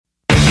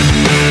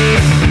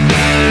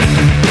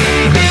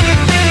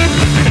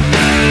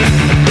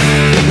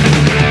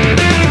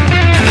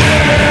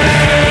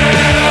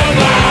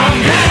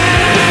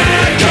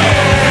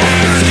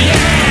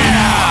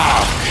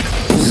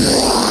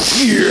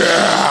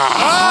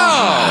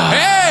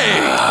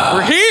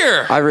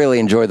really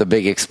enjoy the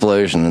big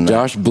explosion. And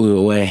Josh blew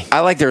away. I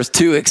like there's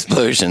 2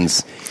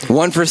 explosions.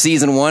 One for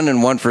season 1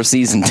 and one for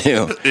season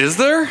 2. Is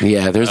there?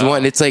 Yeah, there's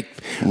one. It's like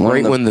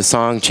right when the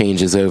song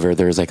changes over,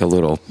 there's like a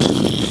little.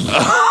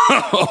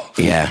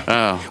 Yeah.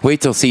 Oh.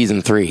 Wait till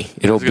season 3.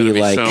 It'll There's be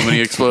like so many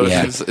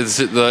explosions.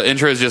 Yeah, The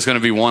intro is just going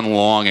to be one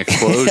long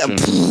explosion.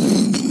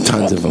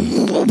 tons of them.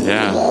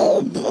 Yeah.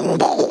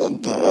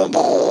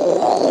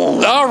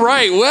 All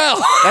right.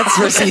 Well, That's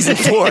for season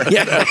 4.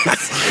 Yeah.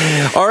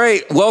 All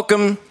right,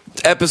 welcome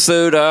to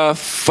episode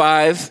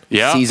 5.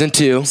 yeah. Season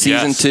 2.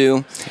 Season Yes.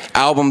 2,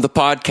 album, the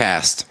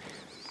podcast.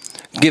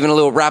 Giving a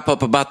little wrap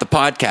up about the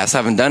podcast.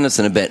 Haven't done this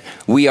in a bit.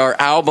 We are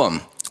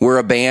Album. We're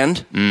a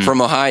band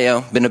from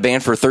Ohio. Been a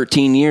band for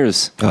 13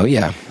 years. Oh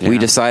yeah. We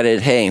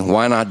decided, hey,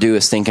 why not do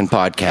a stinking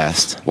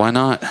podcast? Why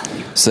not?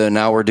 So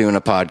now we're doing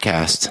a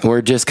podcast.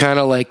 We're just kind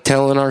of like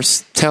telling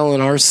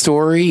our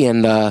story,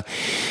 and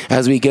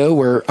as we go,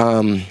 we're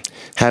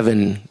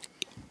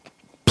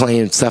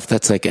playing stuff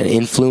that's like an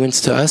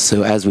influence to us.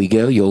 So as we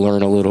go, you'll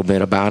learn a little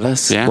bit about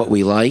us, what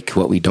we like,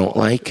 what we don't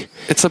like.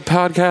 It's a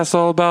podcast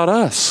all about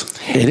us.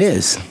 It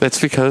is. That's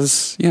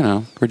because,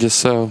 we're just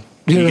so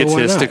You know, why not?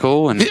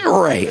 egotistical and,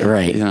 Right.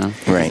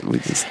 Right. we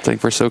just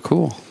think we're so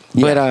cool.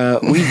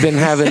 But we've been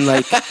having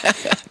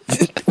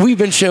we've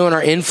been showing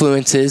our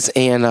influences,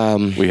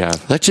 and We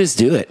have. let's just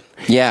do it.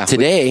 Yeah.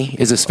 Today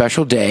is a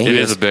special day. It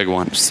is a big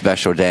one.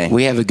 Special day.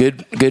 We have a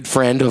good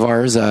friend of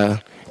ours,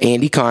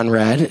 Andy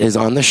Conrad, is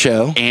on the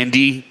show.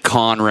 Andy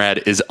Conrad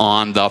is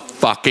on the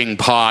fucking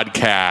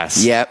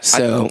podcast. Yep.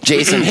 So-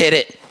 Jason hit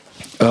it.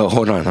 Oh,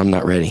 hold on, I'm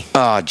not ready.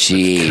 Oh,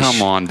 geez.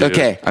 Come on, dude.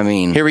 Okay, I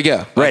mean, here we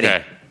go. Ready.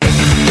 Okay.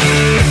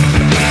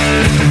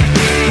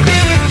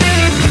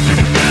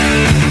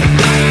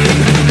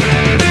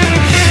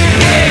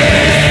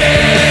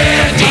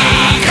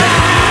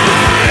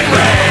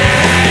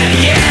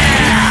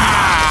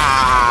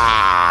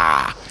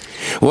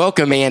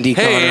 Welcome, Andy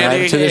Hey, Conrad,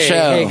 Andy. to the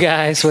show. Hey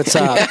guys, what's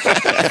up?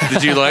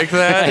 Did you like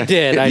that? I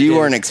did. You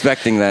weren't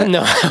expecting that.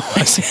 No, I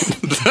wasn't.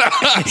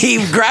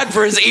 He grabbed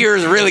for his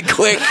ears really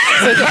quick.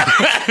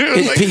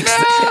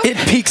 It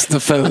peaks the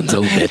phones a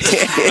little bit.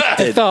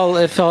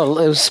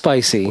 It was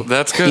spicy.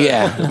 That's good.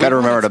 Yeah. Got to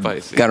remember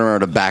Spicy.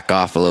 to back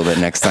off a little bit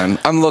next time.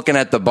 I'm looking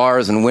at the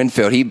bars in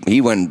Winfield.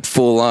 He went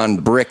full on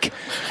brick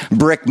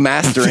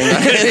mastering.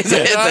 It's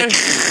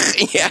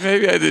like, yeah.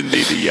 Maybe I didn't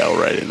need to yell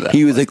right in that.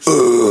 He was like,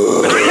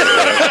 ugh.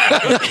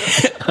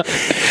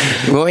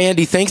 Well,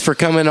 Andy, thanks for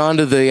coming on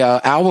to the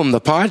album,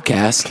 the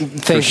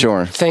podcast. For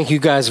sure. Thank you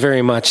guys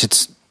very much.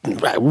 It's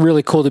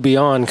really cool to be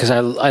on because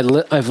I've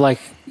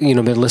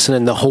been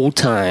listening the whole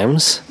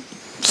times.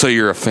 So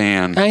you're a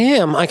fan. I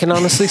am. I can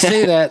honestly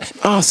say that.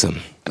 Awesome.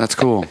 That's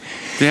cool.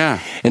 Yeah.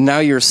 And now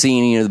you're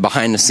seeing the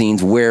behind the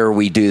scenes where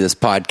we do this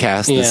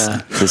podcast,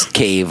 Yeah. this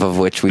cave of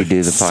which we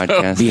do the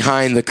podcast.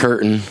 Behind the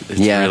curtain. It's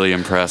Yeah. really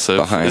impressive.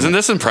 Behind. Isn't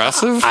this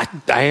impressive?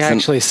 I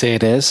actually say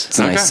it is. It's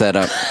a nice Okay.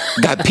 setup.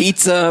 Got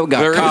pizza, got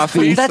There is coffee.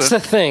 pizza. That's the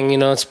thing.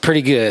 It's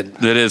pretty good.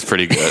 It is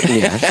pretty good.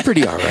 Yeah, it's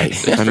pretty all right.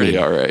 It's pretty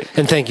all right.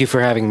 And thank you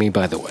for having me,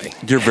 by the way.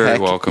 You're very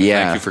Heck, welcome.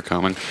 yeah. Thank you for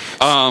coming.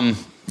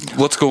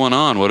 What's going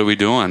on? What are we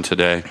doing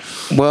today?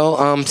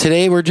 Well,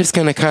 today we're just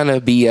going to kind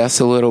of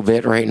BS a little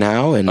bit right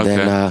now, and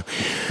then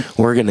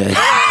we're going to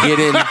get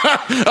in.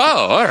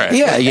 Oh, all right.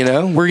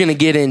 Yeah, we're going to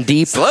get in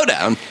deep, Slow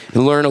down.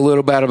 learn a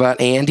little bit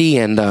about Andy,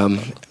 and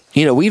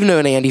we've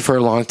known Andy for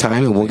a long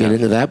time, and we'll get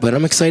into that. But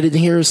I'm excited to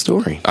hear his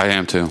story. I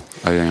am too.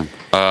 I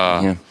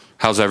am.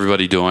 How's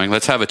everybody doing?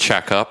 Let's have a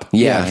checkup.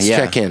 Let's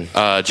check in.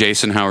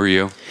 Jason, how are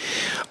you?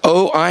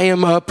 Oh, I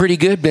am pretty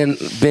good.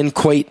 Been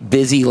quite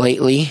busy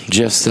lately.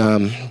 Just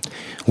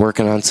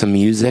working on some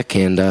music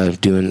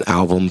and doing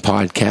album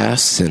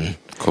podcasts and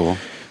Cool.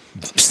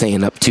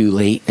 staying up too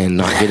late and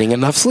not getting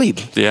enough sleep.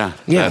 Yeah.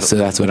 Yeah, so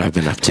that's what I've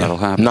been up that'll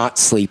to. happen. Not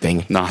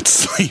sleeping. Not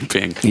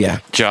sleeping. Yeah.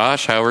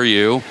 Josh, how are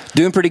you?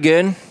 Doing pretty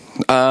good.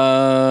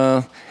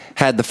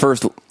 Had the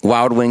first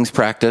Wild Wings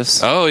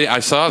practice Oh, yeah, I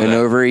saw that. in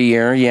over a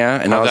year.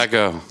 Yeah, and How'd that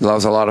go? That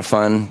was a lot of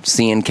fun.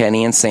 Seeing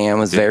Kenny and Sam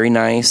was very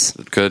nice.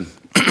 Good.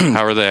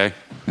 How are they?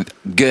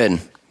 Good.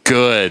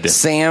 Good.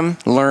 Sam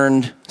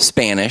learned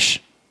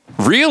Spanish.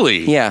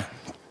 Really? Yeah,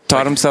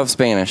 taught himself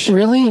Spanish.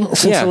 Really?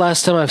 Since Yeah. the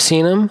last time I've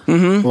seen him?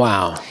 Mm-hmm.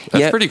 Wow. That's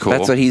Yep, pretty cool.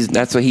 That's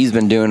what he's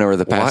been doing over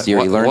the past year.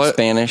 He learned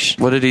Spanish.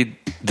 What did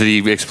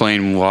he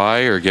explain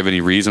why or give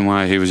any reason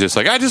why he was just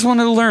like, I just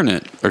wanted to learn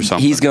it or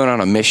something? He's going on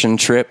a mission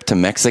trip to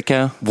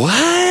Mexico.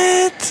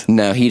 What?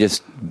 No, he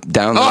just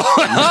downloaded.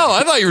 Oh,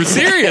 I thought you were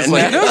serious.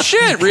 Like, no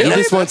shit, He really?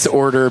 just wants to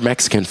order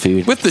Mexican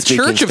food. With the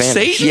speaking Church of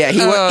Spanish. Satan?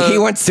 Yeah, he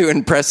wants to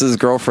impress his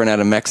girlfriend at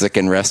a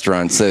Mexican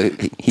restaurant, so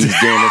he's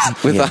doing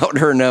this without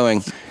her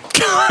knowing.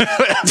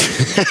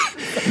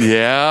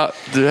 Yeah.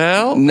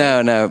 Well,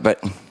 No,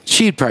 but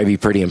She'd probably be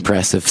pretty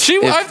impressive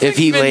I think if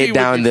he Mindy laid would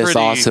down be this pretty-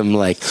 awesome,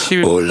 like, she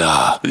would-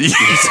 hola.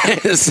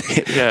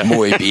 Yeah.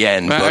 muy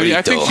bien, I mean,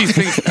 I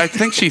burrito.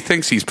 think she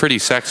thinks he's pretty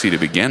sexy to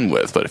begin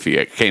with, but if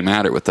he came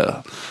at her with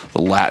the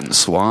Latin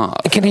suave.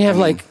 Can he have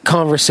like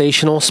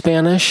conversational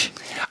Spanish?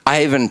 I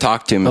haven't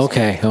talked to him.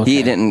 Okay.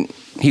 He didn't.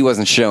 he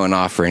wasn't showing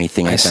off or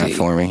anything like that see.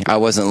 for me. I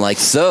wasn't like,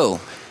 so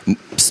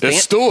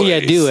Stories. Yeah,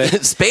 do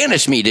it.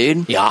 Spanish me,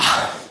 dude. Yeah.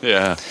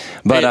 Yeah.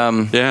 But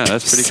yeah,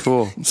 that's pretty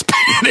cool.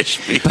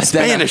 Spanish me. But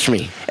then, Spanish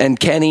me. And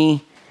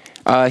Kenny,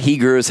 he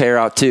grew his hair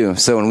out too.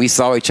 So when we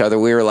saw each other,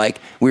 we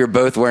were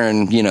both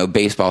wearing,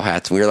 baseball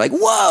hats. We were like,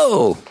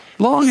 whoa,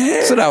 Long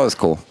hair. so that was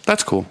cool.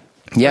 That's cool.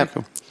 Yep.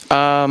 Very cool.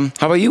 How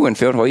about you,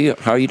 Winfield?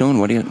 How are you doing?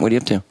 What are you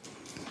up to?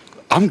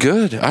 I'm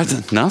good.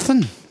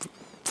 Nothing.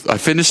 I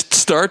finished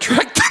Star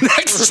Trek: The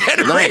Next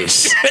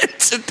Generation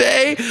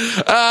today.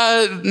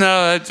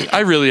 No, I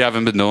really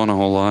haven't been doing a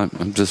whole lot.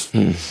 I'm just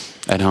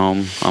at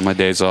home on my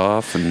days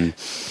off, and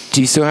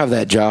Do you still have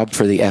that job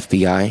for the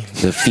FBI,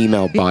 the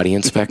female body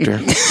inspector?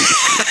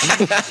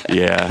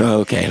 yeah,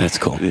 Oh, okay, that's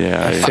cool.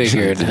 yeah. I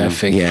figured.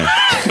 Yeah.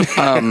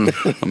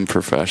 I'm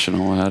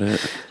professional at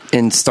it.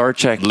 In Star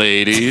Trek,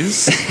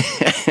 Ladies,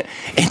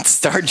 in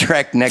Star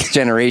Trek Next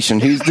Generation,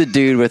 who's the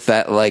dude with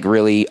that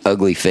really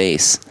ugly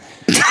face?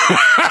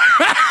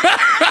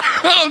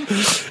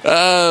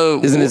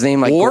 Isn't his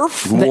name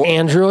Worf? The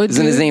android.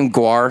 Isn't his dude? name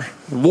Guar?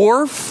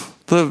 Worf,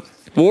 the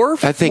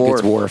Worf. I think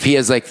it's Worf. He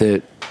has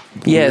the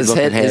Yeah, his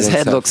weird-looking head and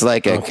stuff. looks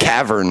like a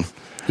cavern.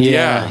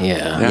 Yeah.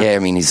 Yeah, I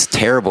mean he's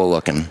terrible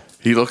looking.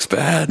 He looks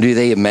bad. Do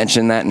they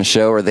mention that in the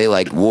show? Or are they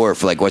like,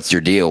 Worf, what's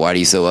your deal? Why are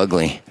you so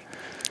ugly?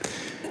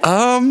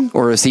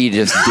 Or is he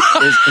just?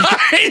 I'm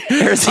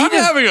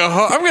gonna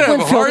have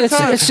a hard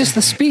time. It's just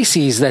the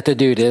species that the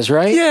dude is,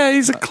 right? Yeah,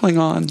 he's a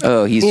Klingon.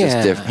 Oh, he's Yeah.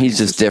 just different. He's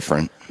just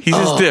different. He's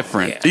just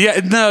different. Yeah,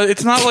 no,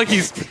 it's not like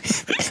he's.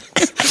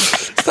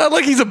 It's not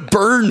like he's a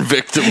burn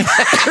victim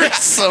or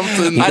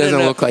something. He doesn't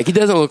look like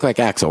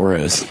Axl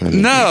Rose. I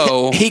mean,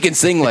 No. He can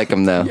sing like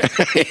him though.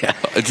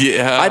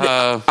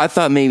 Yeah. I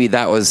thought maybe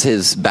that was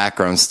his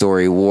background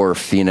story.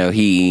 Worf, he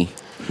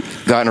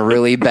got in a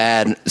really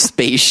bad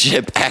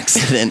spaceship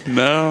accident.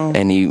 No.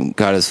 And he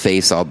got his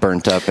face all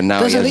burnt up, and now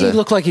Doesn't he he has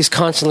look like he's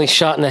constantly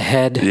shot in the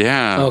head?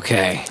 Yeah.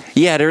 Okay.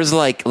 Yeah, there's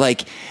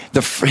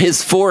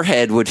his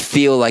forehead would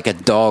feel like a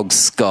dog's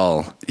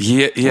skull.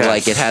 Yeah. Yes.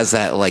 Like it has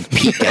that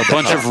peak. a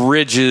bunch of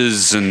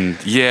ridges and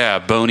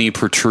bony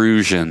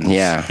protrusions.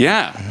 Yeah.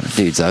 Yeah.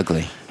 Dude's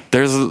ugly.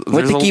 There's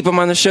What to keep him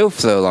on the show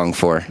so long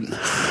for?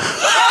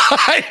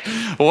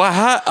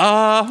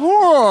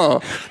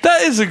 That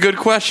is a good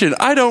question.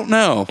 I don't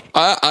know.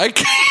 I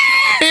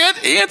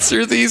can't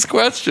answer these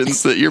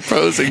questions that you're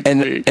posing to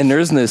me. And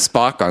there's no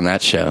Spock on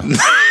that show.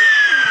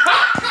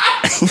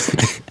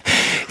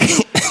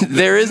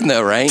 There is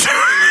no, right?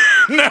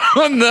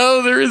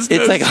 No, there is no.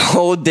 It's like a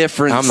whole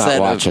different I'm not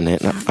set watching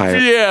it.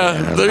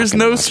 Yeah, there's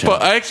no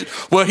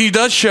Spock. Well, he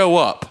does show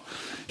up.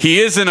 He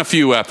is in a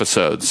few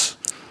episodes.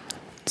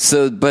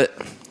 So, but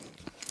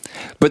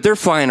they're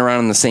flying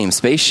around in the same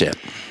spaceship.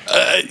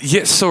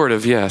 Yes, sort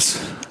of, yes.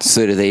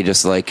 So do they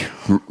just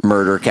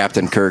murder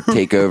Captain Kirk,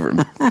 take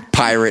over,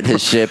 pirate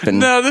his ship, and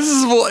No, this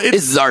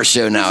this is our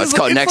show now. It's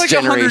called Next like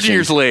Generation. 100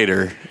 years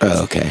later.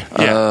 Oh, okay.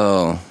 Yeah.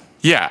 Oh,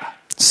 Yeah.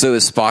 so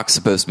is Spock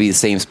supposed to be the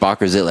same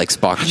Spock, or is it like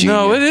Spock Jr.?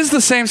 No, it is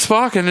the same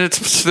Spock, and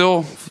it's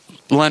still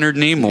Leonard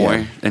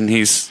Nimoy, and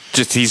he's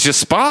just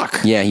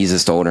Spock. Yeah, he's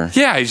just older.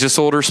 Yeah, he's just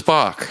older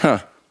Spock. Huh.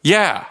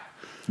 Yeah.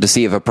 Does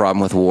he have a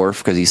problem with Worf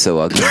because he's so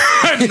ugly?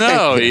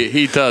 No,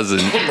 he doesn't.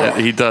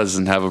 He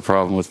doesn't have a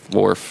problem with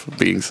Worf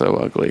being so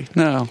ugly.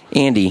 No.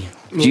 Andy,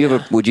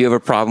 would you have a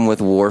problem with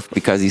Worf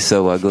because he's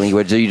so ugly?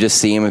 Would you just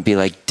see him and be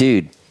like,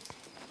 dude?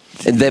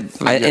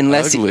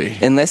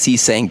 Unless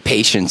he's saying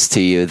patience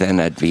to you, then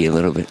I'd be a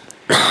little bit.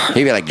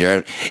 He'd be like,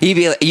 Jared. You'd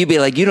be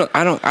like,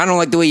 I don't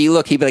like the way you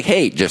look. He'd be like,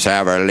 hey, just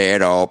have a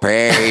little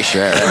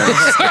patience.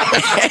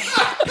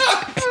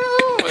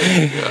 Oh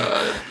my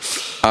god.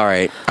 All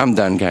right, I'm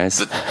done, guys.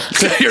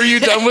 Are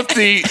you done with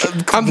the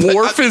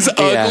Worf is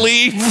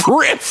ugly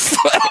riff?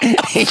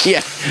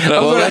 Yeah,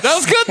 That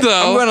was good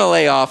though. I'm gonna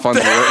lay off on the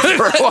Worf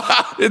for a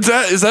while.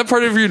 Is that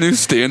part of your new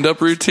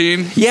stand-up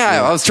routine?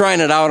 Yeah, I was trying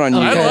it out on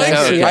you. I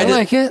like it. I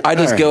like it. I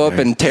just go up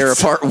and tear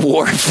apart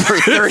Worf for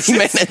 30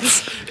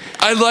 minutes.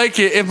 I like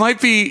it. It might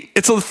be.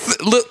 It's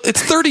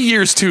 30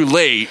 years too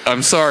late.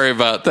 I'm sorry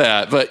about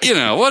that, but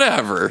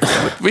whatever.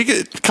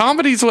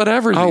 Comedy's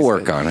whatever. I'll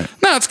work on it.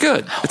 No, it's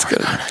good. It's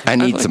good. I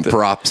need some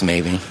props,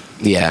 maybe.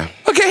 Yeah.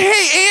 Okay,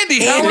 hey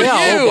Andy, how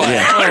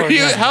are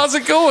you? How's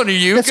it going? Are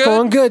you It's good?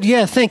 going good.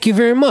 Yeah, thank you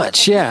very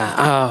much.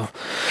 Yeah.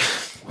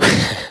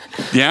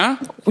 Yeah.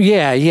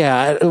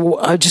 Yeah.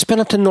 I've just been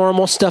up to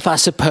normal stuff, I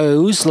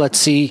suppose. Let's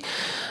see.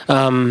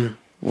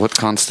 What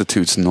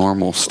constitutes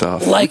normal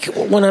stuff? Like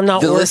when I'm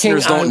not The working.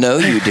 listeners don't know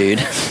you, dude.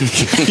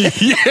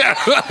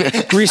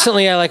 Yeah.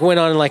 Recently, I went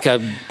on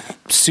a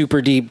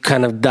super deep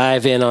kind of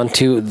dive in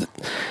onto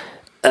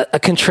a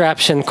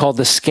contraption called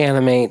the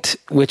Scanimate,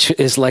 which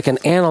is like an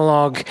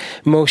analog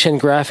motion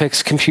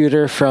graphics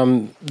computer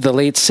from the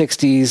late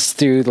 60s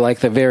through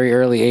the very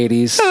early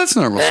 80s. No, that's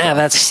normal stuff.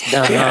 That's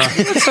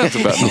That sounds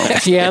about normal.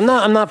 yeah.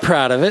 I'm not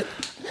proud of it.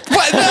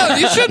 What? No,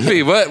 you should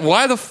be. What?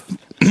 Why the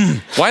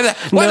heck? Why the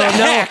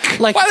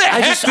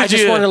I heck just did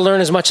you? wanted to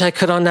learn as much as I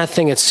could on that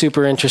thing. It's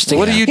super interesting.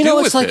 What do you do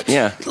it's with it?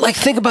 Yeah.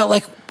 Think about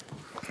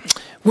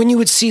when you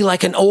would see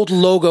like an old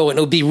logo and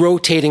it would be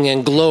rotating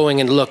and glowing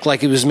and look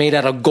like it was made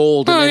out of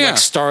gold, and then like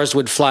stars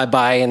would fly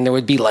by and there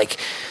would be like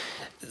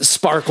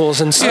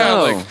sparkles and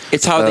stuff. Yeah,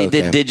 It's how they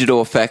did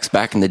digital effects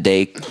back in the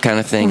day, kind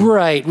of thing.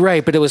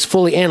 Right, but it was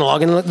fully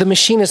analog, and the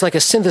machine is like a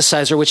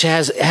synthesizer, which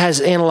has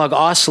analog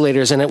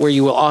oscillators in it, where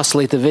you will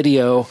oscillate the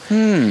video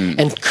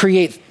and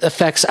create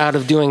effects out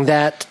of doing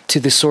that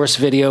to the source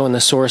video and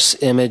the source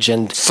image.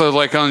 And So,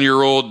 like on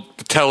your old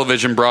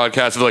television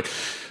broadcast, of like,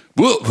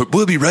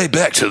 we'll be right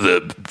back to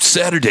the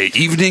Saturday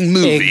evening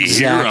movie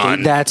here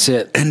on that's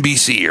it.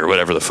 NBC or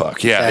whatever the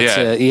fuck. Yeah, That's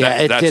yeah. it.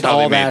 Yeah, it that's did how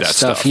they all made that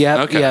stuff.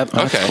 Yep.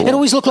 Okay. It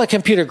always looked like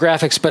computer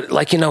graphics, but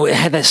like, it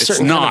had that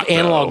certain kind not, of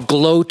analog though.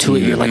 glow to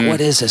it. You're like, what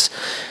is this?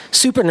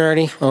 Super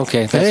nerdy.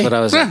 Okay, that's what I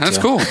was. Yeah, into. that's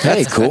cool.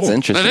 Hey, cool. That's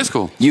interesting. That is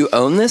cool. You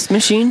own this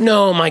machine?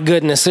 No, my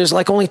goodness. There's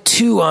like only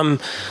 2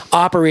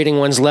 operating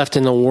ones left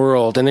in the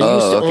world, and there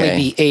used to only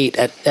be 8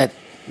 at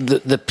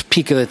the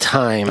peak of the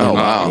time. Oh,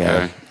 wow.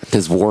 Yeah.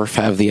 Does Worf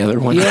have the other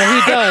one?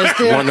 Yeah, he does.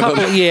 They had One a of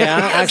couple, them.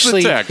 yeah,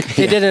 actually, tech.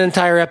 they did an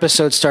entire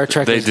episode Star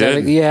Trek. They with did?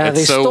 Data. Yeah, It's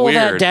they so stole weird.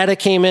 that. Data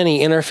came in. He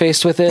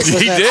interfaced with it. Was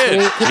He that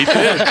did. sweet? He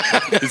did.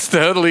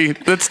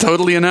 That's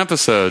totally an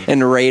episode.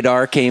 And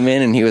Radar came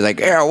in and he was like,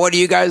 "Yeah, what are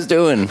you guys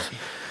doing?"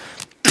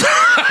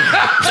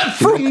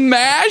 From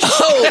MASH?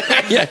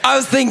 I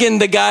was thinking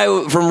the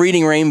guy from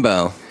Reading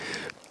Rainbow.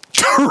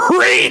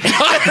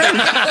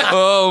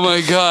 Oh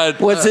my God.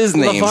 What's his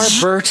name?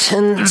 LeVar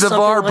Burton.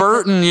 DeVar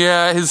Burton,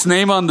 yeah. His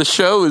name on the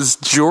show is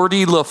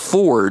Geordie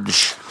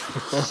LaForge.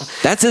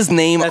 That's his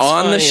name That's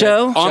on the funny.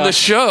 show? On the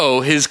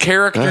show, his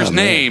character's Oh,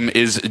 man. name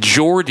is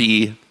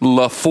Geordie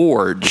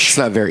LaForge. It's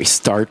not very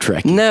Star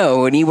Trek.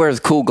 No, and he wears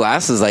cool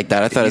glasses like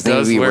that. I thought his name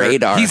would be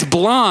Radar. He's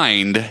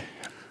blind.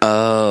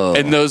 Oh.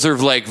 And those are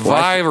like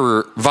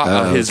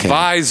his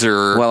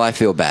visor. Well, I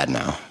feel bad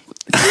now.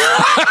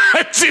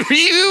 To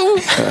you?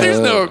 There's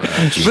no.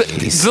 But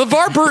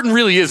LeVar Burton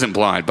really isn't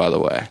blind, by the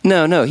way.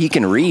 No, he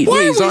can read. Why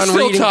are He's we on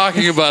still reading.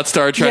 talking about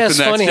Star Trek Yeah, The it's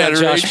Next funny how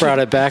Generation? Josh brought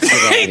it back to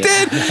that. He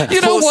did.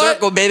 You know Full what?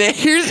 circle, baby.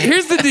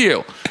 Here's the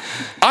deal.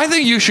 I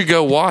think you should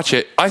go watch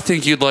it. I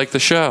think you'd like the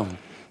show.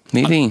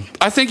 Maybe.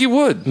 I think you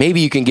would.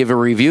 Maybe you can give a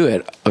review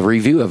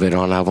of it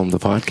on Album the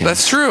Podcast.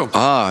 That's true.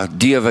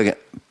 Do you have a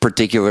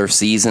particular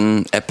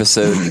season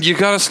episode? You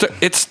gotta start.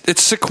 It's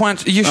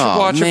sequential. You should Oh,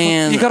 watch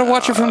man. it. You gotta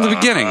watch it from the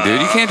beginning,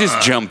 dude. You can't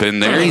just jump in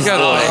there. You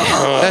gotta.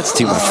 That's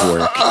too much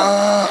work.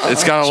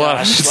 It's got a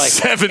lot of Josh, like-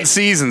 7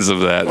 seasons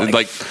of that.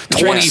 Like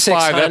Drink 25 6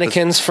 episodes.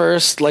 Heinekens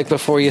first, like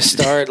before you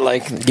start.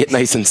 Like, Get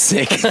nice and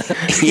sick.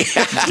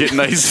 Get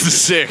nice and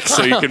sick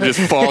so you can just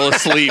fall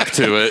asleep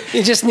to it.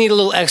 you just need a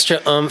little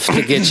extra oomph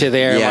to get you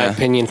there, in Yeah. my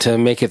opinion, to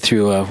make it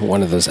through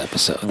one of those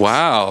episodes.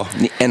 Wow.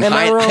 And, Am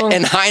I wrong?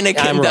 and Heineken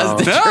I'm does wrong.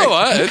 the No, trick.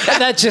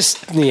 That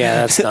just,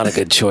 that's not a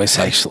good choice,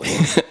 actually.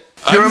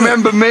 You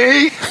remember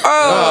me?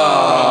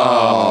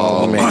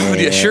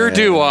 You sure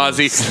do,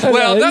 Ozzy.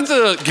 Well, that's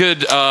a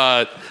good.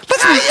 Oh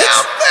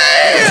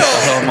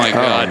my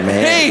God!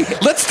 Hey,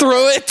 let's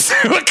throw it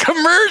to a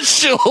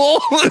commercial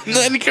and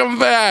then come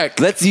back.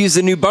 Let's use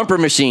the new bumper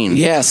machine.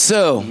 Yeah,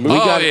 so we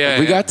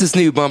got this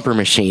new bumper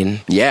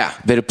machine. Yeah.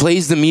 But it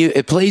plays the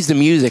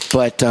music,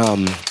 but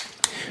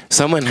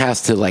someone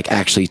has to like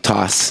actually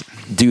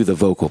do the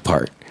vocal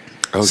part.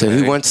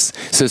 Okay.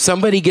 So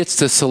somebody gets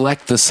to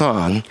select the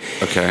song.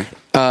 Okay.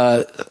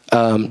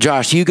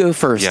 Josh, you go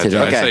first Yeah, today.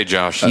 I say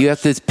Josh. You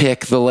have to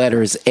pick the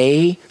letters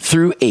A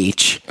through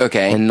H.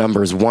 Okay. And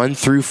numbers 1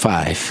 through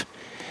 5.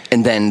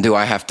 And then do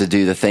I have to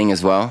do the thing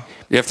as well?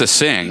 You have to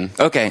sing.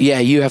 Okay. Yeah,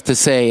 you have to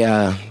say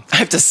I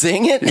have to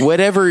sing it?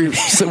 whatever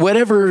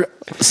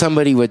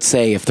somebody would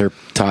say if they're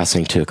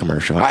tossing to a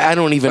commercial. I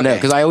don't even know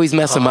because I always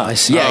mess them up. I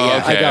see. Yeah, Oh,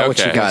 yeah. okay, I got what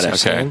you okay. guys are Got it.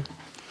 saying.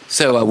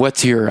 So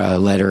what's your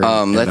letter?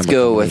 and Let's number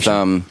go with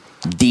combination?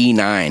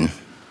 D9.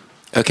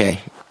 Okay,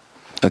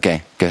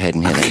 Okay, go ahead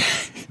and hit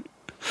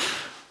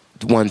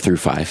it. 1 through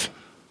 5.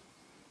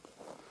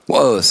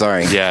 Whoa,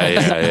 sorry.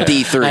 Yeah.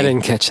 D3. I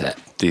didn't catch that.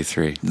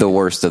 D3. The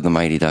worst of the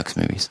Mighty Ducks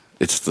movies.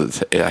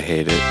 I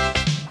hate it.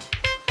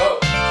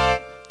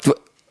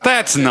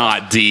 That's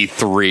not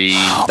D3.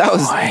 That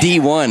was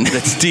D1.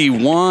 That's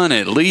D1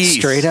 at least.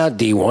 Straight out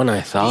D1,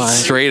 I thought.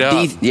 Straight up.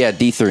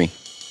 D3.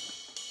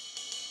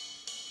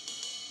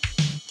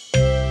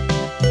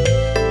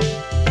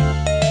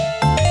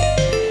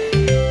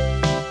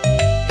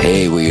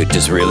 Hey, we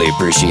just really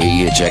appreciate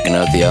you checking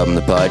out the album,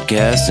 the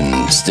podcast,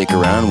 and stick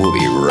around. We'll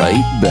be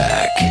right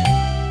back.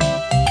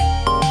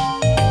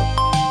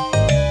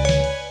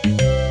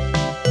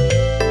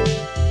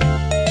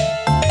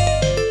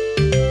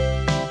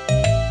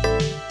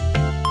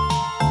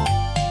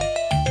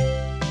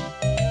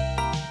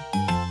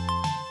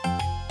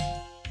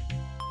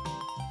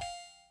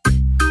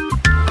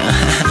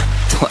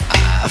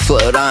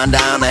 Float on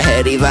down to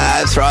Heady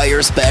Vibes for all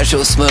your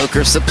special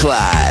smoker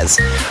supplies.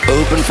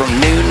 Open from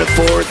noon to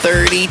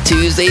 4:30,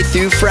 Tuesday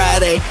through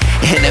Friday.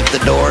 And if the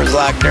door's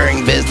locked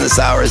during business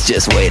hours,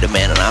 just wait a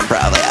minute, I'm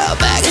probably out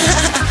back.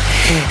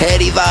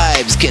 Heady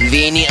Vibes,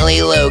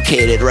 conveniently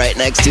located right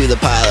next to the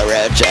Pilot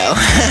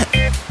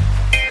Roadshow.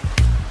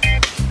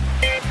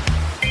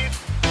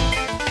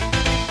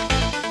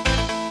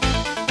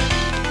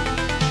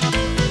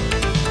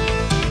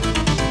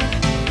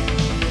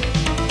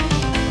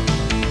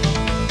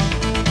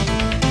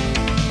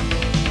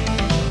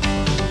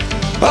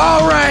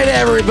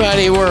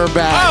 Everybody, we're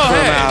back Oh, from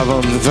hey.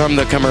 album from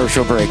the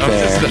commercial break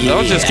there. I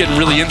was just getting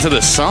really into the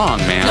song,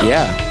 man.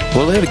 Yeah,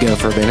 we'll let it go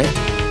for a minute.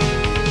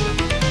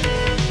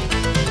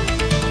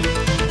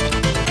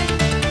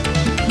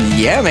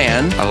 Yeah,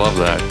 man. I love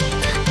that.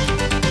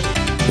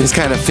 This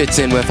kind of fits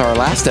in with our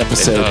last It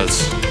episode.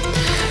 does.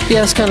 Yeah,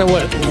 that's kind of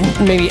what,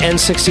 maybe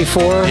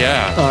N64?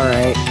 Yeah. All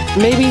right.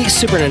 Maybe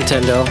Super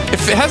Nintendo.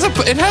 If it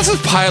has a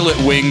Pilot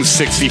Wings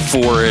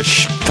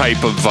 64-ish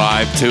type of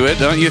vibe to it,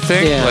 don't you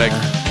think?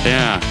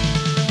 Yeah.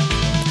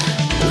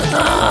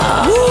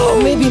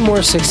 Maybe more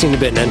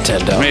 16-bit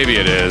Nintendo. Maybe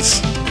it is.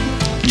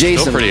 Still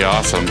Jason, pretty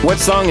awesome. what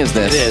song is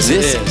this?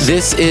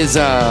 This is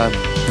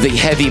the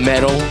heavy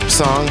metal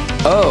song.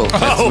 Oh,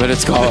 That's what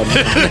it's called.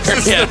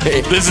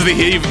 This is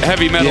the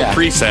heavy metal Yeah.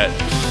 preset.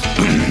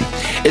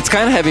 it's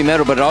kind of heavy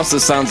metal, but it also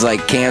sounds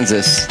like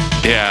Kansas.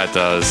 Yeah, it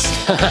does.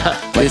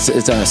 This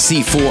is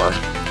C4.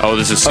 Oh,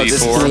 this is Oh, this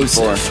is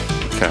C4? C4.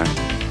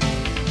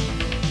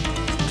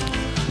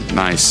 Okay.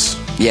 Nice.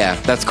 Yeah,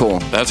 that's cool.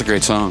 That's a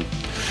great song.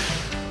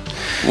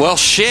 Well,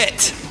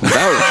 shit.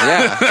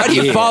 Yeah. How do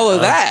you follow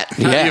that?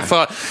 How do you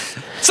fo-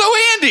 So,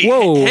 Andy.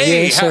 Whoa,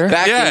 hey, yes, sir.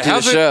 Back into the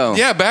how's it- show.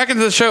 Yeah, back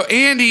into the show.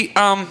 Andy,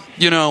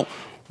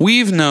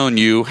 we've known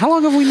you. How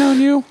long have we known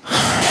you?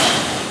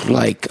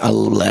 Like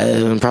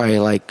 11, probably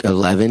like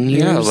 11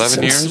 years. Yeah,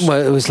 11 years. What,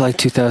 it was like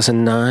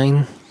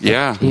 2009?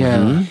 Yeah.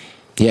 Yeah.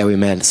 Yeah, we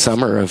met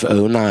summer of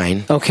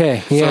 09.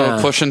 Okay, yeah.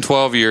 So, pushing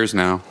 12 years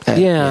now.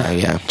 Yeah.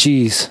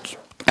 Jeez.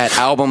 At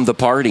Album The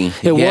Party.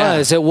 It Yeah.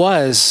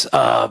 was.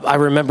 I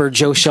remember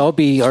Joe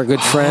Shelby, our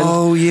good friend.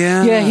 Oh,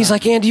 yeah. Yeah, he's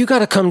like, Andy, you got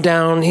to come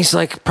down. He's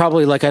like,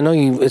 probably like, I know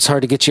it's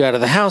hard to get you out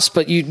of the house,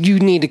 but you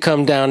need to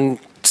come down,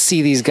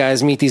 see these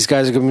guys, meet these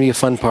guys. It's going to be a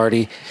fun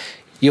party.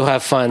 You'll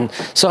have fun.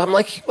 So I'm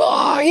like,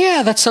 oh,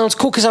 yeah, that sounds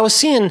cool. Because I was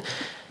seeing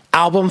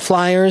album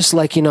flyers,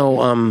 like,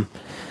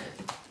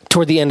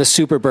 toward the end of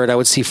Superbird, I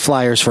would see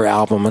flyers for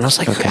album. And I was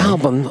like,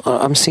 album?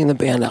 I'm seeing the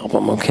band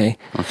album, okay.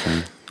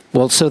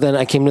 Well, so then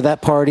I came to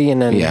that party,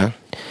 and then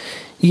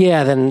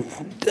then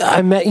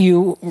I met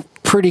you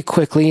pretty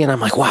quickly, and I'm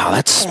like, wow,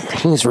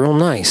 he's real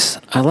nice.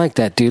 I like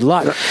that dude a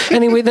lot.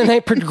 Anyway, the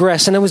night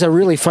progressed, and it was a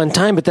really fun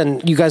time. But then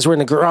you guys were in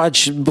the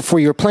garage before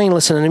you were playing,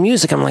 listening to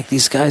music. I'm like,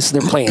 these guys,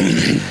 they're playing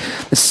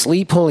the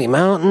Sleep Holy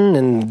Mountain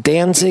and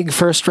Danzig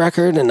first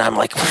record, and I'm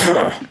like,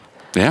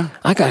 Yeah.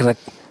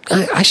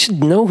 I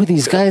should know who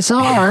these guys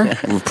are.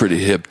 We're pretty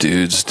hip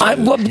dudes.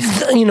 I'm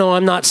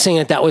not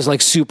saying that was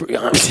like super.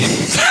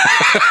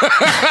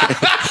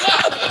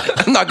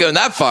 I'm not going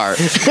that far.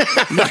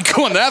 Not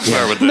going that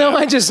far with that. No,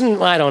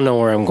 I don't know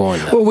where I'm going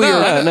now.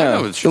 Well, I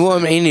know it's true. Well,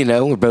 I mean,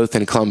 we're both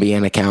in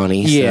Columbiana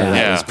County, so Yeah. that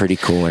Yeah. was pretty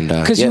cool. And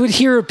Because you would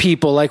hear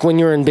people, like when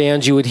you were in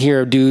bands, you would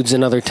hear dudes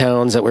in other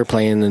towns that were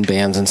playing in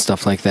bands and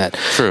stuff like that.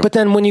 True. But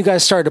then when you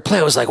guys started to play,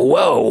 I was like,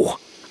 whoa,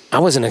 I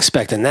wasn't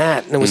expecting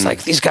that. And it was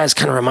like, these guys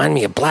kind of remind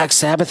me of Black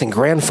Sabbath and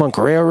Grand Funk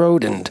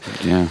Railroad. And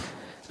Yeah.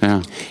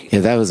 Yeah.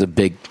 that was a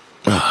big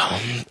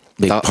party.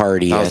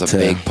 That was a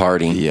big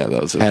party. Yeah,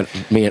 that was At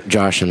me,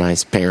 Josh, and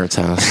I's parents'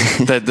 house.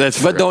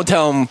 that's But don't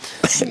tell him.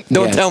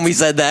 Don't Yeah. tell him we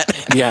said that.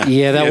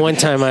 yeah, that one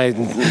time I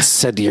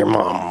said to your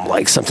mom,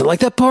 like something like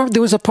that part,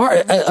 there was a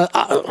part.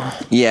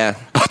 Yeah.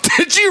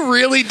 Did you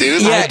really do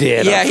that? Yeah, I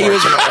did, Yeah,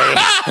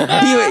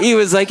 he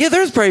was like, yeah,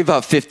 there's probably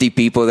about 50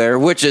 people there,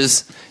 which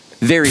is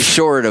very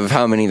short of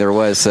how many there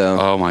was. So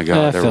Oh my I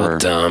God, there felt were.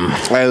 dumb.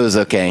 it was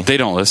okay. They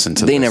don't listen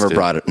to. They this, never dude.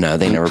 brought it. No,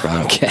 they never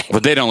brought it. Okay.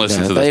 But they don't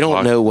listen to this. They don't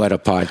pod- know what a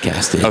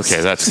podcast is.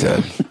 Okay, that's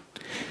good.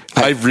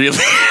 I really.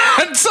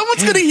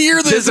 Someone's gonna hear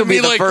this. This will and be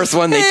the like, first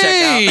one they check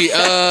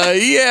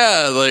hey,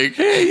 yeah, like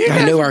hey, you I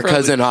guys know are our probably-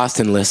 cousin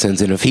Austin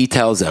listens, and if he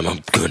tells them,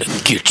 I'm gonna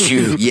get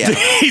you. Yeah.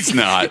 He's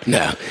not.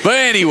 No. But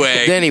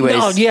anyway. Anyways,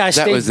 No, yeah, I that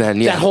stayed was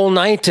then. Yeah, that whole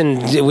night,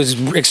 and it was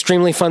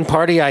extremely fun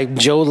party.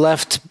 Joe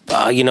left,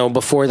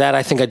 before that,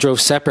 I think I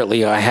drove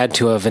separately. I had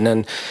to have, and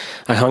then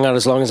I hung out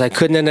as long as I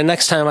could. And then the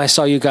next time I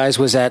saw you guys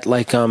was at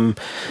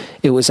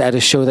it was at a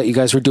show that you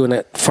guys were doing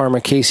at Farmer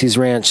Casey's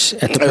Ranch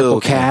at the Purple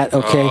okay. Cat.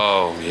 Okay.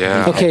 Oh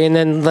yeah. Okay, and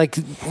then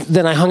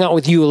then I hung out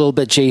with you a little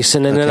bit,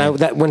 Jason, and then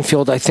that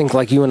Winfield. I think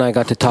you and I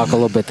got to talk a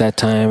little bit that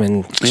time,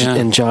 and Yeah.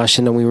 and Josh,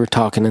 and then we were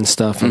talking and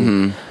stuff,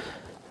 and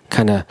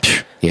kind of.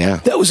 yeah.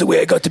 That was the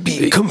way I got to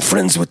become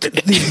friends with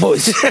these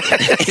boys.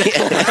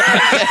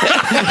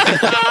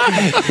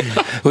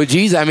 Well,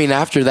 geez, I mean,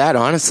 after that,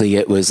 honestly,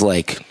 it was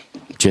like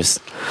just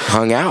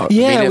hung out.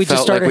 Yeah, I mean, it we felt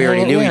just started like we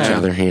already hanging- knew yeah. each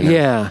other. You know?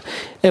 Yeah,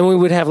 and we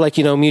would have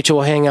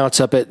mutual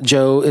hangouts up at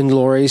Joe and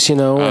Lori's. And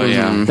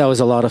yeah. that was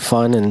a lot of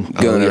fun. And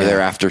Going over yeah.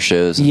 there after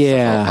shows. and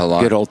Yeah. stuff a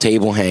lot. Good old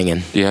table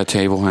hanging. Yeah,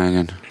 table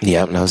hanging.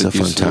 Yep, that was a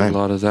fun Used to do time. A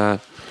lot of that.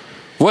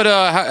 What?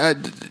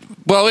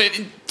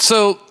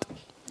 So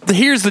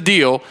here's the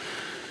deal.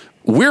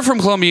 We're from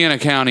Columbiana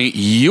County.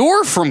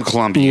 You're from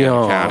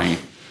Columbiana Yeah. County,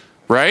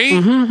 right?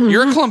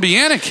 You're a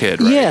Columbiana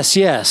kid, right?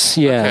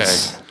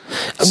 yes.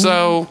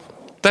 So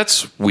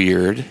That's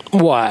weird.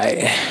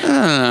 Why? I don't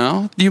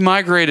know. You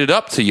migrated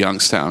up to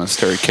Youngstown and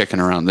started kicking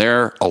around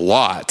there a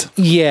lot.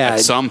 Yeah. At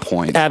some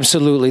point.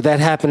 Absolutely. That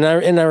happened.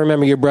 And I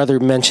remember your brother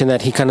mentioned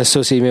that he kind of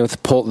associated me with the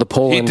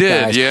Poland He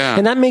did, guys. yeah.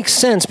 And that makes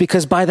sense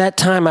because by that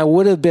time I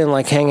would have been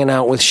like hanging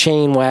out with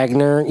Shane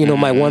Wagner,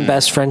 my one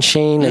best friend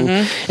Shane,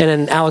 and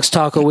then Alex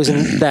Taco was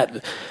in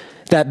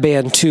that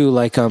band too,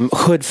 like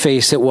Hood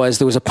Face there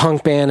was a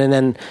punk band,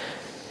 and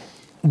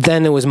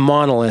then it was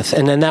Monolith,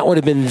 and then that would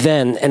have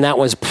been and that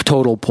was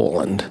total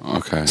Poland.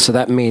 Okay. So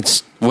that made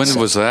When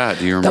was that?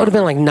 Do you remember? That would have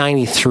been like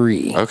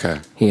 93. Okay.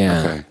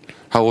 Yeah. Okay.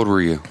 How old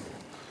were you?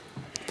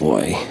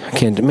 Boy, I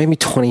can't. Maybe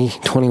 20,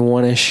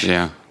 21-ish.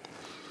 Yeah.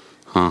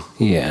 Huh.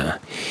 Yeah.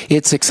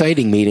 It's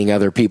exciting meeting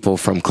other people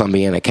from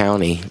Columbiana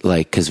County,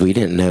 because we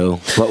didn't know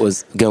what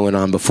was going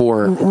on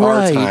before our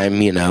Right.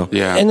 time,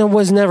 Yeah. And there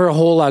was never a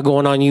whole lot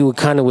going on. You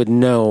kind of would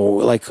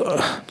know,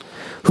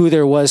 who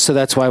there was. So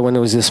that's why when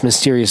there was this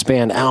Mysterious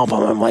Band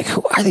album, I'm like,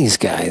 who are these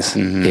guys?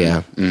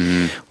 Yeah.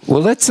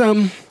 Well, let's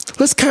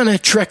kind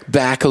of trek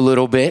back a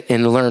little bit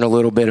and learn a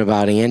little bit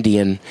about Andy,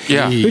 and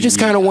Yeah. we just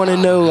kind of want to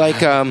know,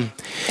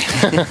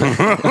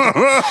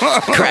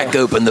 Crack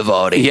open the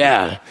vault.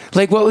 yeah,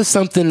 what was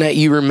something that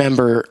you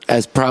remember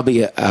as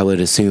probably, I would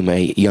assume,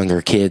 a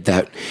younger kid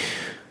that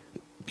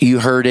you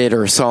heard it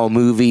or saw a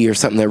movie or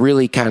something that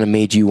really kind of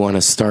made you want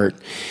to start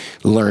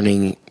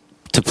learning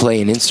to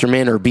play an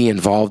instrument or be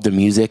involved in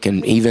music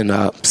and even,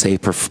 say,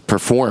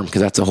 perform,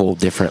 because that's a whole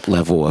different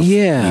level of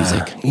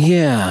music.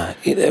 Yeah.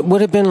 It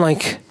would have been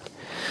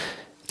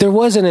there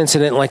was an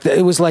incident like that.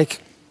 It was like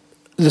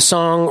the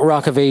song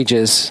Rock of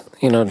Ages,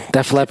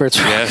 Def Leppard's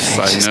Rock Yes,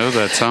 of Ages. I know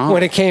that song.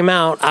 When it came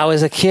out, I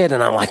was a kid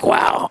and I'm like,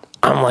 wow.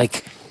 I'm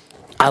like,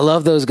 I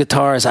love those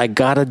guitars. I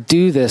gotta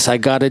do this. I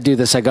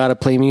gotta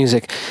play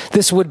music.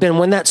 This would have been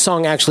when that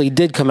song actually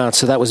did come out,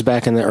 so that was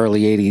back in the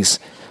early 80s.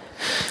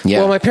 Yeah.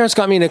 Well, my parents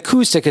got me an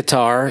acoustic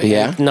guitar.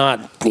 Yeah.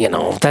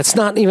 That's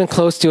not even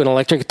close to an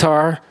electric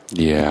guitar.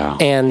 Yeah.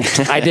 And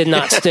I did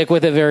not stick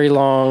with it very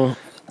long.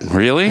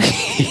 Really?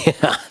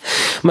 Yeah.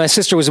 My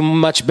sister was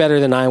much better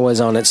than I was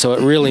on it, so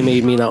it really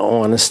made me not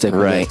want to stick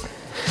with Right.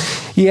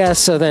 it. Yeah,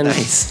 so then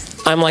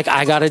Nice. I'm like,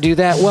 I got to do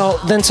that. Well,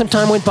 then some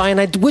time went by,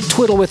 and I would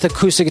twiddle with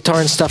acoustic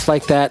guitar and stuff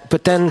like that.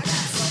 But then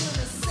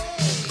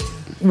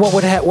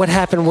what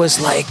happened was,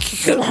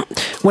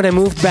 when I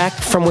moved back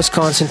from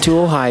Wisconsin to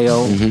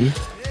Ohio,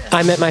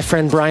 I met my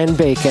friend Brian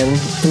Bacon,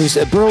 who's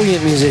a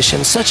brilliant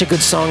musician, such a good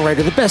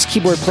songwriter, the best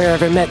keyboard player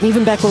I've ever met. And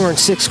even back when we were in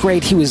 6th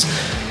grade, he was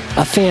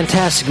a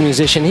fantastic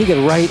musician. He could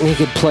write and he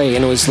could play,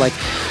 and it was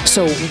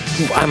so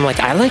I'm like,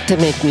 I like to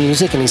make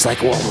music, and he's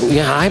like, well,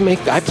 yeah,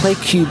 I play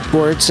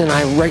keyboards and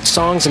I write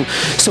songs. And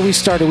so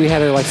we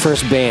had our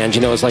first band,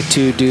 it was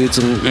 2 dudes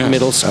in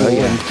middle school.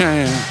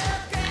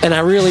 And I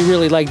really,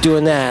 really liked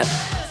doing that.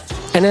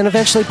 And then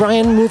eventually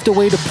Brian moved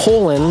away to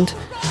Poland,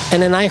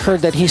 and then I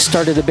heard that he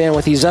started a band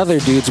with these other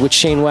dudes, which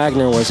Shane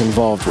Wagner was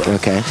involved with.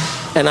 Okay.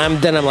 And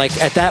I'm like,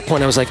 at that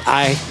point I was like,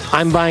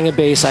 I'm buying a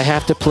bass. I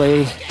have to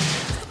play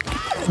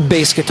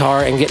bass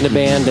guitar and get in a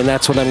band, and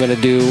that's what I'm going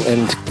to do,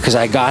 and because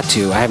I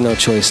have no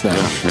choice now.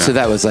 So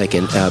that was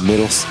in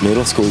middle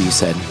school, you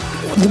said?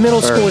 The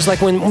middle school was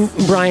when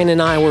Brian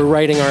and I were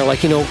writing our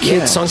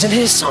kid songs, and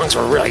his songs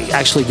were really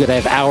actually good. I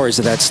have hours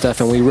of that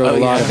stuff, and we wrote a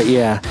lot of it.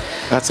 Yeah,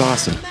 That's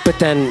awesome. but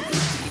then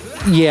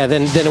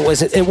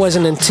it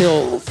wasn't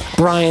until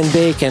Brian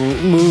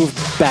Bacon moved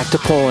back to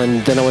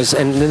Poland then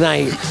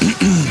I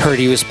heard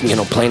he was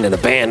playing in a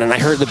band, and I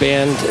heard the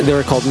band, they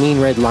were called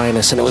Mean Red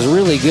Linus, and it was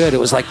really good. It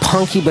was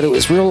punky, but it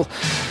was real.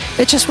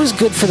 It just was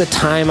good for the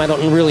time. I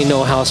don't really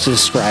know how else to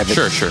describe it.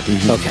 Sure.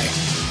 Okay,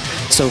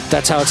 so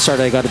that's how it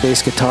started. I got a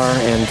bass guitar,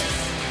 and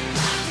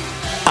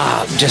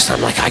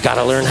I'm like, I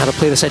gotta learn how to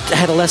play this. I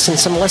had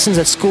some lessons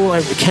at school.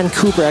 Ken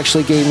Cooper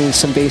actually gave me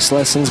some bass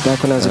lessons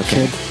back when I was a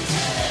kid.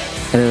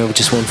 And then it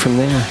just went from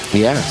there.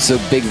 Yeah. So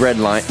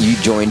you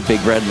joined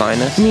Big Red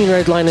Linus? Mean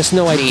Red Linus,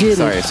 no, I didn't.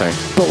 Sorry.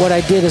 But what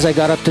I did is I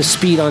got up to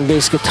speed on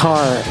bass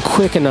guitar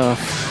quick enough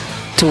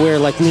to where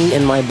me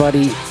and my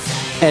buddy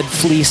Ed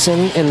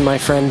Fleeson and my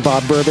friend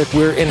Bob Burbick,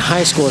 we're in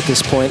high school at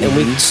this point, and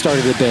we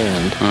started a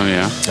band. Oh,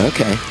 yeah.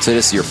 Okay. So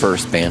this is your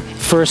first band?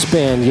 First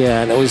band,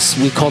 yeah, and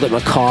we called it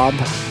Macabre.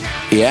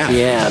 Yeah.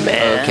 Yeah,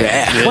 man.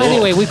 Okay. Well,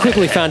 anyway, we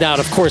quickly found out,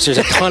 of course, there's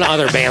a ton of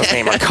other bands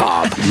named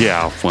Macabre.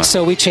 Yeah. Well,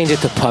 So we changed it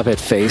to Puppet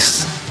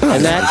Face,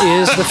 and that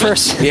is the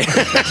first.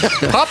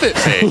 Puppet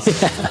Face.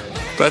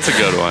 That's a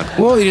good one.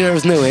 Well, there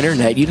was no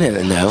internet. You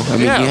didn't know. I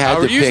mean, Yeah, you had how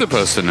to were you pick.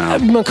 supposed to know?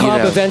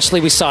 Macabre, eventually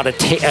we saw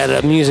it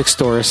at a music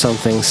store or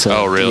something. So.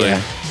 Oh, really?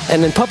 Yeah.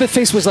 And then Puppet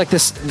Face was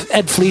this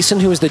Ed Fleeson,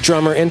 who was the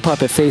drummer in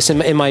Puppet Face,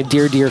 and my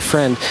dear, dear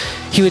friend.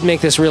 He would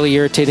make this really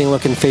irritating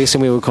looking face,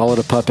 and we would call it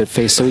a Puppet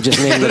Face. So we just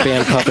named the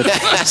band Puppet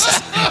Face.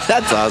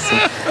 That's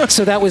awesome.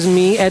 So that was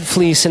me, Ed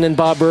Fleeson, and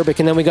Bob Burbick,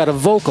 and then we got a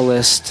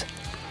vocalist,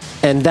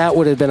 and that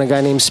would have been a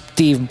guy named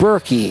Steve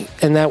Berkey,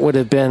 and that would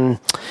have been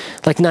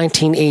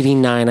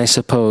 1989, I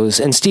suppose.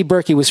 And Steve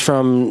Berkey was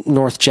from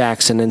North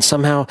Jackson, and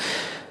somehow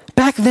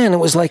back then it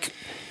was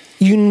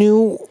you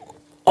knew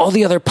all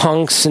the other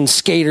punks and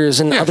skaters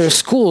and other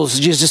schools,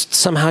 just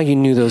somehow you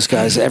knew those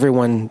guys,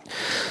 everyone.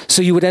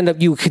 So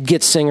you could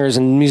get singers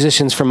and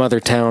musicians from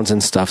other towns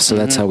and stuff. So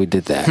that's how we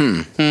did that.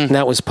 And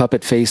that was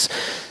Puppet Face.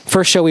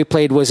 First show we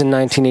played was in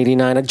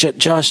 1989.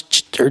 Josh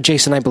or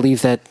Jason, I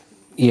believe that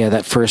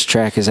first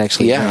track is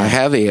actually. Yeah, I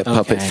have a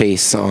Puppet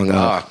Face song.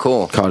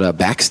 Cool. Called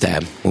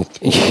Backstab.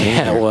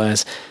 Yeah, it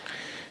was.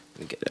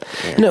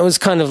 No, it was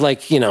kind of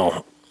like,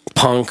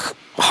 punk,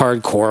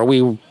 hardcore.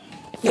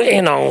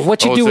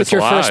 What you do with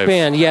your first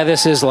band. Yeah,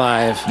 this is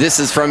live. This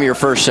is from your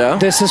first show?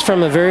 This is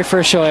from the very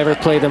first show I ever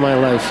played in my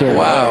life here.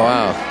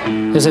 Wow.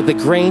 It was at the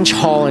Grange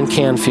Hall in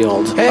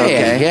Canfield.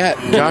 Hey, yeah.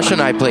 Josh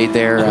and I played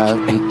there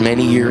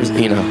many years,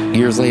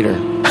 years later.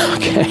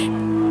 Okay.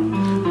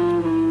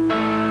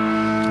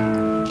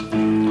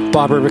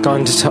 Bob Urbick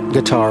on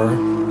guitar.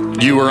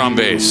 You were on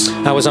bass.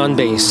 I was on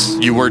bass.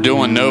 You were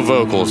doing no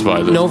vocals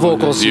by this. No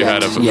vocals. You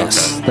yet. had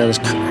Yes, that is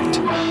correct.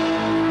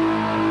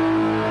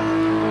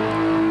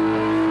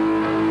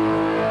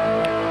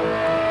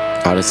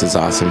 Oh, this is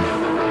awesome.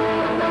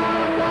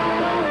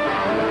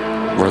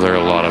 Were there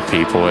a lot of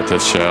people at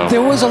this show?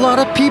 There was a lot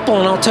of people,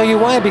 and I'll tell you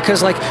why.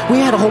 Because we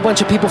had a whole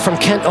bunch of people from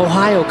Kent,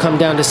 Ohio, come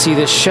down to see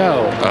this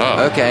show.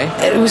 Oh, okay.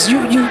 It was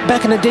you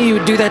back in the day. You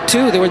would do that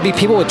too. There would be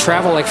people would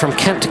travel from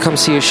Kent to come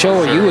see a show,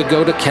 or you would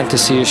go to Kent to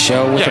see a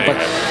show.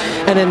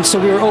 And then so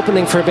we were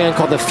opening for a band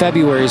called the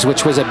Februaries,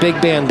 which was a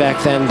big band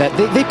back then. That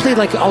they played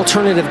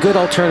good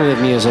alternative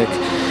music.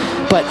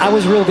 But I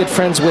was real good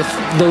friends with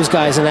those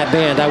guys in that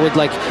band. I would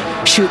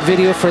shoot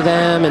video for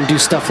them and do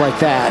stuff like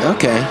that.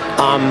 Okay.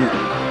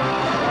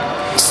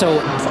 So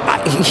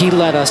he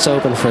let us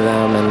open for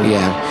them, and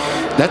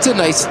that's a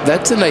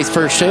nice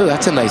first show.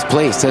 That's a nice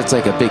place. That's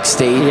like a big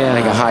stage,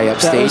 like a high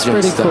up stage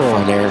and stuff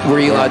on there. Were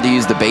you allowed to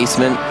use the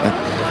basement?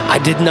 I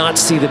did not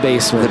see the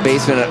basement. The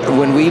basement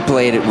when we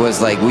played it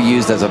was we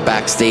used as a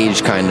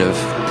backstage kind of.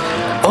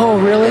 Oh,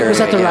 really? area, was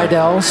that the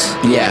Rydell's?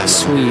 Yeah.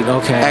 Sweet.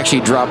 Okay.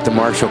 Actually dropped the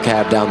Marshall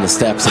cab down the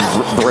steps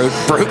and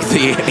broke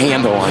the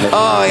handle on it.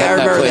 Oh, yeah, I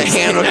remember the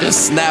handle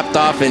just snapped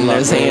off in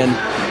his hand.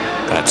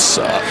 that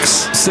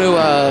sucks. So,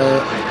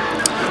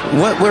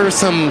 what were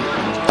some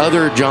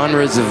other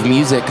genres of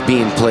music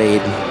being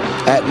played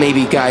at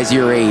maybe guys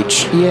your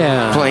age?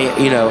 Yeah. Playing,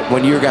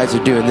 when you guys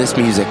are doing this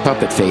music,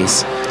 Puppet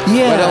Face.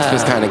 Yeah. What else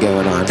was kind of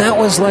going on? That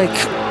was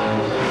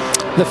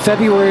the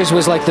Februaries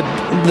was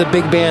the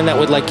big band that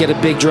would get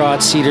a big draw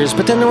at Cedars,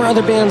 but then there were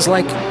other bands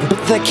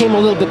that came a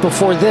little bit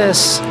before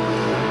this,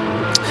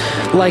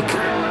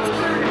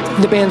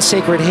 the band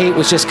Sacred Hate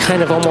was just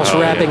kind of almost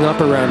wrapping up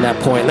around that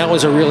point. And that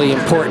was a really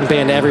important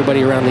band to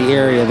everybody around the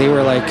area. They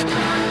were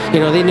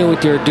they knew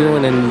what they were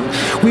doing, and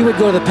we would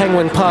go to the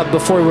Penguin Pub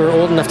before we were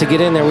old enough to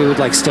get in there. We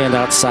would stand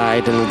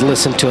outside and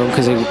listen to them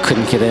because they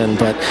couldn't get in.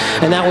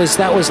 And that was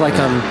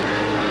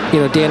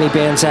Danny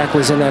Banzak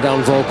was in that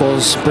on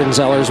vocals. Bryn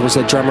Zellers was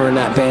the drummer in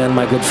that band,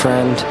 my good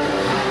friend.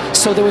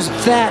 So there was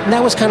that, and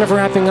that was kind of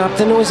wrapping up.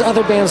 Then there was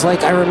other bands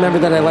I remember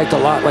that I liked a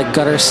lot, like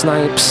Gutter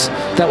Snipes.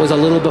 That was a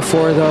little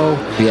before, though.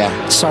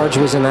 Yeah. Sarge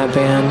was in that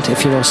band,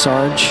 if you know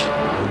Sarge.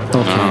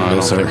 Okay.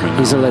 No, sir.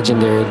 He's a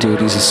legendary dude.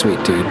 He's a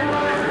sweet dude.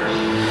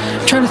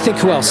 I'm trying to think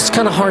who else. It's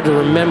kind of hard to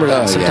remember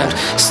that sometimes.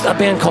 Yeah. A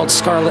band called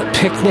Scarlet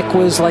Picnic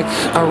was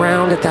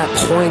around at that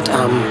point.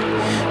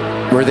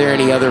 Were there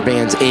any other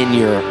bands in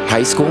your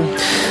high school?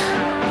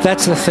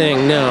 That's the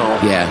thing, no.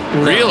 Yeah.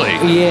 No. Really?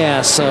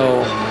 Yeah,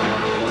 so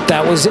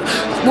that was it.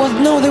 Well,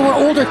 no, they were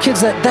older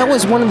kids. That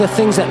was one of the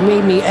things that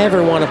made me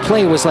ever want to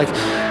play was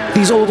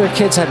these older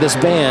kids had this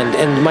band,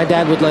 and my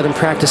dad would let them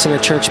practice in a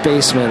church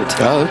basement.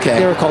 Oh, okay.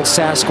 They were called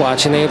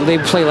Sasquatch, and they'd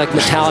play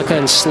Metallica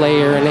and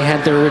Slayer, and they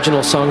had their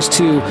original songs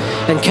too.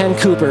 And Ken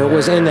Cooper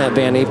was in that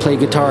band. He played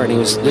guitar, and he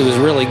was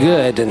really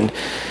good. And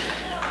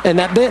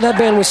that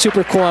band was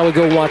super cool. I would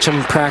go watch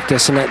them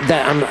practice, and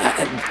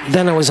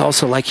then I was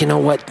also you know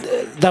what?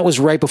 That was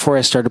right before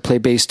I started to play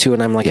bass too,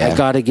 and I'm I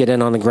got to get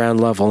in on the ground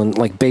level,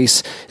 and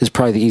bass is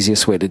probably the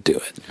easiest way to do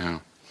it.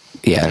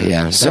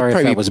 Yeah. Sorry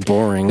if that was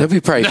boring. That'd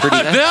be probably pretty.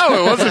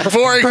 No, it wasn't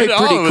boring at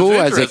all. Pretty cool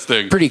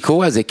Interesting.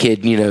 cool as a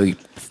kid.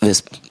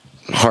 This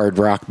hard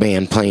rock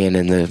band playing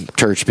in the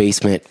church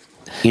basement.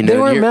 They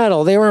were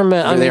metal. They were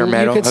metal. They were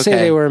metal. You could say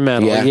they were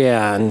metal.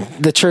 Yeah. And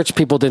the church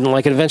people didn't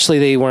like it. Eventually,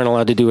 they weren't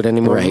allowed to do it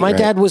anymore. My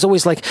dad was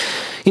always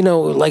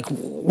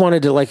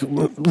wanted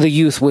to the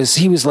youth was.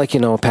 He was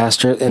a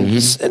pastor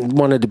and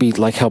wanted to be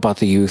help out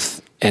the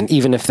youth. And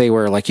even if they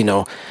were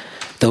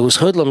those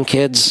hoodlum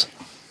kids.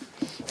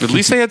 At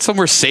least they had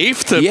somewhere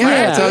safe to keep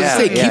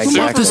them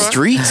off the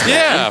streets.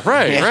 Yeah,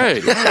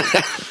 right.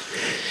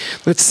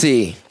 Let's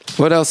see.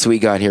 What else we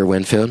got here,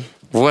 Winfield?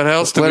 What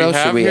else do we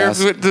have here?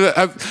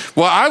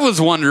 Well, I was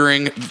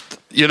wondering,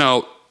 you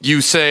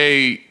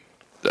say,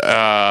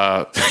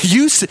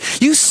 you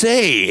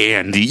say,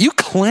 Andy, you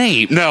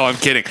claim. No, I'm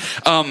kidding.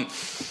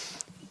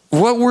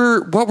 What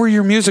were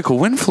your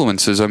musical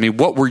influences? I mean,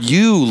 what were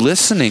you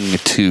listening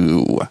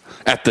to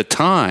at the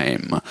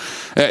time?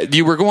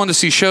 You were going to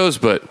see shows,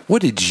 but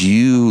what did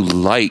you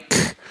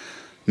like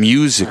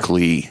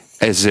musically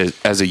as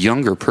a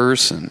younger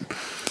person?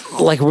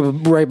 like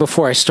right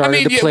before I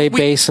started to play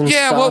bass and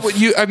stuff. What would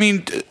you? I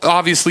mean,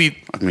 obviously,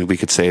 we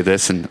could say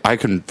this, and I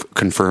can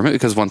confirm it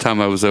because one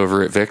time I was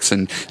over at Vic's,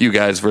 and you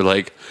guys were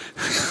like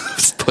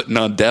putting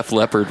on Def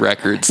Leppard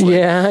records.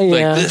 Like,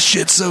 like this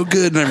shit's so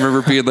good, and I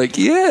remember being like,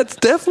 "Yeah, it's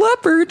Def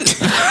Leppard."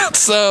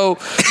 So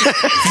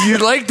you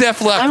like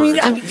Def Leppard?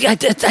 I mean, I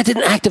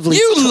didn't actively.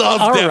 You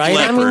love Def Leppard.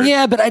 I mean,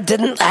 yeah, but I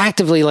didn't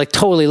actively like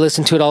totally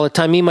listen to it all the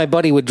time. Me and my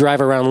buddy would drive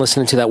around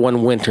listening to that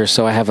one winter,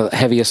 so I have a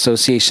heavy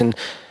association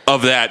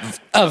of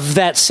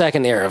that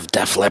second era of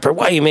Def Leppard.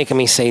 Why are you making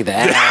me say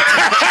that?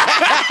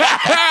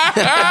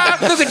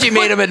 Look what you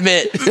made him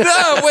admit.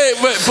 No, wait,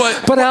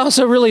 but I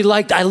also really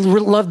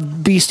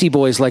loved Beastie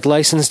Boys, like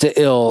License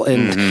to Ill,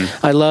 and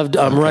I loved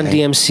Run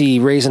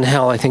DMC, Raising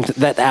Hell. I think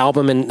that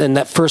album and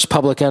that first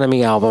Public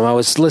Enemy album, I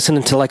was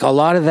listening to like a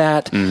lot of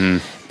that,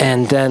 and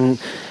then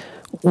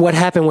what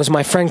happened was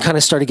my friend kind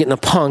of started getting a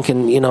punk,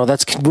 and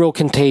that's real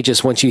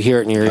contagious once you hear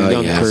it and you're a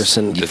young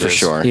person. For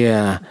sure.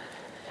 Yeah.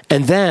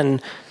 And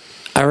then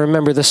I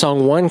remember the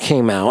song One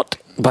came out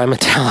by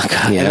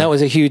Metallica, and that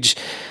was a huge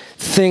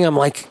thing. I'm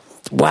like,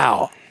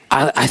 wow,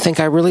 I think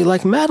I really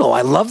like metal.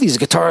 I love these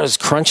guitars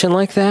crunching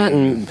like that,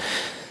 and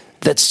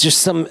that's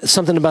just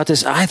something about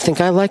this. I think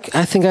I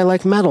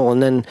like metal.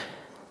 And then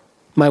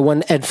my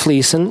one Ed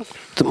Fleeson,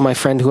 my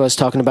friend who I was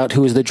talking about,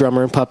 who was the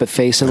drummer in Puppet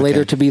Face, and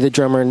later to be the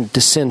drummer in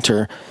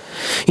Dissenter.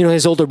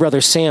 His older brother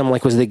Sam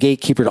was the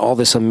gatekeeper to all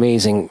this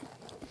amazing,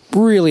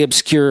 really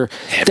obscure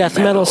death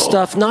metal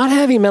stuff. Not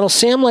heavy metal.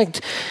 Sam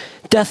liked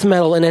death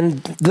metal, and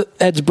then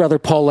Ed's brother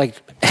Paul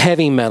liked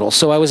heavy metal.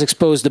 So I was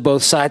exposed to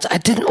both sides. I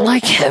didn't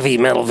like heavy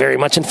metal very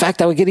much. In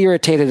fact, I would get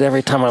irritated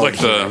every time I would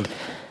hear it.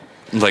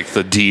 Like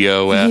the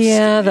DOS.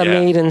 Yeah, the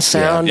Maiden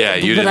sound. Yeah,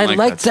 you didn't But I like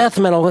liked death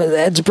metal.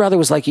 Ed's brother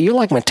was like, you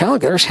like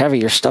Metallica? There's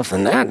heavier stuff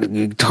than that. The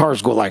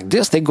guitars go like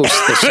this. They go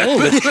the same,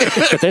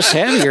 but this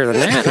heavier than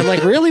that. I'm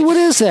like, really? What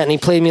is that? And he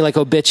played me like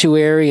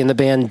Obituary and the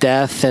band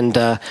Death and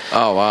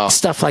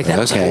stuff like that.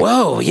 I was like,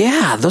 whoa,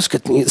 yeah. Those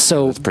could.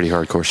 So that's pretty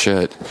hardcore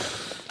shit.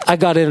 I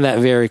got into that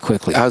very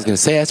quickly. I was going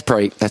to say that's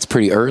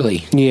pretty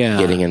early. Yeah,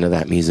 getting into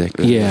that music.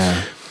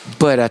 Yeah.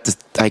 But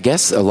I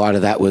guess a lot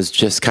of that was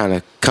just kind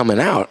of coming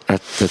out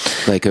at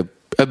like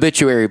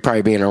Obituary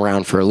probably being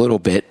around for a little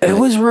bit. It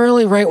was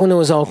really right when it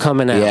was all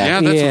coming out.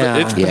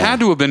 It had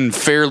to have been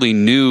fairly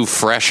new,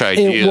 fresh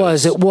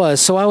ideas. It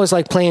was. So I was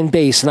like playing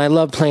bass, and I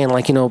loved playing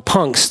like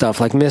punk stuff,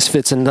 like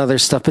Misfits and other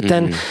stuff. But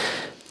then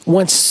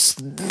once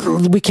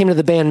we came to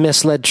the band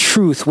Misled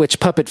Truth, which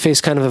Puppet Face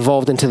kind of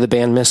evolved into the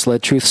band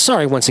Misled Truth.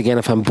 Sorry once again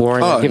if I'm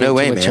boring. Oh, no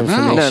way, man.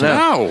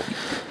 No.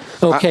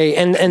 Okay,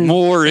 and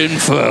more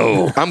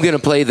info. I'm going to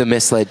play the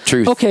Misled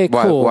Truth. Okay,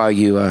 cool. While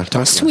you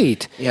talk.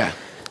 Sweet. Yeah.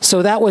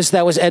 So that was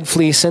Ed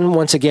Fleeson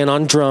once again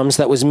on drums.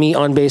 That was me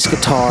on bass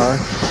guitar,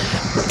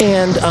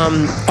 and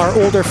our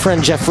older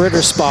friend Jeff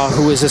Ritterspaw,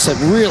 who is a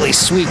really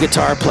sweet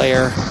guitar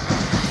player.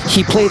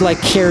 He played like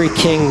Kerry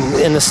King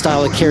in the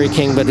style of Kerry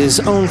King, but his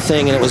own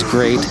thing, and it was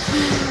great.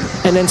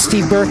 And then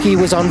Steve Berkey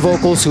was on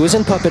vocals, who was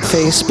in Puppet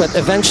Face, but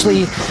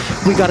eventually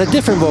we got a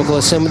different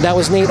vocalist, and that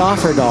was Nate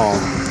Offerdahl.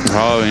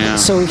 Oh, yeah.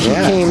 So he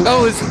came...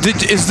 Oh,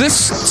 is this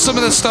some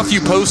of the stuff you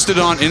posted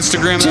on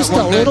Instagram? Just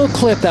a little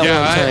clip that one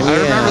time.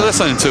 I remember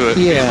listening to it.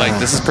 Yeah. Being like,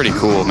 this is pretty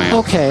cool, man.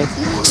 Okay,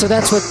 so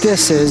that's what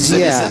this is,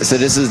 So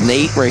this is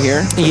Nate right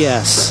here?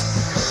 Yes.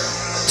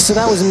 So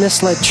that was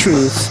Misled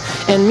Truth.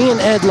 And me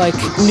and Ed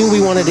knew we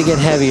wanted to get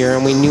heavier,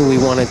 and we knew we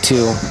wanted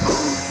to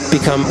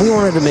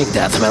make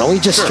death metal. We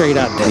just straight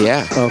up did.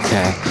 Yeah.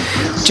 Okay.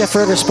 Jeff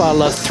Ritterspaw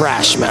loved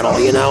thrash metal,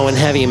 and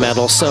heavy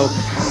metal. So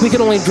we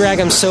could only drag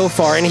him so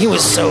far, and he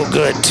was so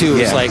good too.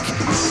 Yeah. It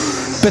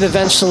was but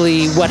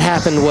eventually what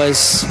happened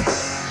was,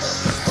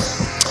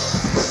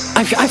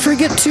 I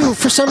forget too,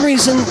 for some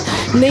reason,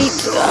 Nate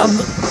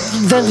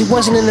then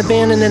wasn't in the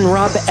band, and then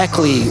Rob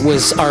Eckley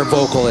was our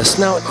vocalist.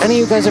 Now, any of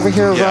you guys ever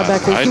hear of Rob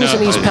Eckley? He was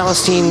an East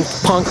Palestine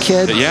punk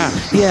kid.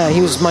 Yeah,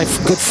 he was my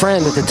good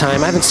friend at the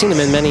time. I haven't seen him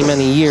in many,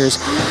 many years.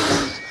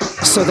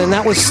 So then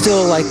that was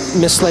still like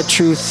Misled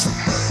Truth.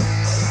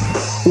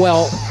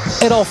 Well,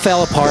 it all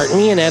fell apart.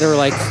 Me and Ed are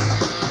like,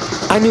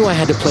 I knew I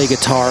had to play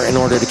guitar in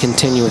order to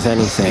continue with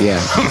anything. Yeah.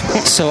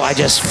 So I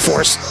just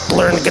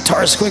learned the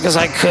guitar as quick as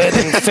I could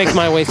and faked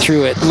my way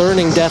through it,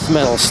 learning death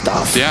metal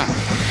stuff. Yeah.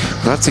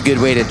 That's a good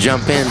way to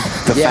jump in.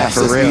 The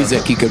fastest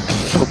music you could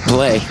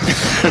play.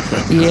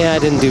 Yeah, I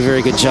didn't do a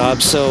very good job,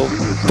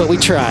 but we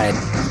tried.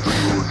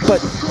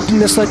 But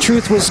Misled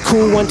Truth was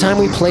cool. One time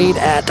we played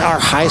at our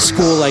high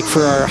school,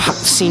 for our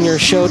senior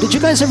show. Did you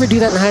guys ever do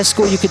that in high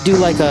school? You could do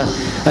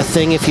a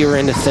thing if you were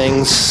into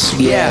things.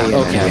 Yeah.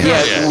 Okay.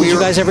 Yeah. Did you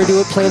guys ever do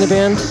it? Play in a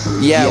band?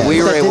 Yeah,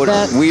 we were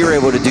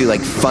able to do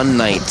fun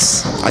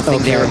nights. I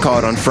think they were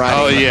called on Friday.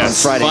 Oh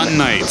yes, fun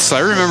nights.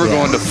 I remember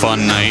going to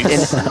fun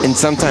nights. And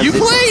sometimes you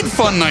played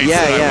fun nights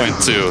that I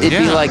went to. It'd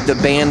be like the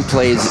band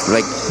plays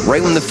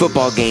right when the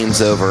football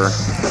game's over.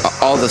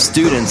 All the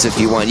students, if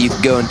you want, you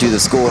could go into the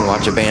school and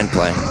watch a band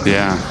play.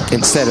 Yeah.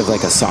 Instead of a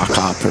sock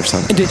hop or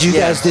something. Did you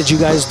guys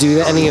do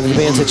that? Any of the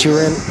bands that you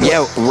were in?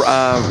 Yeah,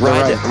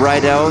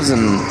 Rydell's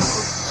and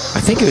I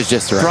think it was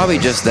just Record. Probably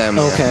just them.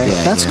 Okay,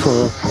 Yeah, that's yeah.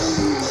 cool.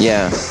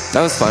 Yeah,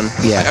 that was fun.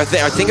 Yeah. I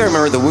think I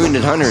remember the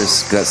Wounded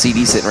Hunters, that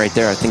CD sitting right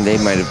there. I think they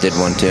might have did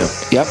one too.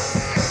 Yep.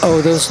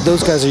 Oh, those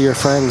guys are your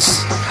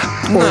friends.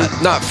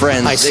 Not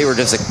friends. I see. They were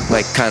just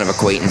like kind of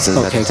acquaintances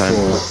at Okay, the time.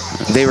 cool.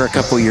 They were a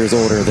couple years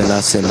older than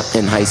us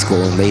in high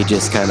school, and they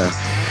just kind of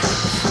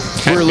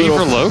We're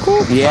Beaver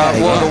local? yeah.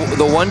 Well,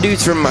 the one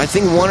dude's from, I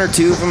think one or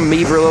two from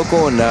Beaver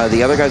local, and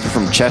the other guys are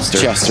from Chester.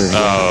 Chester.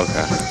 Oh,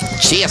 okay.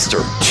 Chester.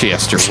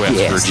 Chester,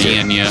 West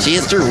Virginia.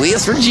 Chester,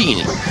 West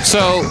Virginia.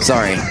 So,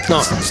 Sorry.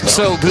 No.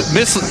 so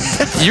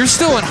you're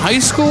still in high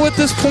school at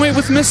this point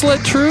with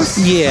Misled Truth?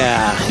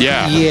 Yeah.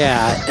 Yeah.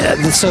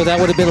 Yeah. So that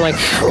would have been like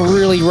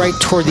really right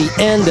toward the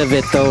end of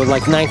it, though,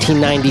 like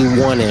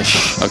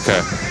 1991-ish.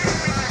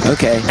 Okay.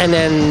 Okay. And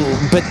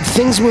then, but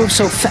things move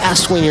so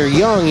fast when you're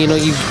young. You know,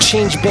 you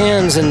change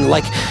bands, and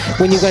like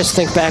when you guys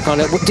think back on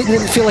it,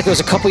 didn't feel like it was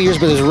a couple years,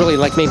 but it was really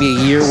like maybe a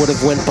year would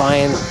have went by,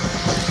 and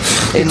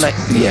like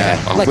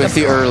with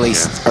the early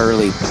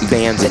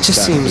bands. it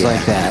just seems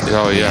like that.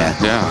 Oh, yeah.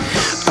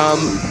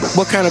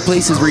 What kind of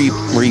places were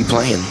you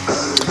playing?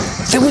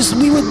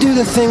 We would do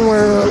the thing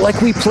where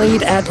like we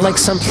played at like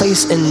some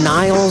place in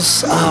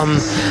Niles.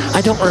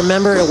 I don't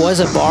remember. It was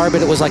a bar,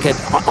 but it was like an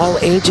all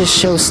ages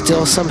show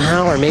still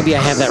somehow, or maybe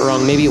I have that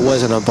wrong. Maybe it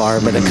wasn't a bar,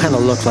 but it kind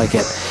of looked like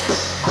it.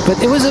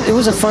 But it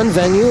was a fun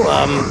venue,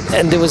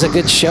 and it was a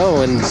good show.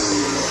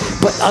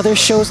 But other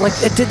shows, like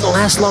it didn't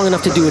last long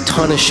enough to do a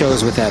ton of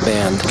shows with that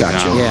band.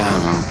 Gotcha. No. Yeah.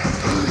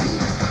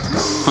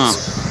 Huh.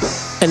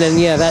 And then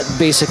that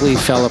basically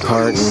fell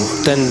apart,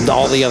 and then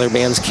all the other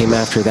bands came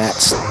after that.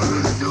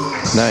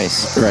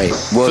 Nice. Right.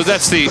 Well, So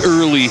that's the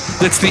early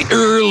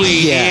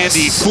Yes.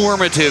 Andy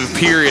formative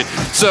period.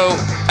 So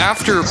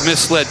after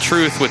Misled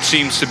Truth, which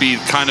seems to be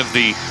kind of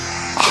the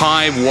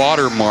high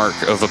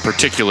watermark of a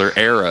particular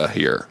era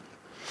here,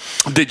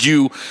 did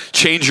you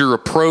change your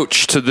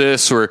approach to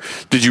this, or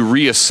did you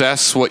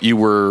reassess what you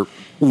were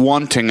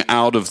wanting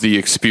out of the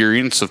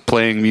experience of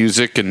playing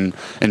music and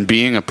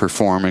being a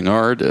performing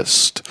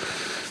artist?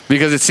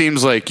 Because it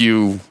seems like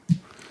you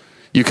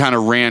kind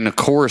of ran a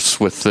course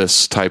with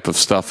this type of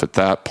stuff at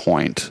that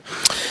point.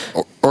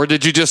 Or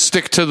did you just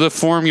stick to the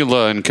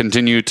formula and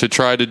continue to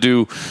try to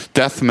do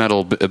death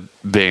metal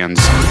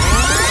bands?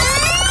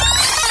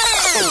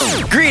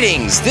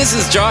 Greetings, this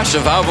is Josh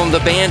of Album the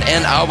Band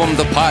and Album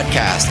the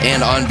Podcast,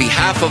 and on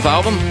behalf of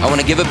Album, I want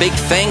to give a big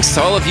thanks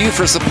to all of you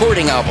for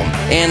supporting Album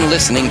and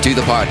listening to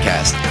the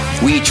podcast.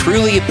 We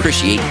truly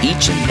appreciate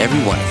each and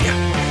every one of you.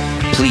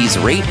 Please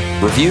rate,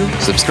 review,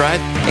 subscribe,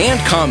 and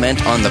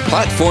comment on the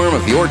platform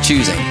of your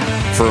choosing.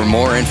 For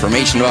more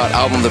information about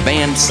Album the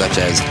Band, such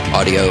as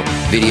audio,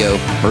 video,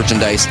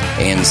 merchandise,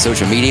 and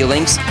social media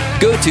links,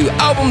 go to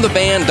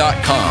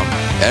albumtheband.com.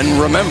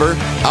 And remember,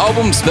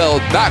 album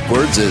spelled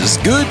backwards is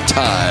good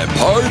time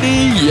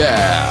party,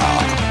 yeah!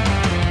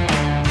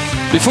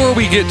 Before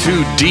we get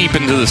too deep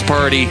into this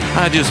party,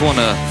 I just want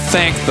to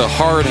thank the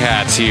hard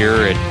hats here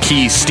at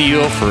Key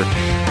Steel for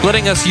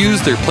letting us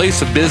use their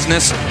place of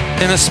business,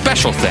 and a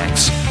special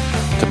thanks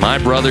to my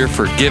brother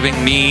for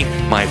giving me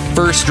my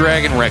first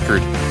Dragon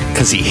record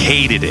because he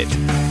hated it,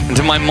 and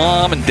to my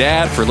mom and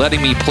dad for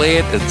letting me play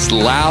it as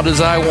loud as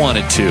I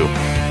wanted to.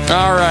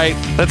 All right,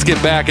 let's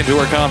get back into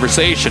our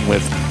conversation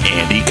with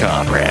Andy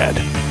Conrad.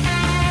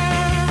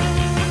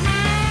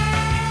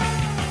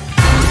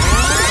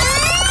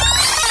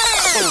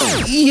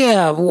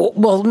 Yeah,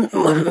 well,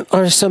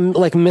 or some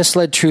like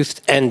Misled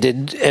Truth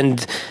ended,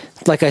 and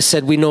like I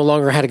said, we no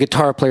longer had a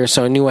guitar player,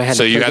 so I knew I had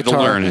So to play you had guitar.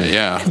 to learn it,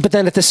 yeah. But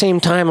then at the same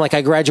time, like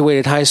I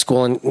graduated high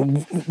school,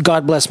 and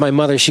God bless my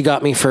mother, she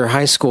got me for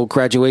high school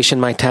graduation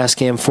my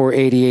Tascam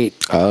 488,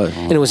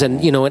 and it was an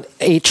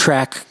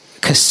 8-track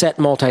cassette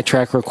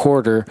multi-track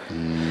recorder.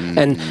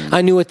 And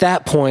I knew at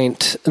that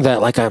point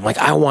that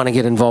I want to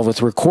get involved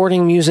with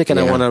recording music, and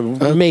I want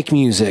to make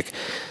music.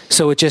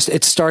 So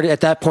it started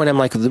at that point. I'm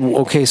like,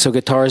 okay, so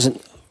guitar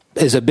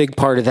is a big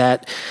part of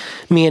that.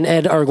 Me and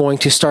Ed are going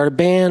to start a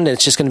band, and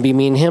it's just going to be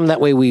me and him. That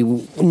way we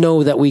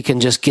know that we can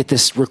just get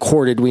this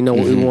recorded. We know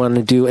what we want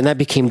to do. And that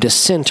became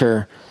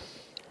Dissenter.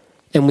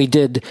 And we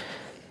did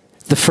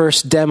the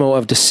first demo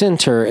of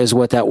Dissenter is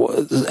what that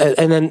was.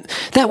 And then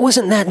that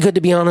wasn't that good,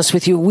 to be honest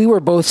with you. We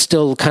were both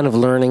still kind of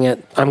learning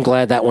it. I'm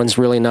glad that one's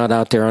really not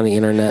out there on the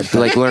internet.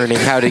 Like learning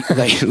how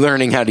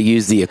to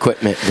use the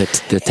equipment,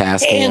 the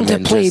Tascam, and to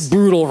play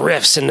brutal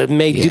riffs and to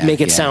make it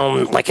Yeah.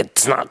 sound like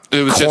it's not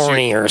It was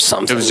corny or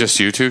something. It was just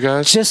you two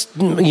guys? Just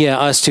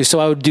us two. So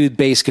I would do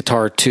bass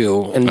guitar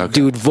too, and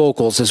do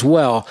vocals as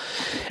well.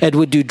 Ed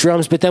would do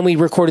drums, but then we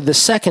recorded the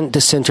second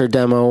Dissenter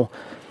demo,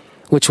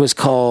 which was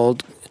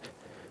called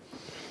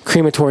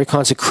Crematory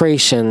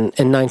Consecration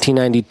in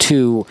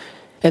 1992,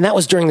 and that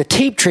was during the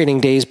tape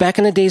trading days, back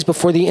in the days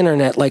before the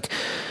internet. Like,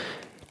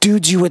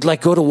 dudes, you would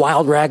go to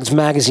Wild Rags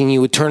magazine, you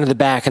would turn to the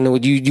back,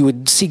 and you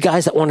would see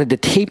guys that wanted to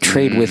tape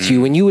trade with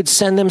you, and you would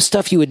send them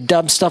stuff. You would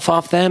dub stuff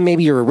off them,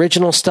 maybe your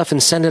original stuff,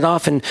 and send it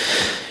off, and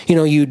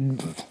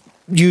you'd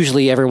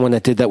usually everyone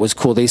that did that was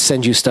cool. They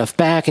send you stuff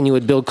back, and you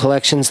would build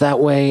collections that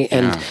way,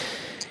 and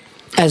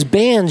as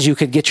bands, you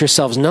could get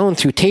yourselves known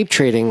through tape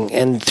trading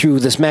and through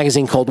this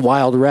magazine called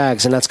Wild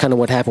Rags, and that's kind of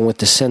what happened with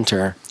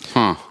Dissenter.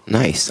 Huh.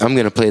 Nice. I'm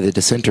going to play the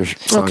Dissenter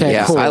song. Okay,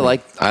 Yeah, cool. I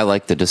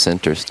like the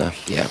Dissenter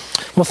stuff. Yeah.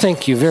 Well,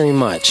 thank you very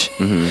much.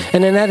 Mm-hmm.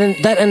 And then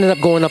that ended up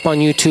going up on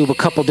YouTube. A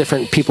couple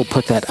different people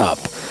put that up.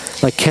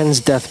 Like Ken's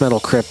Death Metal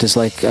Crypt is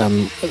like,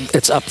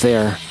 it's up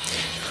there.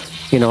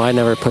 You know, I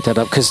never put that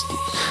up because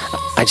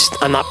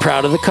I'm not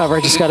proud of the cover.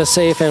 I just got to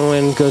say if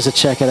anyone goes to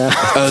check it out.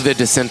 Oh, the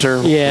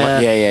Dissenter? Yeah.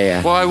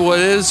 Yeah. Why? What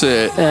is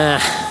it?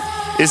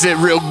 Is it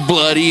real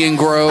bloody and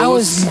gross? I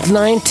was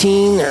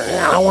 19.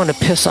 I wanted to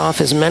piss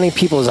off as many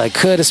people as I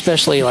could,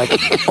 especially like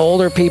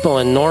older people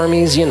and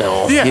normies, you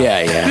know.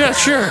 Yeah,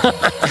 sure.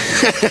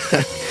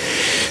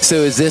 So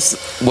is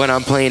this what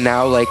I'm playing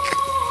now, like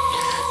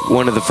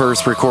one of the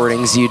first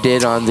recordings you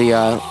did on the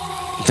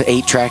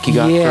 8-track you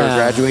got for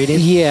graduating?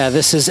 Yeah,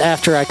 this is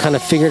after I kind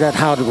of figured out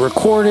how to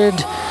record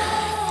it,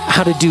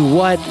 how to do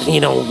what,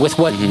 you know, with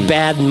what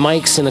bad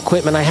mics and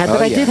equipment I had.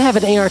 But I did have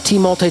an ART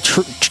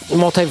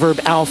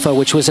Multiverb Alpha,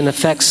 which was an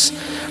effects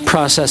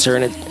processor,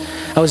 and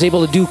I was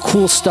able to do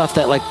cool stuff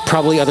that like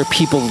probably other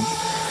people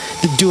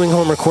doing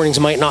home recordings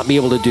might not be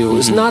able to do. It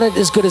was not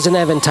as good as an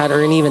Eventide,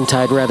 or an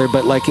Eventide rather,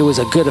 but like it was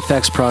a good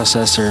effects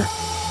processor.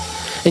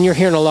 And you're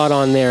hearing a lot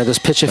on there, those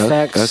pitch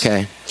effects.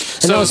 Okay.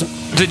 So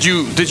did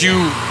you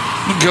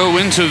go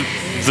into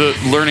the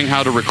learning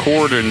how to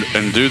record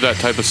and do that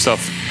type of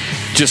stuff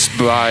just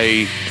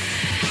by,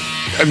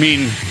 I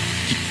mean,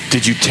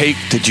 did you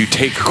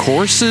take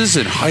courses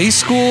in high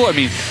school? I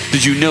mean,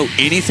 did you know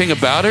anything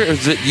about it, or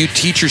did you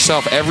teach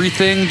yourself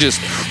everything? Just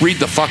read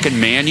the fucking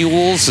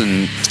manuals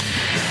and...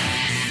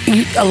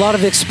 A lot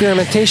of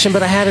experimentation,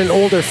 but I had an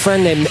older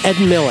friend named Ed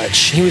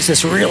Milich. He was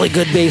this really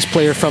good bass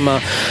player from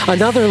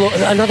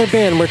another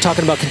band. We're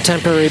talking about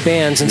contemporary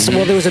bands, and so,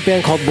 well, there was a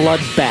band called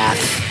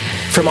Bloodbath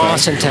from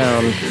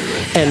Austintown,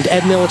 and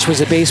Ed Milich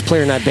was a bass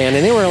player in that band,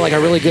 and they were like a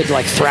really good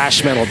like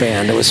thrash metal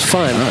band. It was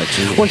fun.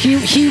 Well,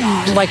 he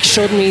like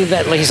showed me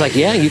that, like, he's like,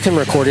 yeah, you can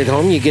record at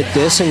home. You get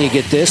this and you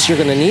get this. You're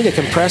going to need a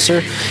compressor.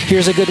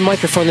 Here's a good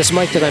microphone. This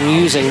mic that I'm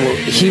using.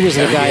 He was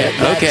the guy.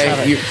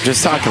 Okay, you're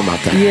just talking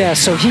about that. Yeah,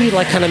 so he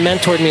like kind of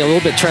mentored me a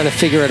little bit, trying to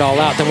figure it all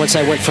out. Then once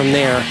I went from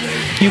there,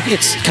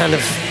 it's kind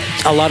of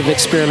a lot of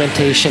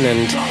experimentation,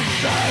 and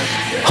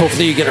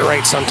hopefully you get it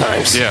right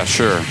sometimes. Yeah,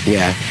 sure.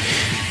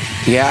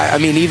 Yeah, I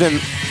mean, even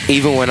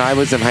when I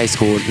was in high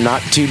school,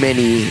 not too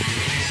many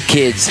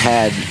kids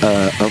had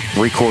a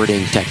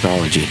recording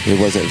technology. It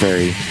wasn't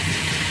very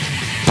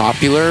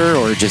popular,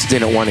 or just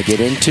didn't want to get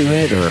into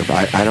it, or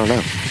I don't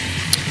know.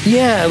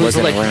 Yeah, it was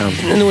Wasn't like, around.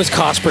 and it was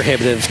cost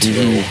prohibitive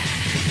too.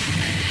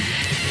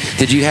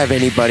 Did you have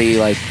anybody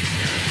like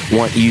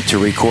want you to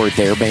record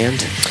their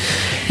band?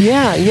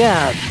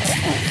 Yeah,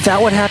 that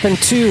would happen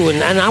too,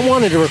 and I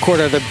wanted to record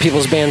other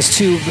people's bands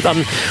too.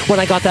 When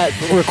I got that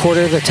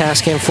recorder, the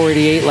Tascam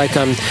 488, like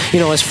you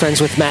know, I was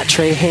friends with Matt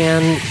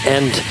Trahan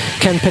and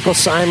Ken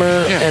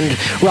Picklesheimer and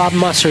Rob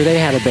Musser. They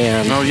had a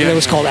band. Oh yeah, and it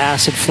was called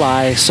Acid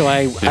Fly. So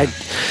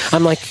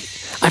I'm like,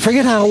 I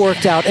forget how it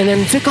worked out. And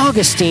then Vic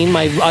Augustine,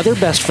 my other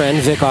best friend,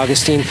 Vic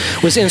Augustine,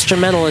 was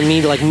instrumental in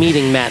me like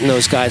meeting Matt and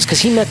those guys, because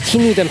he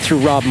knew them through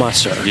Rob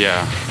Musser.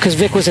 Yeah. Because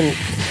Vic was in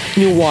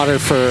New Water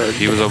for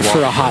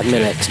a hot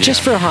minute,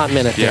 just for a hot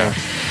minute there.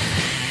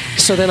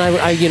 So then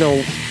I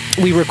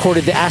we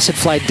recorded the Acid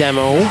Fly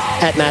demo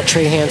at Matt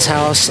Trahan's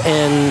house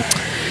in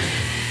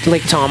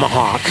Lake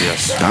Tomahawk.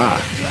 Yes.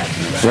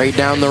 Right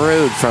down the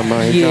road from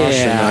Josh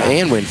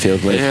and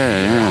Winfield live.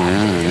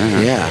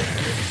 Yeah.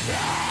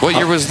 What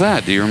year was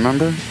that? Do you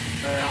remember?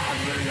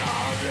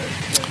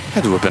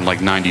 Had to have been like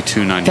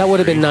 92, 93. That would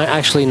have been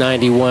actually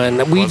 91.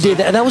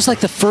 That was like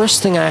the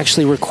first thing I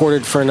actually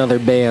recorded for another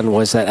band,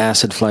 was that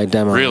Acid Fly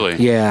demo. Really?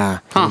 Yeah.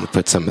 Huh.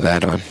 Put some of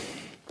that on.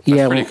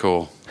 Yeah. Pretty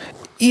cool.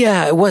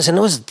 Yeah, it was, and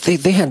it was.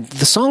 They had,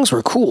 the songs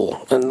were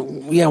cool,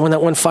 and yeah, when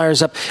that one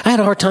fires up, I had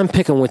a hard time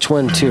picking which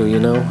one too. You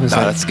know.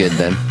 That's good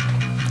then.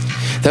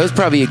 That was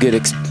probably a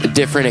good,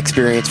 different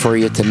experience for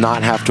you to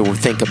not have to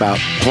think about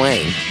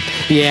playing.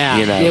 Yeah,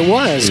 you know? It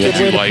was. Yeah. Good way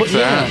Did you to like put,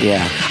 that?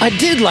 Yeah, I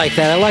did like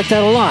that. I liked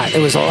that a lot. It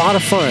was a lot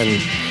of fun,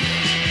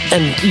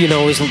 and you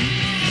know,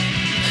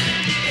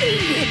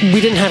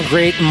 we didn't have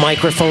great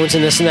microphones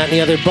and this and that and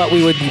the other, but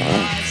we would.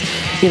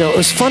 You know, it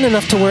was fun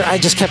enough to where I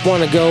just kept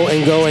wanting to go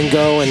and go and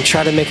go and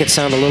try to make it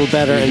sound a little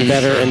better and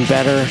better and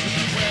better.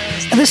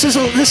 And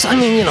I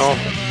mean, you know,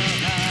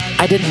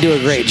 I didn't do a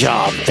great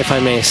job, if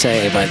I may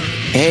say, but...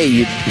 Hey,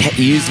 you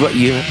used what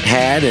you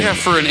had. And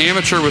for an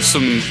amateur with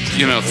some,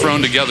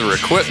 thrown together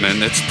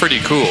equipment, it's pretty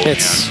cool.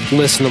 It's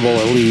listenable,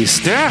 at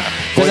least. Yeah.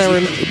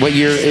 What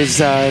year is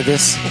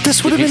this?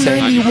 This would have been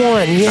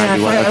 91. Yeah,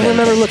 91, I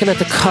remember looking at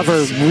the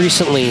cover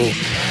recently.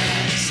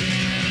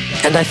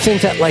 And I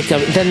think that,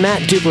 then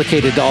Matt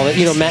duplicated all that.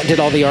 You know, Matt did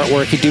all the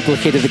artwork. He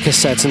duplicated the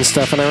cassettes and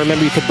stuff. And I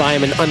remember you could buy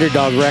them in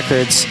Underdog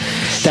Records.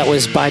 That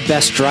was by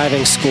Best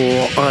Driving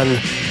School on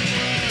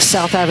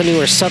South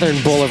Avenue or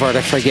Southern Boulevard.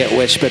 I forget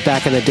which, but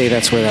back in the day,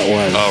 that's where that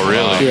was. Oh,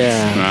 really?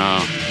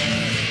 Yeah.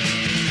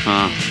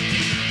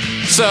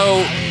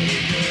 So,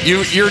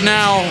 you're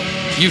now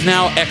you've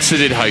now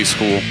exited high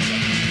school.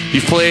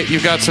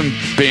 You've got some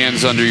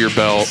bands under your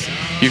belt.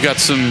 You've got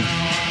some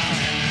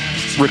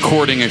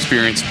recording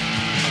experience.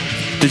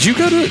 Did you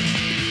go to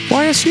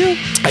YSU?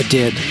 I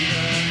did.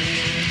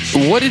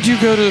 What did you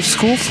go to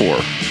school for?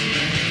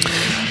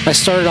 I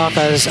started off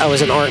as I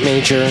was an art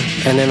major,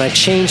 and then I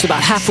changed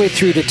about halfway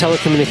through to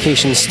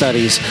telecommunications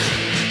studies.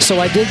 So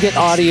I did get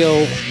audio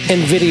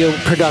and video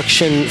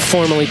production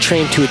formally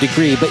trained to a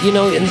degree, but in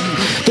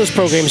those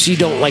programs you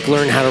don't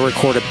learn how to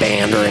record a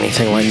band or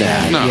anything like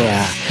that.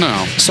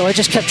 No. So I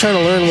just kept trying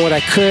to learn what I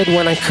could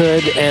when I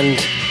could. And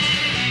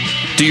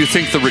do you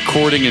think the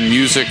recording and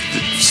music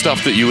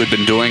stuff that you had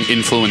been doing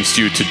influenced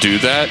you to do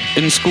that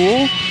in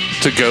school,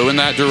 to go in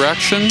that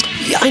direction?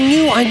 Yeah, I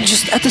knew.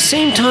 At the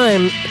same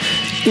time,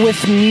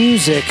 with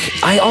music,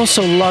 I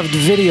also loved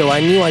video. I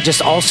knew I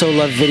just also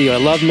loved video. I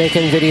loved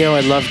making video. I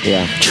loved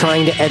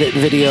trying to edit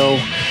video.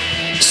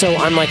 So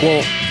I'm like,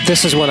 well,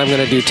 this is what I'm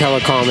going to do.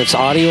 Telecom. It's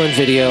audio and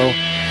video.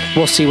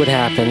 We'll see what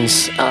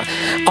happens.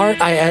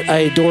 Art,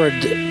 I adored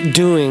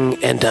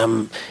doing, and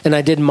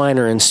I did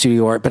minor in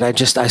studio art. But I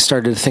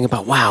started to think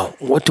about, wow,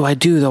 what do I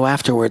do though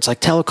afterwards? Like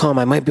telecom,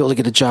 I might be able to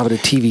get a job at a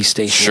TV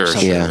station. Or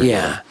something.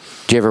 Yeah.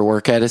 Did you ever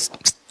work at a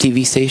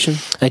TV station?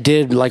 I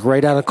did,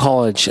 right out of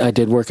college. I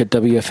did work at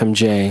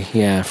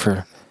WFMJ,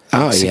 for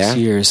 6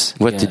 years.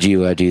 What did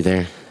you do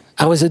there?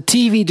 I was a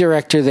TV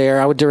director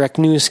there. I would direct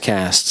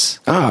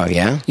newscasts. Oh,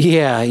 yeah?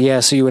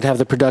 Yeah. So you would have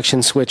the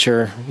production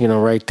switcher,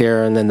 right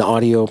there, and then the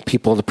audio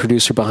people, the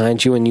producer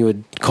behind you, and you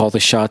would call the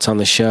shots on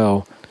the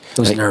show. It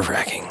was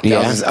nerve-wracking.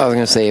 Yeah, I was going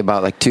to say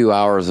about 2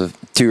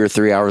 or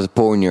 3 hours of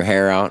pulling your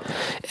hair out.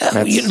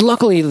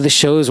 Luckily, the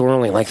shows were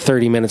only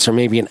 30 minutes or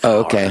maybe an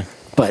hour. Okay.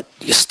 But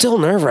you're still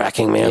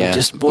nerve-wracking, man. Yeah.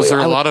 Was there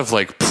a lot of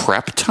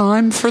prep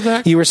time for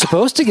that? You were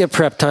supposed to get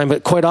prep time,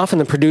 but quite often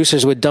the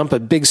producers would dump a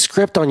big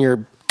script on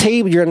your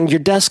table, your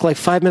desk,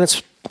 5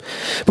 minutes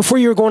before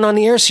you were going on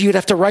the air. So you'd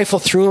have to rifle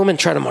through them and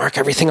try to mark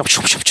everything up.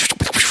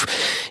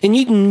 And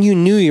you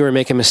knew you were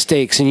making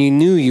mistakes, and you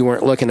knew you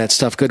weren't looking at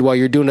stuff good while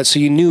you're doing it. So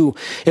you knew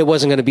it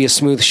wasn't going to be a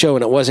smooth show,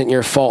 and it wasn't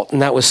your fault.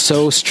 And that was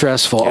so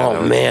stressful. Yeah,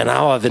 oh man,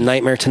 I'll have a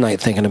nightmare tonight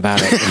thinking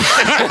about it.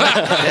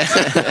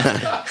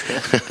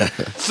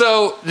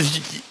 So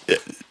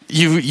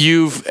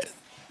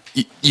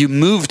you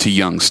moved to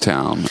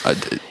Youngstown.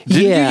 Did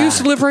you used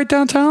to live right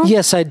downtown?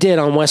 Yes, I did,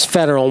 on West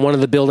Federal, one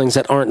of the buildings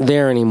that aren't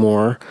there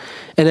anymore.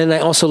 And then I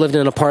also lived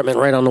in an apartment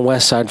right on the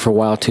west side for a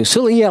while, too.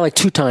 So,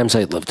 2 times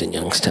I lived in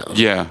Youngstown.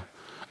 Yeah.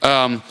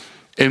 And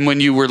when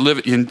you were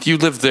you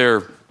lived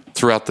there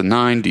throughout the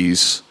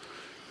 90s,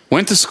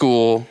 went to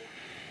school,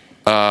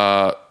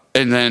 and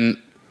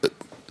then...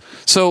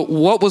 So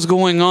what was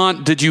going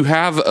on? Did you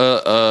have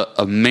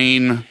a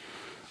main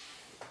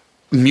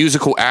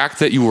musical act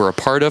that you were a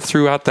part of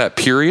throughout that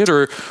period,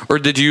 or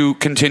did you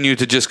continue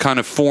to just kind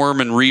of form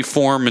and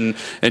reform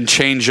and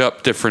change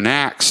up different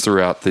acts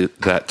throughout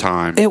that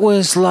time? It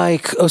was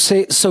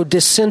so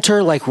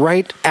Dissenter,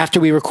 right after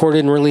we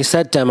recorded and released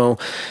that demo,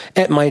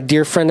 at my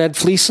dear friend Ed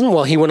Fleeson,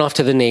 well, he went off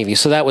to the Navy,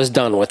 so that was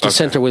done with.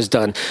 Dissenter was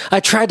done. I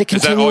tried to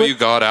continue. Is that all you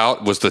got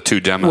out, was the 2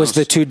 demos? Was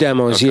the 2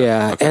 demos, okay.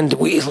 yeah. Okay. And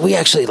we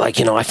actually,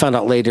 I found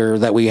out later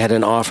that we had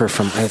an offer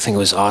from, I think it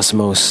was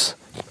Osmos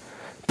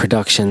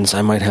Productions.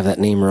 I might have that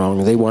name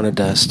wrong. They wanted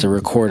us to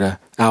record an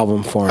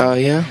album for them. Oh,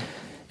 yeah?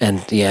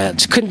 And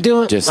just couldn't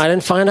do it. I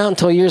didn't find out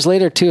until years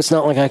later, too. It's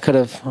not like I could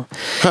have.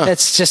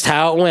 That's just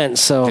how it went.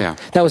 So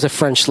that was a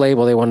French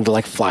label. They wanted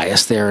to fly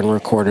us there and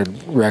record a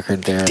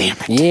record there. Damn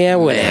it. Yeah,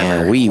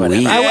 whatever.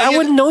 Whatever. I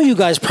wouldn't know you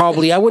guys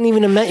probably. I wouldn't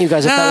even have met you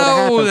guys if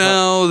that would have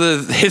happened. No,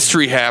 the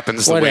history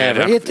happens the way it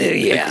happens.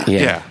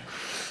 Yeah.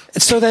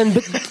 So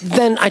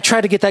then I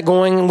tried to get that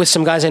going with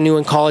some guys I knew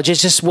in college. It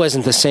just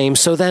wasn't the same.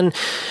 So then,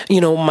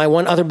 my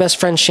one other best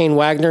friend, Shane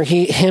Wagner,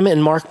 him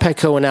and Mark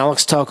Petco and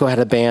Alex Talco had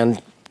a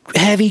band,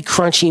 heavy,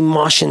 crunchy,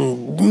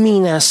 moshing,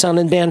 mean-ass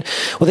sounding band.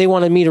 Well, they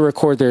wanted me to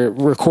record their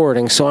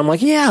recording. So I'm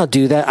like, yeah, I'll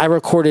do that.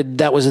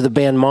 That was the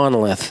band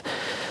Monolith.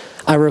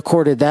 I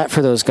recorded that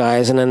for those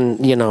guys. And then,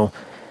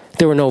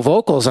 there were no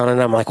vocals on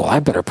it. I'm like, well, I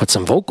better put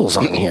some vocals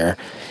on here.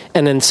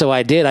 And then so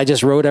I did. I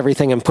just wrote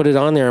everything and put it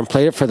on there and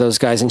played it for those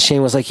guys. And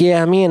Shane was like,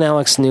 yeah, me and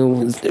Alex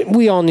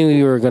we all knew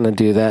you were going to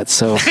do that.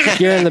 So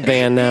you're in the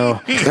band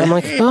now. And I'm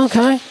like,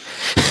 okay.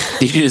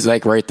 Did you just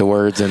write the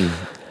words and...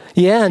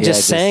 Yeah, and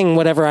just sang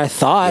whatever I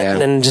thought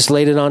and just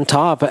laid it on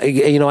top. I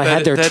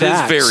had their tracks.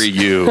 That is very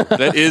you.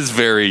 That is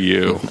very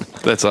you.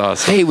 That's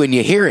awesome. Hey, when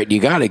you hear it, you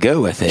got to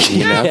go with it.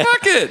 You know?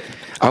 Fuck it.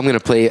 I'm going to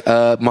play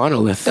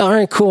Monolith. All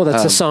right, cool.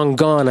 That's the song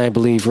Gone, I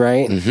believe,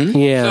 right? Mm-hmm.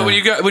 Yeah. So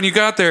when you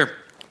got there,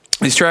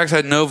 these tracks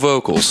had no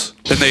vocals,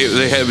 and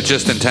they had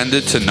just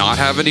intended to not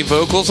have any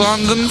vocals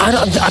on them?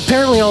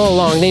 Apparently all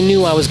along, they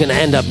knew I was going to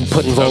end up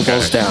putting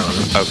vocals down.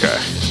 Okay.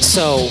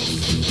 So,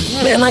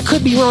 and I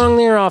could be wrong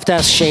there. I'll have to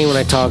ask Shane when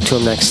I talk to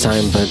him next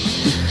time,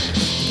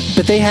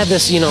 but they had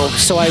this,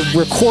 so I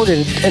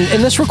recorded,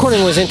 and this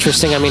recording was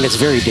interesting. I mean, it's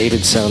very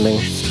dated sounding.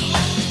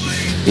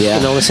 Yeah.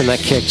 Listen to that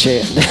kick,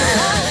 Jay.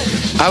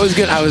 I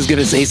was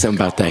gonna say something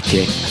about that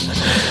kick.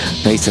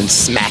 Nice and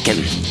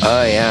smacking.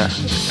 Oh, yeah.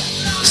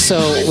 So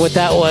what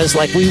that was,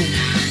 like, we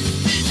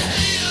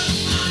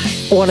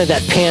wanted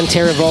that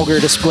Pantera vulgar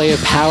display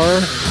of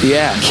power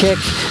Yeah. kick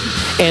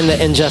and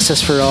the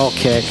Injustice for All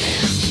kick.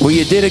 Well,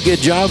 you did a good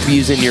job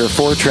using your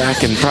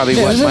 4-track and probably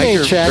Yeah, it what was an mic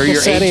 8-track, or your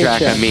it's an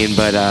 8-track. I 8-track. mean,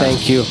 but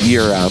Thank you.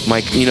 Your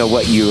mic, you know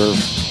what you were,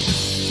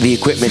 the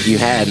equipment you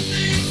had.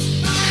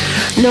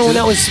 No, and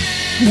that was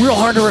real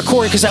hard to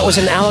record because that was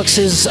in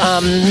Alex's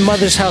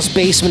mother's house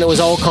basement. It was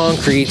all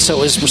concrete, so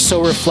it was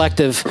so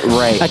reflective.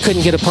 Right. I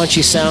couldn't get a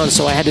punchy sound,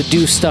 so I had to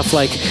do stuff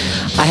like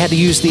I had to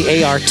use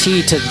the ART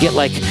to get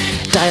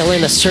dial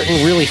in a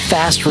certain really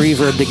fast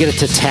reverb to get it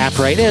to tap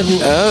right in.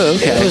 Oh,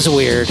 okay. It was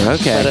weird.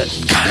 Okay. But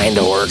it kind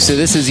of works. So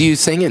this is you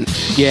singing.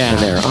 Yeah. In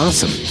there.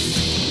 Awesome.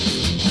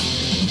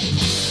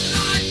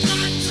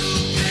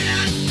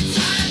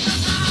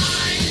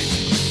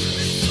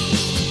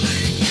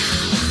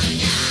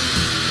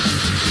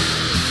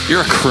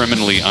 You're a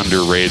criminally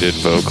underrated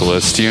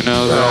vocalist. Do you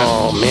know that?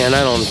 Oh man,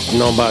 I don't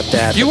know about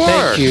that. You but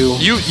are. Thank you.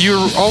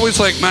 You're always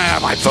like,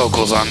 man, my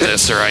vocals on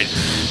this, or I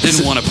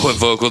didn't want to put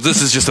vocals.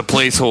 This is just a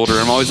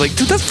placeholder. I'm always like,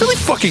 dude, that's really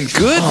fucking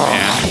good,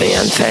 man.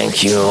 Man,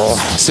 thank you.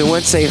 So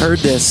once they heard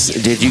this,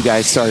 did you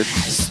guys start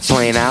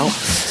playing out?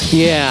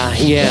 Yeah.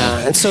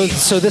 And so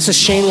this is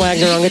Shane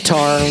Wagner on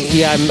guitar.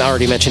 Yeah, I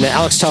already mentioned it.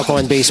 Alex Talco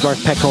on bass, Mark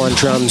Pecco on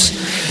drums.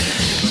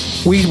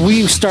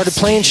 We started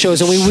playing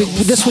shows, and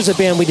this was a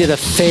band we did a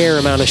fair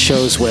amount of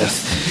shows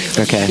with.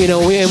 Okay. You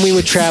know, we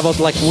would travel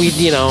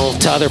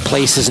to other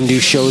places and do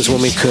shows when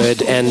we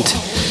could, and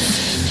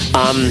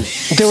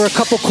there were a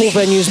couple cool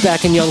venues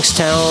back in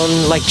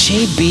Youngstown, like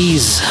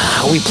JB's.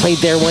 We played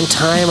there one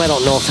time. I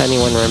don't know if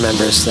anyone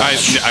remembers that.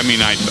 I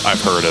mean,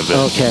 I've heard of it.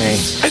 Okay.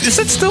 Is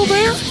it still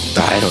there?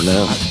 I don't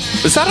know.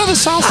 Is that on the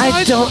south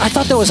side? I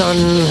thought that was on.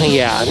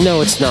 Yeah,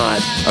 no, it's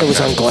not. It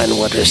was on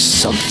Glenwood or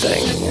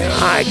something.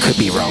 I could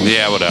be wrong.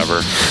 Yeah,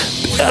 whatever.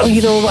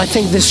 I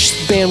think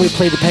this band we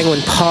played the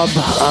Penguin Pub.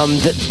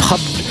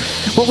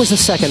 What was the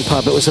second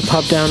pub? It was a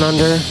pub down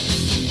under.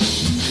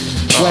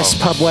 West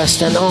Pub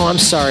West End. Oh, I'm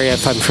sorry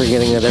if I'm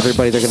forgetting that.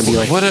 Everybody, they're going to be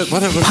like, What?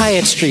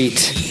 Pyatt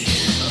Street.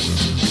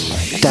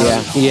 Down,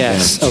 Yeah.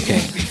 Yes. Yeah.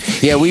 Okay.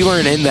 Yeah, we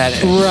weren't in that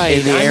Right.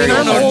 in the I mean, area.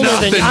 I'm older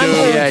than nothing, I'm dude.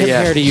 old Yeah,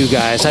 compared to you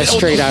guys. I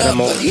straight out am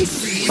old.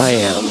 I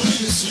am.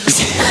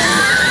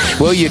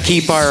 Well, you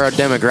keep our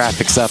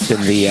demographics up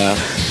in the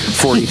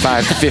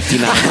 45 to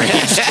 59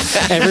 range.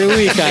 Every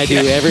week I do.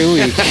 Every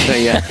week.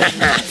 Yeah.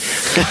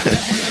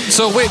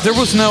 So wait, there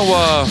was no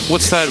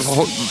what's that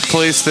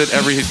place that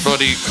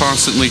everybody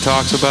constantly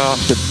talks about?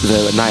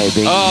 The Nia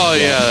Bing. Oh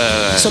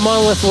yeah. So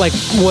Monolith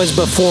was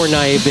before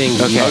Nia Bing.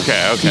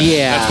 Okay.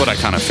 Yeah. That's what I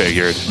kind of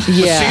figured.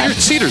 Yeah. But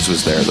Cedars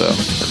was there though.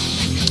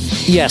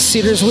 Yes,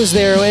 Cedars was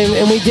there,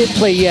 and we did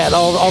play. Yeah,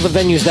 all the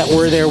venues that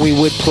were there, we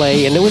would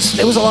play, and it was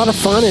a lot of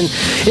fun, and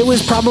it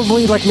was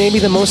probably maybe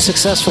the most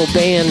successful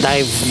band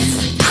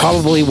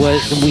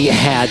we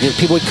had.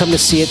 People would come to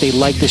see it. They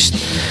liked this.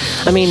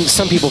 I mean,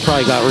 some people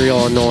probably got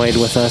real annoyed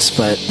with us,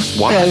 but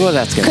Why? Yeah, well,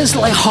 that's good. because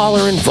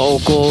hollering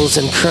vocals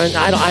and crunch.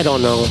 I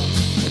don't know.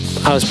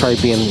 I was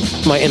probably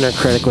my inner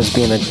critic was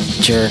being a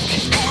jerk.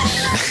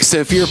 So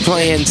if you're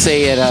playing,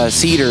 say, at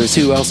Cedars,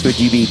 who else would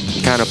you be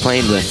kind of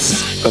playing with?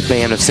 A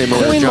band of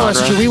similar Coin genre?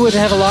 Monster. We would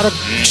have a lot of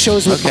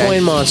shows with Okay.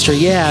 Coin Monster.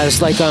 Yeah,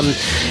 it's like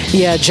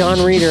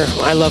John Reeder.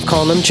 I love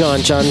calling him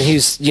John. John,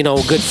 he's a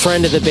good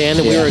friend of the band,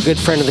 and we Yeah. were a good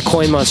friend of the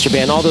Coin Monster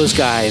band. All those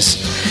guys,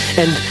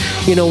 and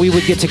we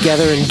would get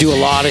together and do a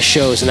lot of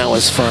shows, and that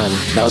was fun.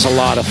 That was a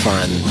lot of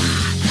fun.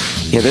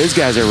 Yeah, those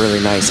guys are really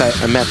nice.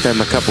 I met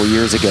them a couple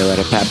years ago at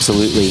a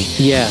Papsalutely.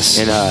 Yes.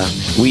 And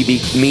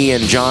me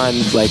and John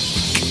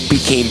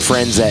became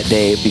friends that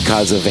day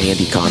because of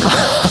Andy Connor.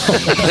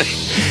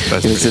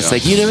 That's It was just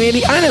like,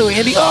 Andy? I know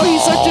Andy. Oh,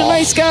 he's such a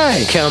nice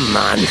guy. Come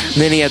on. And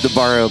then he had to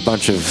borrow a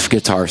bunch of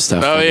guitar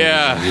stuff. Oh, from me.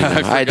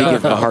 yeah. I had to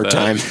give him a hard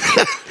time.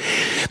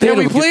 Yeah,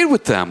 we played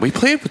with them. We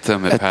played with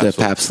them at the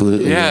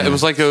Papsalutely. Yeah, it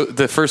was like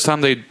the first time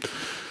they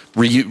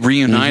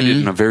reunited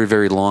in a very,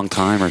 very long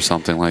time or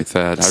something like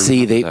that. I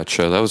remember that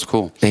show. That was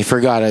cool. They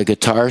forgot a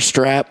guitar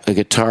strap, a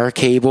guitar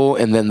cable,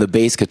 and then the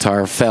bass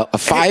guitar fell. A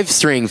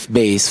 5-string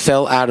bass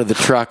fell out of the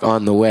truck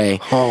on the way,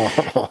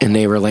 and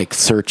they were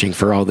searching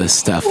for all this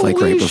stuff right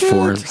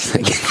before.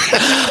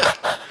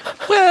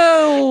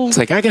 Well, It's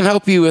like, I can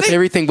help you with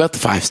everything but the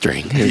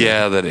 5-string.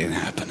 yeah, that ain't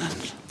happening.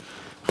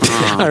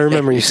 I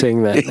remember you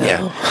saying that.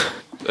 Yeah.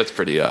 That's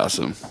pretty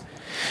awesome.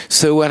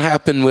 So what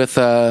happened with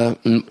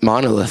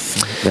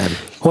Monolith then?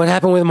 What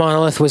happened with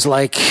Monolith was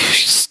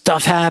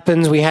stuff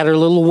happens. We had our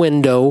little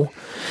window.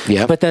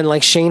 Yeah. But then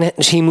Shane,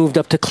 he moved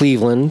up to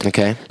Cleveland.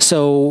 Okay.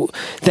 So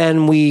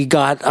then we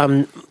got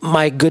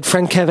my good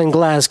friend Kevin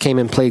Glass came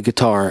and played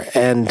guitar,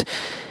 and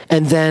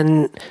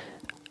then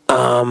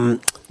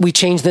we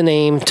changed the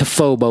name to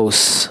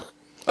Phobos.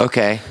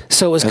 Okay.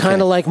 So it was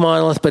kind of like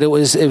Monolith, but it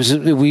was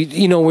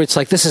where it's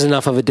like, this is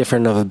enough of a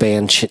different of a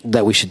band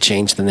that we should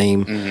change the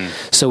name. Mm-hmm.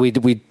 So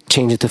we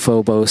changed it to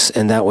Phobos,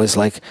 and that was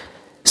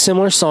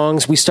similar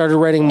songs. We started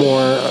writing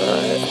more,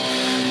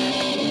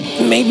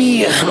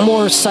 maybe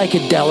more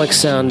psychedelic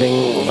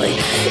sounding,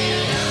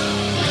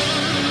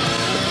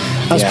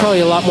 I was probably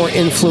a lot more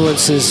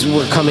influences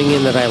were coming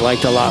in that I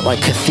liked a lot, like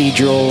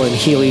Cathedral and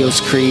Helios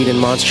Creed and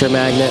Monster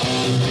Magnet.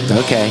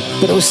 Okay.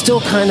 But it was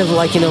still kind of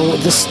like, it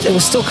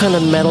was still kind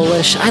of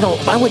metal-ish.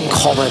 I wouldn't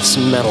call that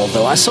metal,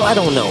 though. So I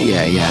don't know.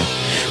 Yeah.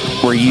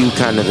 Were you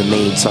kind of the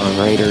main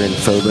songwriter in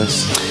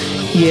Phobos?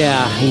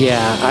 Yeah.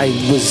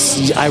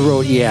 I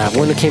wrote,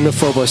 when it came to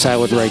Phobos, I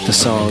would write the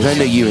songs. I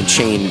know you and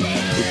Shane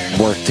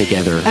worked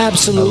together.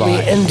 Absolutely. A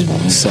lot.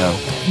 And so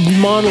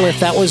Monolith,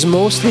 that was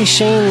mostly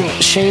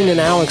Shane and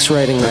Alex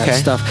writing that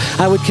stuff.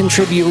 I would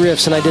contribute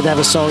riffs, and I did have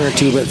a song or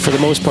two, but for the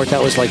most part,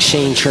 that was like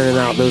Shane churning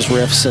out those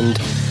riffs and,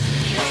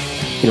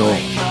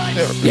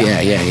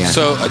 Yeah.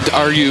 So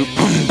are you,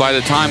 by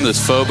the time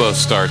this Phobos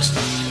starts,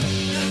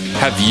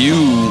 have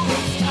you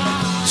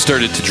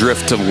started to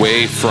drift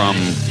away from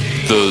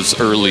those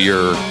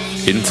earlier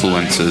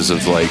influences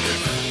of like,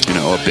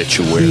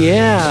 Obituary?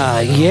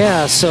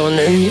 Yeah. So,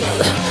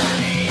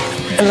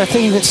 and I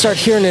think you can start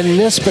hearing it in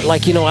this, but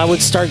I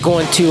would start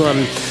going to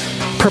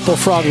Purple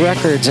Frog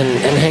Records and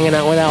hanging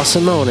out with Al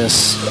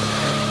Simonis.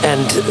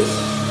 And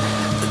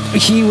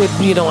he would,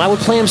 I would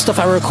play him stuff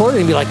I recorded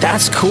and be like,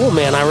 that's cool,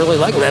 man. I really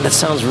like that. It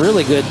sounds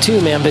really good too,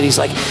 man. But he's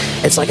like,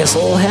 it's like it's a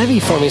little heavy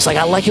for me. He's like,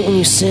 I like it when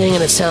you sing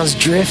and it sounds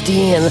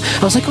drifty. And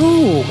I was like,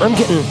 ooh, I'm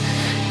getting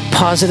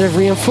positive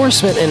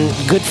reinforcement and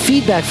good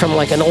feedback from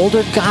like an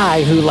older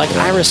guy who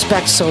I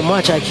respect so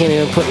much I can't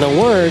even put into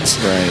words.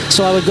 Right.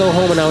 So I would go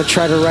home and I would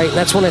try to write, and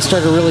that's when I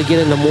started to really get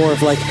into more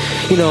of like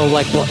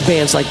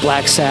bands like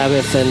Black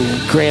Sabbath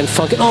and Grand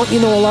Funk and all, a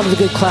lot of the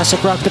good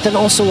classic rock, but then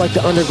also like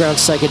the underground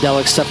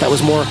psychedelic stuff that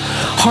was more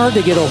hard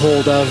to get a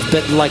hold of,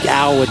 but like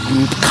Al would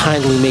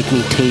kindly make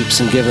me tapes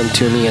and give them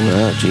to me, and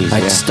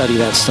I'd study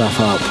that stuff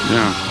up.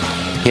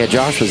 Yeah,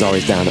 Josh was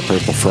always down at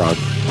Purple Frog.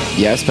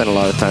 Yeah, I spent a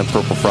lot of time at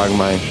Purple Frog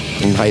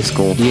in high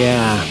school.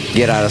 Yeah.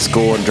 Get out of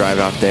school and drive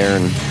out there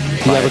and.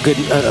 You have a good.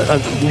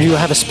 You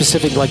have a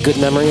specific good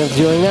memory of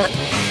doing that?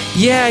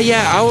 Yeah.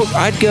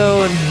 I'd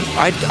go and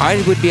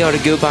I would be able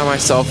to go by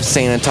myself,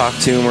 stand and talk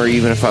to him, or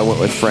even if I went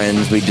with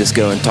friends, we'd just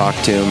go and talk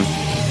to him.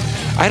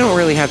 I don't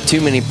really have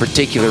too many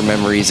particular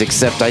memories,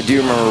 except I do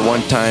remember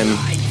one time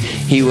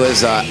he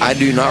was. I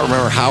do not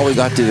remember how we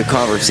got to the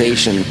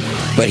conversation,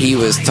 but he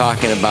was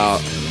talking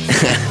about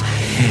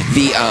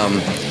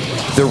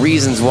the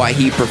reasons why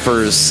he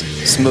prefers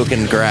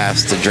smoking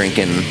grass to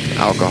drinking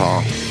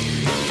alcohol.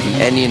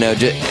 And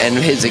and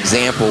his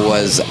example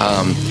was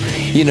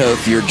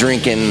if you're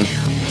drinking,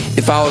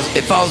 if I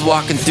was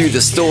walking through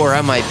the store,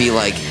 I might be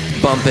like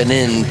bumping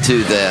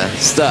into the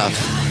stuff,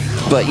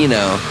 but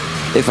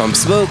if I'm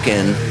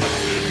smoking,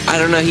 I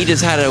don't know, he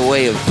just had a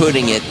way of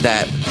putting it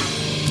that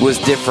was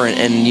different.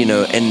 And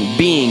and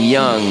being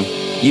young,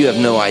 you have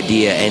no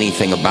idea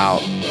anything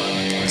about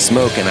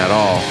smoking at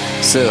all.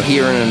 So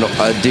hearing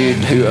a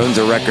dude who owns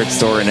a record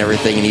store and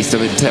everything, and he's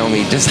still been telling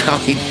me just how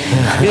he,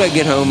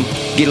 get home,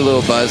 get a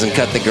little buzz and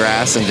cut the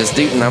grass and just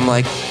do it. And I'm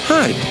like,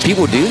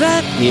 people do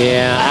that?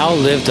 Yeah, Al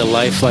lived a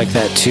life like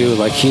that too.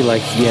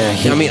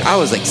 I mean, I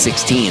was like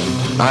 16.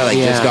 I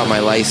just got my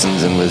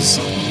license and was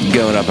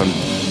going up and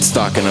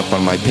stocking up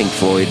on my Pink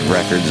Floyd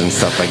records and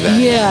stuff like that.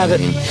 Yeah, but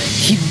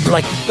he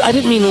I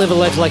didn't mean live a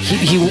life like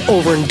he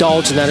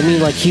overindulged in that. I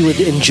mean he would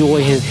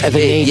enjoy the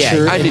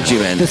nature. Yeah, I did you,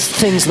 man. The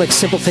things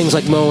simple things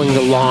like mowing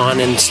the lawn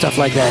and stuff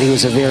like that. He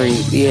was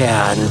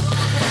and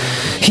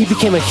he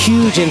became a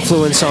huge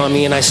influence on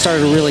me, and I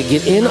started to really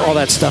get in all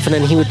that stuff. And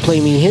then he would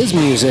play me his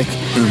music,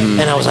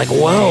 and I was like,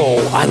 whoa,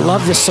 I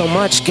love this so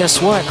much.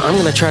 Guess what? I'm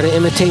going to try to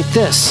imitate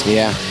this.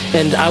 Yeah.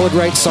 And I would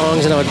write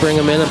songs, and I would bring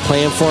them in and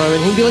play them for him,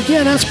 and he'd be like,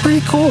 yeah, that's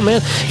pretty cool,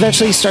 man.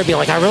 Eventually he started being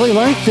like, I really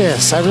like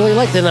this. I really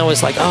like it. And I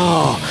was like,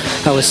 oh,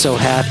 I was so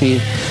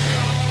happy.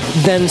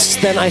 Then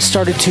I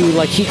started to,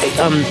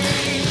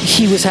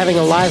 he was having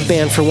a live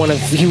band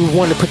he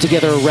wanted to put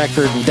together a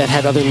record that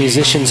had other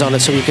musicians on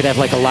it so we could have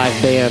a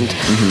live band.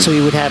 So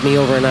he would have me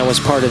over, and I was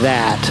part of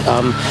that.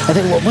 I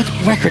think, what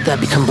record did that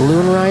become?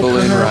 Balloon Ride?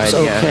 Balloon perhaps?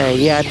 Ride, yeah. Okay,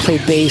 yeah, I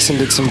played bass and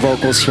did some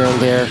vocals here and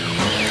there.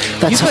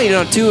 You played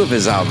on 2 of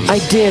his albums. I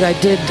did,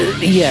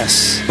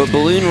 yes. But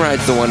Balloon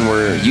Ride's the one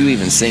where you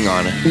even sing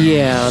on it.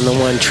 Yeah, on the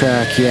one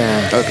track,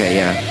 yeah. Okay,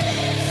 yeah.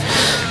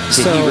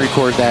 Did he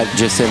record that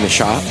just in the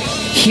shop?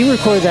 He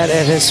recorded that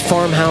at his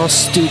farmhouse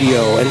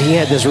studio, and he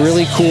had this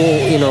really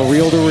cool,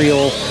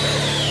 reel-to-reel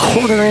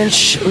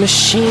 1/4-inch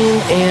machine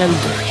and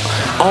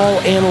all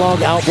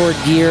analog outboard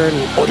gear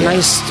and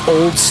nice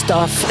old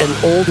stuff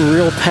and old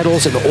reel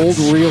pedals and old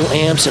reel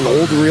amps and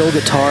old reel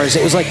guitars.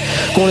 It was like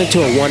going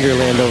into a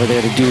wonderland over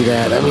there to do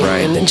that. I mean,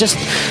 right. And just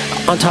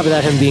on top of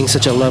that, him being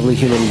such a lovely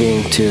human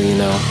being too,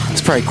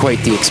 It's probably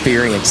quite the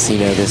experience,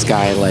 this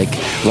guy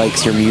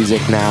likes your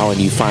music now, and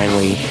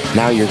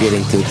now you're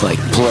getting to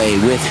play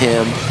with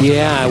him.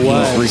 Yeah, I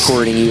was. He's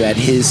recording you at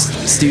his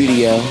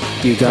studio.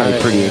 You got probably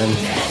it, pretty man.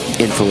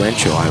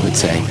 influential, I would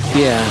say.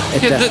 Yeah.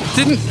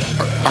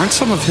 Aren't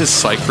some of his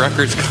psych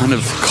records kind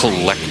of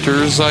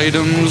collector's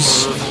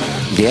items?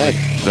 Yeah.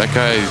 That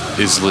guy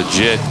is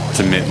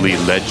legitimately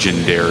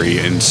legendary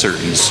in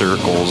certain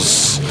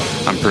circles.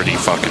 I'm pretty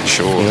fucking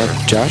sure.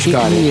 Yeah, Josh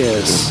got He it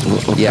is. a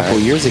couple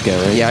years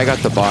ago, right? Yeah, I got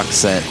the box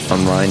set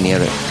online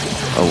a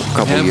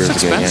couple Yeah, it years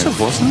was ago. expensive,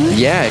 Yeah. wasn't it?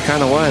 Yeah, it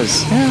kind of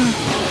was.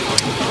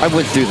 I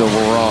went through the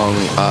wrong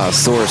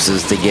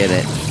sources to get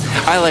it.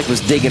 I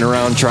was digging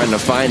around trying to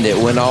find it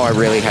when all I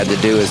really had to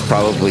do is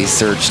probably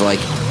search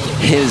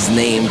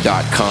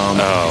hisname.com.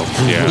 Oh,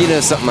 yeah.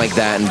 Something like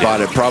that, and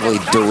bought it probably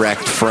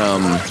direct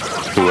from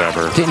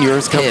Whoever. Didn't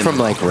yours come Him. from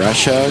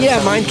Russia?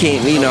 Yeah, mine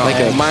came.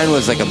 Mine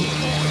was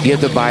You had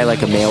to buy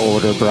a mail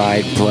order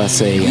bride plus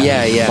a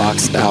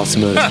box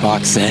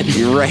box set.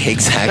 You're right,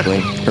 exactly.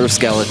 Her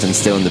skeleton's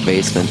still in the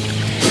basement.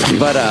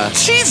 But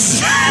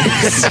Jesus.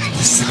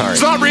 sorry.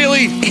 It's not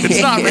really.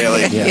 It's not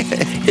really. Yeah.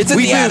 It's in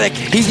the attic.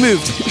 He's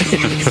moved.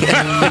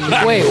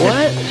 Wait,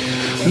 what?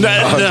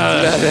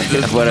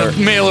 Whatever.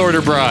 Mail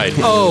order bride.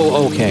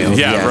 Oh, okay.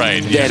 Yeah,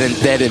 right.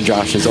 Dead in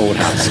Josh's old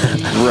house.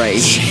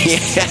 Right.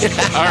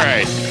 All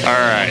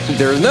right.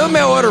 There's no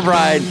mail order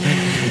bride.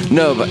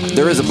 No, but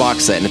there is a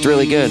box set, and it's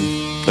really good.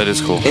 That is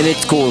cool. And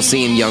it's cool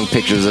seeing young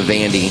pictures of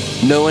Andy,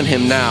 knowing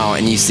him now,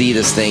 and you see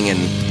this thing,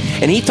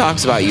 and he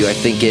talks about you, I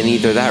think, in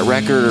either that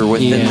record or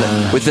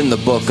within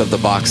the book of the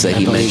box set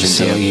he mentioned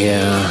so, him.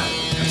 yeah.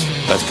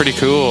 That's pretty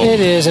cool. It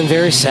is, and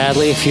very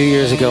sadly, a few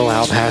years ago,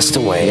 Al passed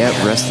away.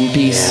 Yep, rest in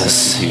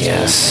peace.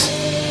 Yes.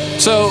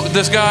 So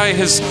this guy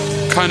has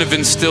kind of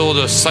instilled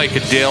a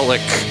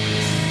psychedelic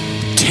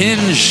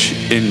tinge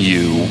in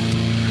you,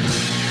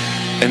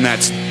 and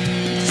that's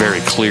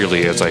very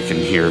clearly, as I can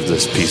hear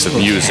this piece of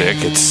music,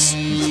 it's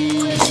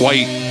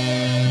quite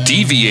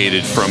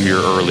deviated from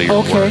your earlier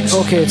works.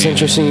 Okay, it's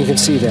interesting you can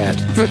see that.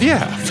 But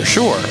yeah, for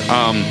sure.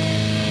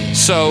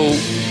 So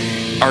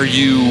are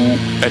you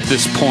at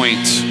this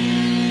point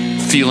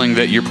feeling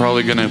that you're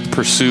probably going to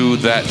pursue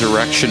that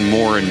direction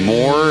more and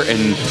more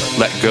and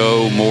let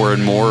go more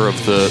and more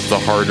of the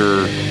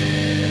harder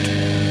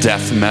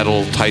death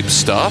metal type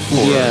stuff?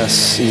 Or,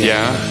 Yes.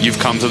 Yeah, you've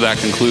come to that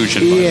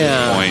conclusion by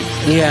this point.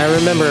 Yeah, I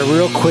remember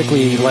real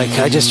quickly,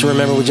 I just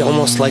remember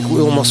almost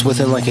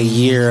within a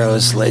year, I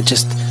was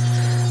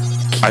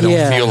I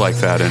don't feel like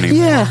that anymore.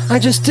 Yeah, I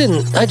just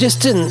didn't.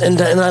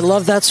 And I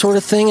love that sort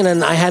of thing. And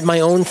then I had my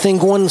own thing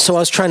going, so I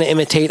was trying to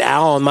imitate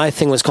Al, and my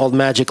thing was called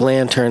Magic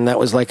Lantern. That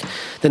was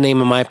the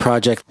name of my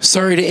project.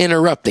 Sorry to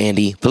interrupt,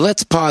 Andy, but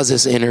let's pause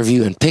this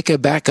interview and pick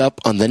it back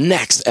up on the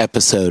next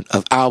episode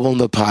of Album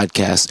the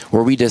Podcast,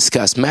 where we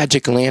discuss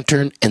Magic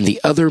Lantern and the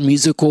other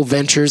musical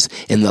ventures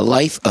in the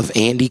life of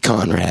Andy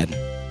Conrad.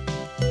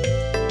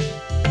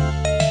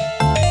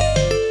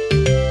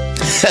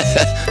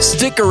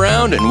 Stick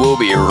around and we'll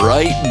be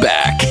right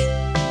back.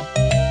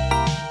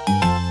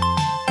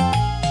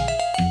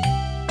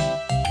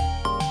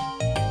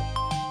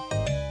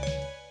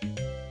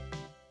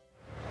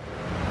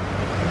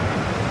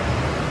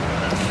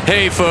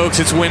 Hey folks,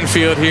 it's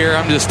Winfield here.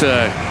 I'm just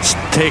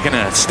taking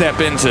a step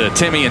into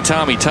Timmy and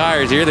Tommy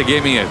Tires here. They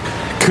gave me a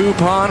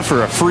coupon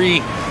for a free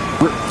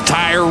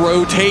tire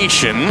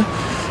rotation,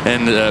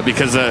 and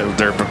because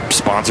they're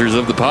sponsors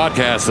of the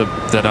podcast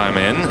that I'm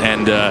in,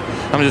 and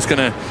I'm just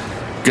gonna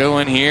go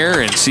in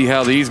here and see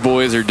how these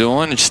boys are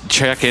doing, just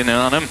check in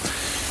on them.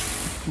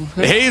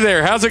 Hey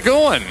there, how's it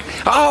going?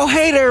 Oh,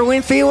 hey there,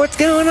 Winfield. What's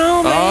going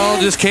on, man?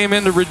 Oh, just came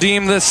in to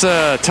redeem this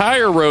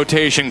tire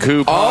rotation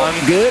coupon.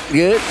 Oh,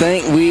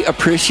 good. We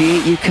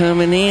appreciate you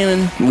coming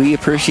in, and we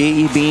appreciate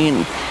you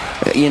being,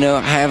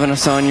 having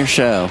us on your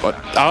show.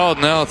 Oh,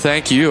 no,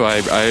 thank you. I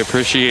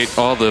appreciate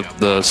all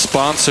the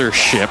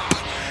sponsorship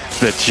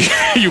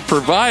that you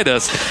provide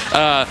us.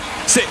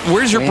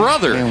 Where's your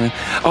brother?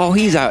 Oh,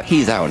 he's out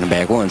in the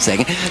back. 1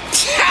 second.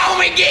 Tell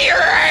me, get your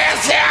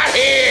ass out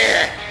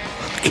here.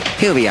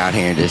 He'll be out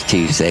here in just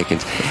 2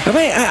 seconds. I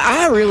mean,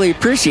 I really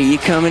appreciate you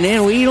coming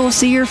in. We don't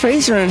see your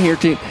face around here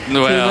too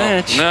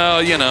much. No,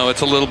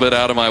 it's a little bit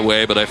out of my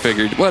way, but I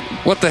figured,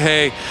 what the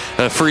hey,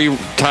 a free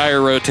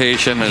tire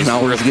rotation is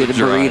always worth get the a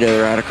drive.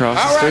 burrito right across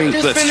the street.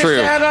 just That's finish true.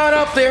 that on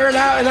up there,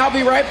 and I'll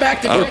be right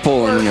back to We're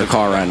pulling in your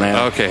car right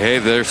now. Okay, hey,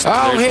 there's hey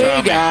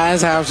Tommy.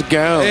 guys, how's it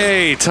going?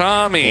 Hey,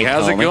 Tommy, Hey,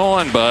 how's it Tommy.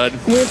 going, bud?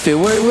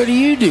 Winfield, what are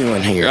you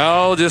doing here?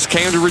 Oh, just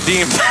came to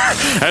redeem,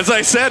 as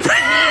I said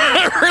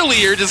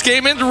earlier, just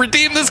came in to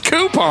redeem this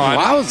coupon.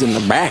 Well, I was in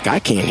the back. I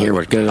can't hear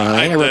what's going on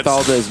here with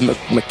all those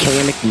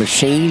mechanic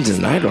machines,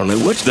 and I don't know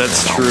what's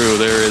That's going on. true.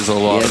 There is a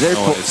lot of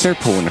noise. they're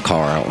pulling the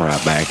car out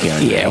right back here.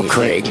 Yeah,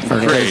 Craig.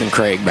 Cousin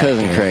Craig back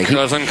Cousin there. Craig.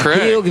 Cousin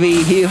Craig.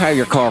 He'll have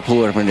your car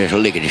pulled up and just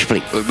lick at his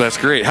feet. That's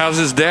great. How's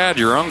his dad,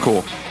 your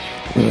uncle?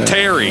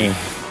 Terry.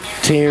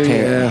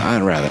 Terry,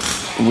 I'd rather.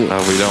 We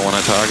don't want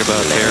to talk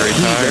about Terry he's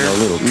in a Tire.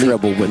 little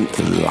trouble with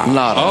the law.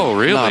 Not on, Oh,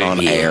 really? Not on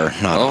air.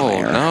 Not on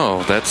air.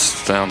 No, that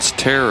sounds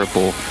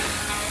terrible.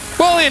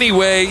 Well,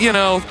 anyway,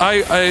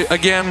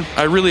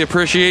 I really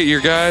appreciate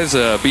you guys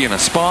being a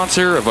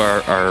sponsor of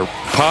our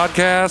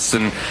podcast,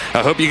 and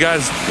I hope you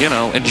guys,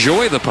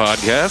 enjoy the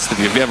podcast if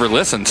you've ever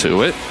listened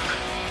to it.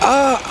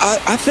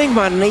 I think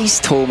my niece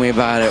told me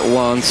about it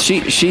once.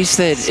 She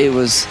said it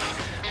was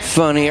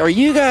funny. Are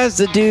you guys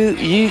the dude?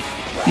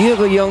 you have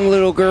a young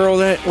little girl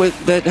that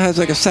has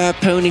like a side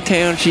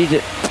ponytail?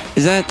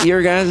 Is that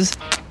your guys'?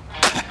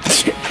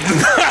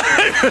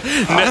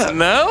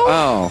 No?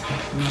 Oh.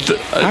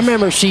 I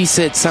remember she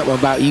said something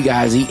about you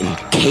guys eating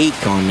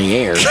cake on the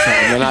air. Or something,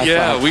 and I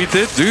Yeah, thought, we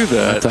did do I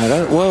that.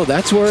 thought, well,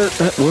 that's where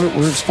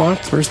we're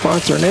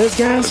sponsoring those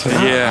guys.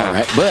 Yeah. All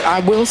right. But I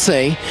will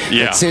say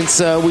Yeah. that since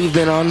we've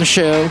been on the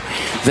show,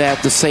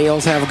 that the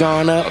sales have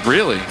gone up.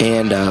 Really?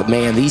 And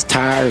man, these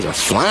tires are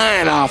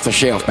flying off the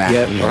shelf back.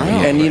 Yep. there.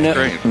 And you know,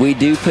 Great. we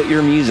do put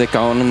your music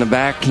on in the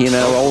back. You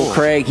know, old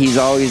Craig, he's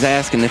always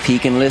asking if he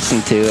can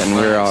listen to it, and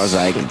we're always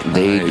like,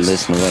 dude, Nice.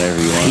 listen to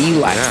whatever you want. He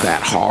likes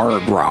that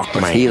hard rock,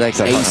 man. He likes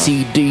that hard-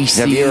 AC/DC.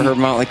 Have you ever heard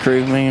Motley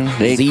Crue, man?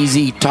 They,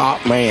 ZZ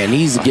Top, man.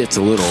 He gets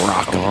a little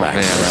rocking back.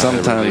 Man, there.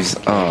 sometimes,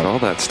 all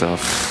that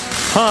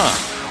stuff. Huh.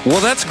 Well,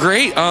 that's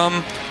great.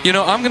 You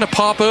know, I'm gonna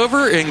pop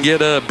over and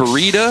get a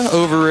burrito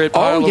over at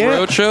Pile yeah.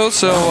 of Roadshow.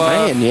 So,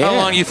 man, yeah. how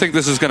long do you think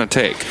this is gonna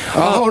take?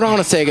 Hold on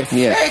a second.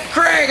 Yeah. Hey,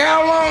 Craig,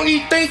 how long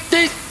you think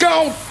this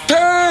gonna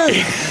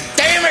take?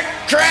 Damn it,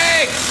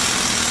 Craig!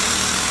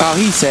 Oh,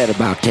 he said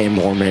about 10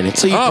 more minutes.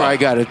 So you probably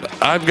got it.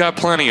 I've got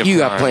plenty of You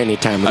time. got plenty of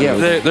time. to Yeah,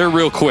 go. They're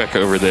real quick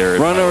over there. at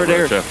run Pile over of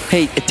there. Roadshow.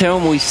 Hey, tell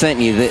him we sent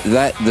you.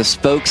 That the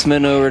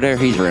spokesman over there,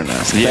 he's real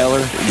nice. Yeah. Feller.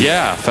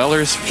 Yeah,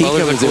 fellers. He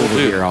Fellers comes are cool over too.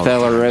 here all the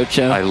Feller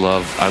Roadshow. I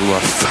love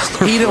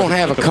Feller. He don't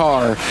have a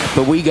car,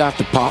 but we got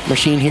the pop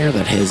machine here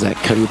that has that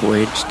code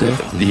red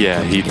stuff.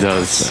 Yeah, he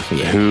does. Stuff,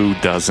 yeah. Who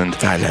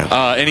doesn't? I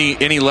know.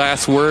 Any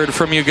last word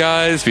from you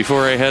guys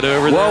before I head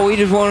over Well, there? we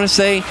just want to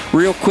say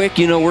real quick,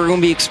 you know, we're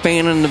going to be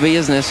expanding the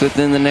business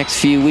within the next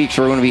few weeks.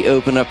 We're going to be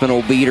opening up an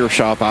old beater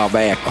shop out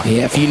back.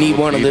 Yeah, if you need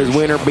one of those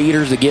winter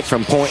beaters to get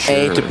from point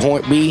A to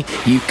point B,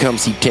 you come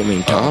see Timmy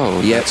and Tom.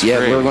 Oh, Yep, that's yep.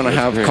 great. We're going to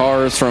That's have great.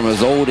 cars from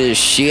as old as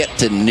shit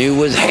to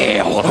new as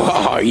hell.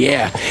 Oh,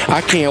 yeah.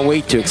 I can't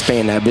wait to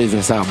expand that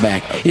business out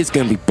back. It's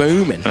going to be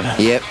booming.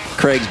 Yep,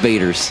 Craig's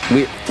Beaters.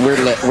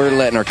 We're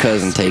letting our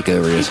cousin take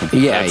over this one.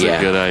 Yeah, That's yeah.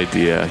 a good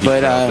idea. He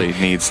But, probably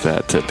needs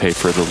that to pay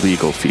for the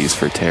legal fees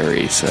for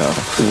Terry. So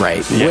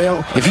Right.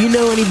 Well, if you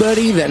know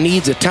anybody that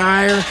needs a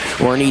tire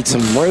or needs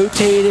some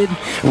rotated,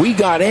 we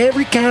got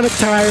every kind of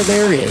tire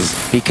there is.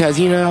 Because,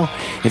 you know,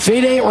 if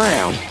it ain't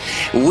round,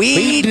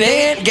 We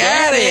didn't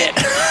got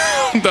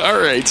it. all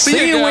right, see,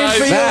 See you you, guys.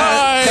 Winfield.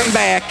 Bye. Come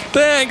back.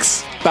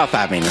 Thanks. About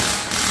 5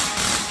 minutes.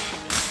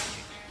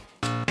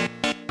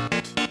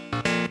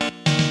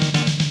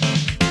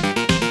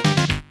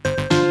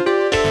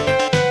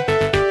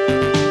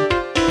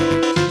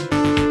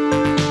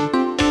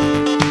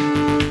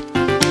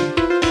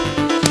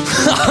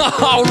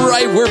 All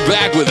right, we're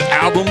back with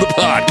Album the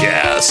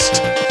Podcast.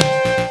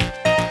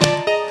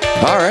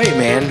 all right,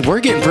 man, we're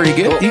getting pretty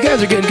good. You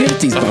guys are getting good at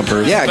these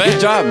bumpers. Yeah, good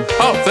job.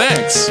 Oh,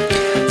 thanks.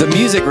 The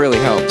music really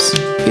helps.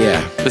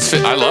 Yeah.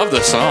 I love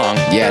the song.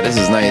 Yeah, this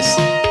is nice.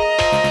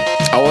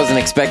 I wasn't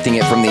expecting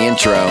it from the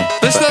intro.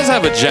 This does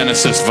have a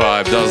Genesis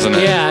vibe, doesn't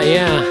it? Yeah,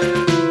 yeah.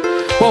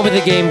 What would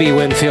the game be,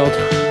 Winfield?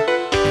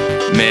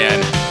 Man,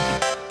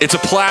 it's a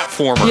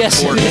platformer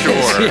Yes, for it is,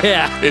 sure.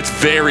 yeah. It's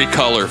very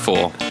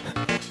colorful.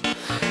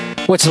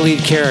 What's the lead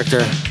character?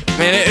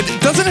 Man,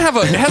 it doesn't have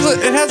it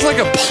has like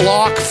a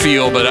Plock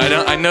feel, but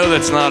I know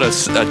that's not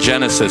a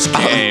Genesis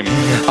game.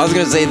 I was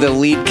going to say the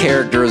lead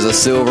character is a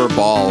silver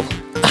ball.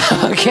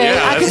 Okay,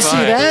 Yeah, I can that's see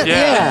fine. that. Yeah.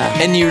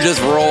 Yeah. And you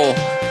just roll.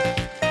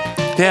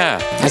 Yeah.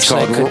 It's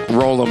Actually, called I could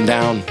Roll Them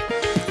Down.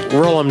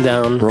 roll them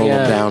down. Roll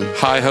yeah. Them Down.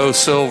 Hi Ho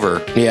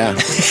Silver. Yeah.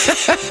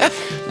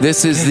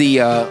 This is the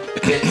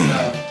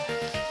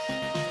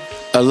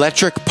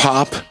electric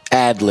pop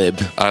ad lib.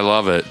 I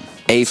love it.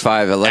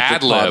 A5 electric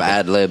Ad-lib. pop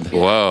ad lib.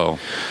 Whoa.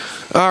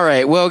 All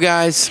right, well,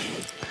 guys,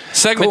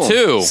 Segment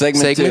Cool. 2.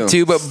 Segment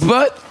two,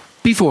 but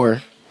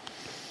before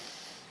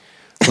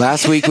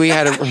last week we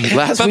had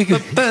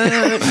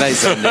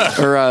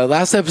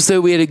last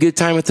episode we had a good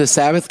time with the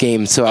Sabbath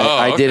game, so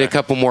I did okay. a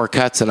couple more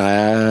cuts,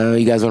 and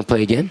you guys want to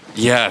play again?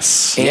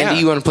 Yes. Andy,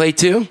 you want to play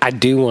too? I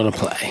do want to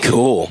play.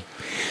 Cool.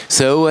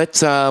 So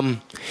it's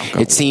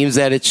it seems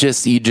that it's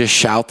just you just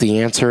shout the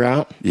answer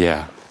out,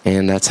 Yeah.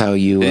 and that's how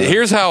you.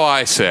 Here's how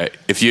I say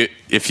it.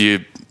 If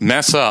you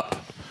mess up,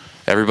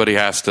 everybody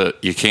has to.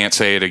 You can't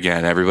say it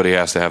again. Everybody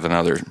has to have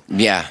another.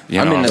 Yeah. You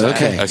I'm know into what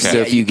I'm that. Okay. So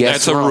if you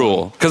guess that's a wrong-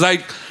 rule. Because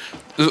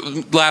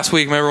last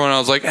week, remember when I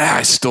was like,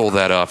 I stole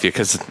that off you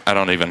because I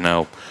don't even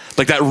know.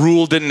 Like that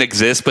rule didn't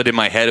exist, but in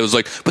my head it was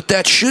like, but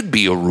that should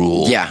be a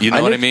rule. Yeah. You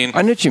know what I mean?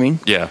 I know what you mean.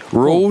 Yeah.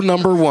 Rule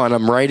number 1.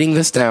 I'm writing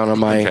this down on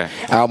my Okay.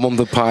 album,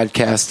 the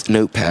podcast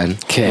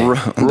notepad. Okay.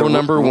 Rule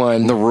number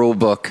 1. The rule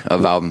book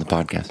of Album the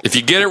Podcast. If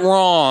you get it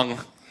wrong,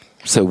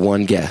 So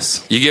one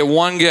guess. you get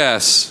one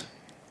guess.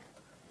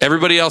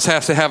 Everybody else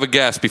has to have a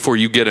guess before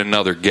you get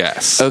another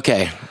guess.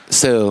 Okay.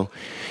 So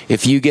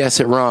if you guess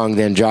it wrong,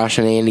 then Josh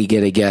and Andy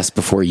get a guess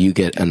before you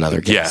get another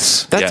guess.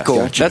 Yes. That's Yes. cool.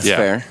 Gotcha. That's Yeah.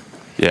 fair.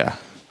 Yeah.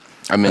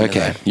 I'm into Okay.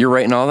 that. You're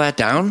writing all that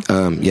down?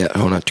 Yeah,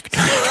 hold on.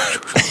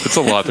 It's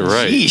a lot to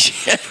write.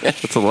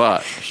 It's a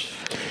lot.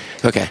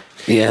 Okay.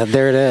 Yeah,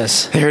 there it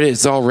is. There it is.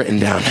 It's all written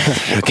down.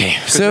 Okay.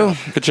 So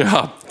Good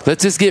job.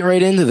 Let's just get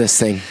right into this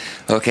thing.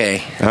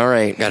 Okay. All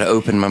right. Got to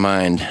open my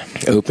mind.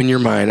 Open your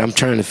mind. I'm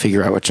trying to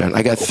figure out which one.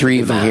 I got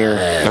 3 of them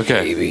here.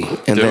 Okay.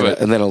 And Do then, it.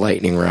 and then a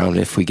lightning round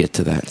if we get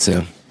to that.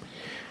 So,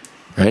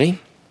 ready?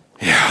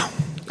 Yeah.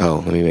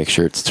 Oh, let me make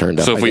sure it's turned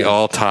up. So if I we got-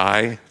 all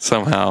tie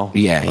somehow?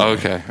 Yeah, yeah.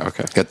 Okay.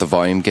 Got the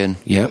volume good?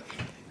 Yep.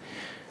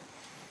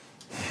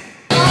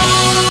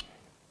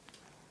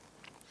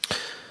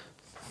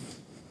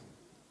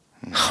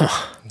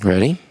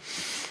 Ready?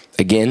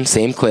 Again,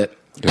 same clip.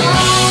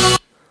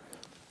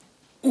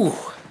 Ooh.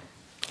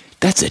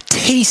 That's a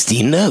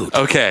tasty note.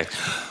 Okay.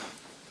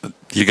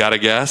 You got a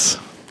guess?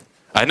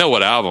 I know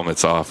what album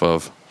it's off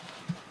of.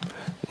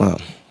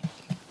 Well,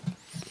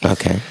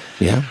 okay.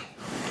 Yeah.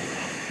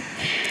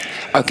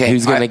 Okay.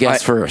 Who's going to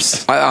guess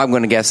first? I'm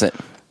going to guess it.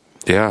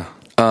 Yeah.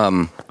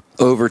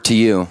 Over to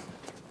you.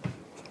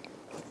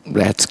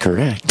 That's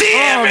correct.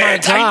 Oh my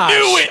gosh! I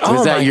knew it.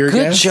 Was that your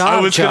good guess?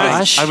 job,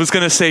 Josh. I was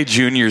gonna say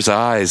Junior's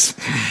Eyes.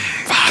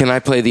 Can I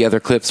play the other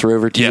clips for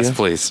over to Yes, you?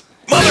 please.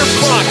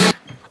 Motherfucker!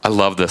 I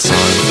love this song.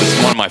 This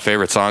is one of my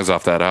favorite songs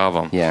off that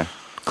album. Yeah.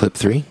 Clip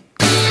 3.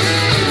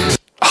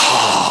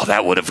 Oh,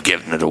 that would have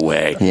given it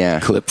away. Yeah.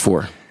 Clip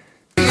 4.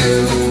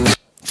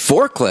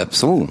 4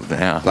 clips. Ooh.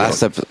 Yeah.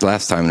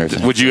 Last time there's.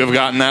 Would you have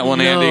gotten that one,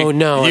 Andy?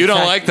 No. You In don't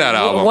fact, like that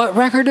album. What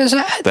record is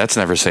that? That's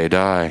Never Say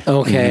Die.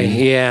 Okay,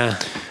 yeah.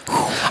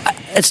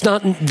 It's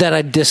not that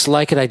I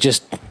dislike it. I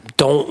just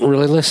don't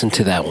really listen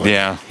to that one.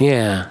 Yeah.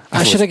 Yeah.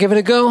 I should have given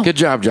it a go. Good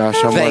job,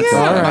 Josh. I'm Thanks. working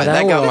on it. All right, that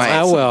I got will. my.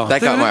 I will.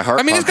 That got my heart.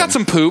 I mean, it's got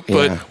pumping. some poop,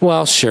 but Yeah.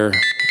 Well, sure.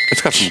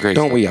 it's got some great.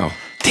 Don't we all?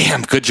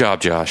 Damn, good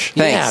job, Josh.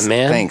 Thanks. Yeah,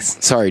 man. Thanks.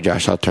 Sorry,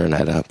 Josh. I'll turn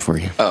that up for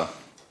you. Oh.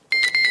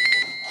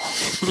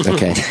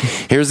 Okay.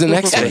 Here's the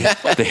next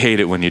one. They hate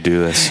it when you do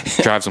this.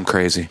 Drives them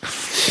crazy.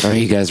 All right,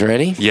 you guys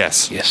ready?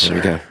 Yes. Yes, Here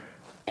we sir.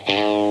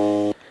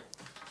 go.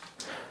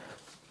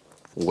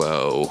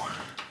 Whoa.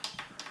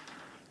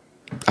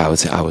 I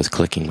was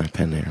clicking my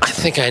pen there. I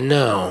think I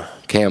know.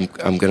 Okay,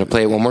 I'm going to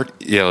play it one more.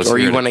 Yeah, let's Or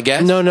hear you it. want to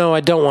guess? No,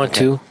 I don't want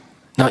to.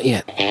 Not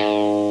yet.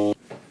 Oh,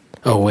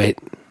 wait.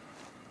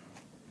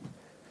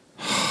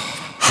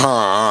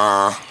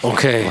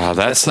 Okay. Wow,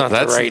 that's not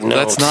the right note.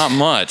 That's not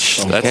much.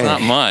 That's Okay.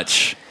 not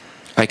much.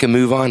 I can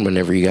move on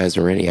whenever you guys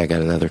are ready. I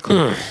got another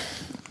clip.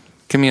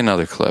 Give me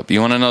another clip.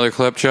 You want another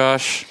clip,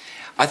 Josh?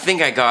 I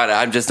think I got it.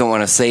 I just don't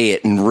want to say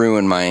it and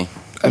ruin my.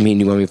 I mean,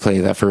 you want me to play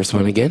that first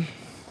one again?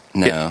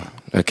 No. Yeah.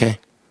 Okay.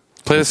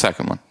 Play the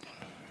second one.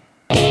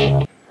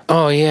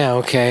 Oh, yeah,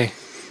 okay.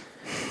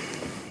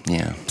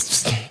 Yeah.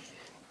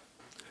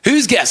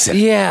 Who's guessing?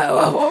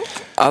 Yeah.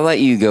 I'll let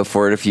you go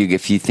for it if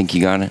you think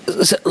you got it.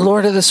 Is it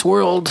Lord of this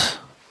World?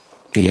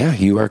 Yeah,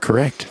 you are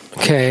correct.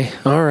 Okay,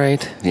 all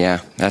right. Yeah.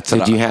 That's Did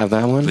what you have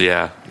that one?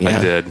 Yeah, Yeah.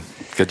 I did.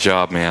 Good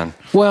job, man.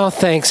 Well,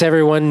 thanks.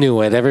 Everyone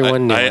knew it.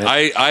 Everyone knew it.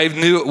 I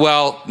knew.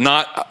 Well,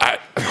 not.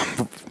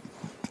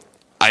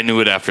 I knew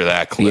it after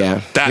that clip.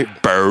 Yeah.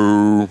 That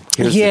burr.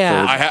 Here's the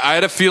Yeah. third. I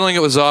had a feeling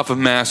it was off of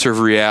Master of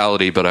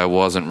Reality, but I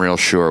wasn't real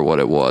sure what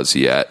it was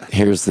yet.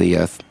 Here's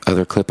the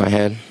other clip I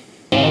had.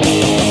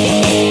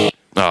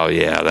 Oh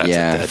yeah, that's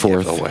Yeah, a dead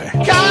fourth. giveaway.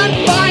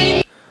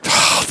 Oh,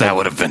 that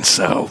would have been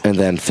so. And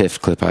then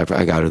fifth clip,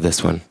 I got of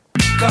this one.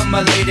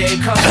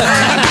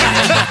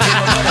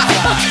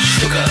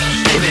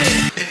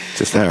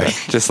 Just All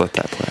right. just let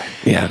that play.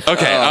 Yeah.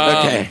 Okay.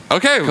 okay.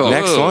 Okay. Cool.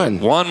 Next one.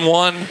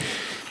 1-1.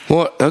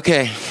 Well,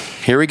 okay.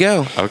 Here we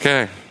go.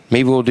 Okay.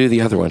 Maybe we'll do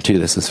the other one too.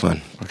 This is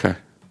fun. Okay.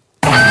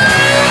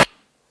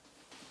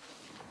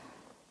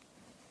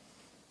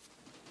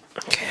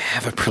 Okay, I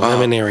have a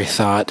preliminary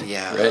thought.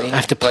 Yeah. Ready? I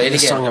have to play the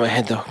song in my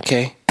head, though.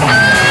 Okay.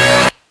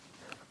 Wow,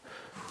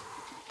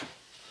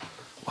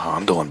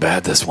 I'm doing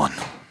bad this one.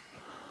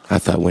 I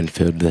thought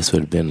Winfield, this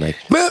would have been like,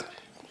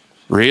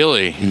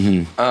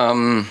 Really?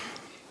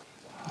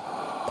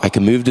 I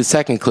can move to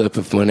second clip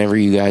if whenever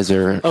you guys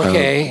are.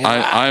 Okay.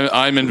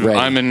 I'm in. Ready.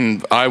 I'm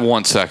in. I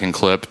want second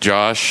clip,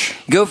 Josh.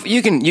 Go.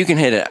 You can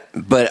hit it,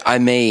 but I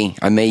may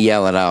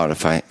yell it out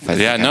if I. If I Yeah.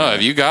 think I No. know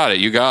If you got it,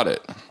 you got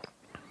it.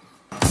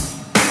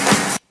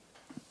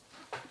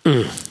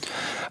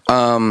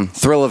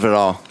 Thrill of it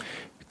all.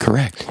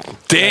 Correct.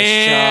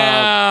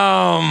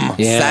 Damn.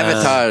 Yeah.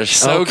 Sabotage.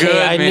 So Okay, good,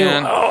 I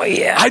man. knew. Oh,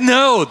 yeah. I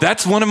know.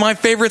 That's one of my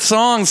favorite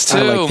songs too.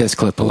 I like this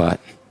clip a lot.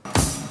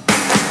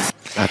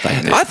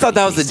 I thought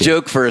that was a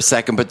joke for a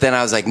second, but then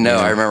I was like, no,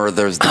 I remember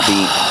there's the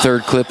beat.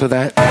 Third clip of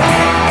that.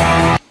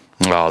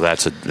 Oh,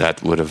 that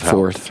would have helped.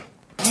 Fourth.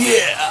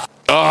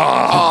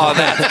 Oh,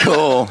 that's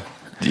cool.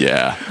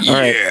 Yeah. All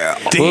right.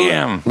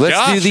 Damn. Let's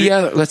Josh, do the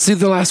other. Let's do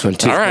the last one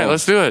too. All right,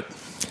 let's do it.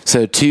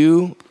 So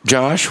 2,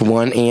 Josh.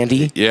 1,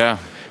 Andy. Yeah.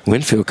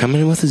 Winfield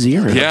coming in with a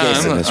 0. Yeah, Okay,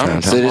 so I'm- this I'm-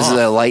 round, So huh? this is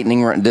a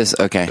lightning run. This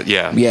okay.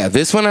 Yeah. Yeah,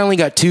 this one I only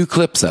got 2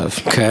 clips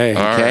of. Okay.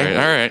 All Okay.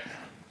 right. All right.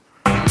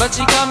 But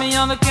she got me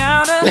on the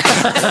counter.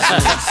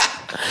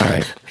 All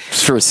right,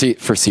 for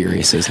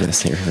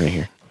seriousness here, right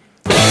here.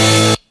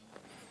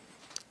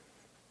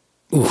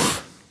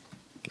 Oof.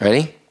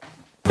 Ready?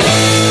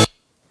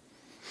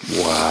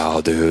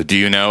 Wow, dude. Do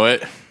you know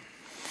it?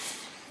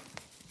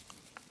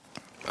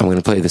 I'm going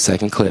to play the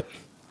second clip.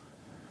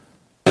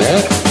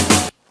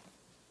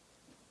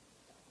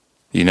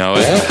 You know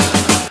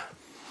it?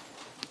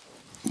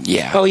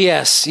 Yeah. Oh,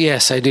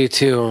 yes, I do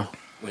too.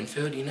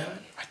 Winfield, you know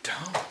it? I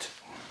don't.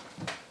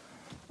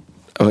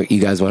 Oh, you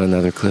guys want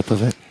another clip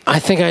of it? I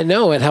think I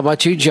know it. How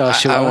about you,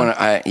 Joshua? I want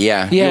to.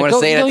 Yeah. Yeah, You want to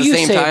say it at the you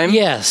same say it. time?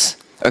 Yes.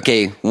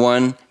 Okay.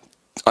 One.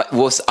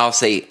 I'll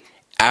say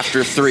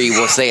after three.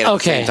 We'll say it at the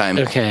same time.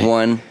 Okay.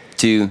 1,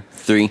 2,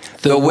 3.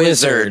 The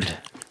Wizard.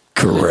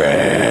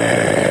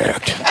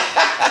 Correct.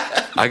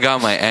 I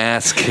got my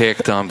ass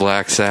kicked on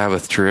Black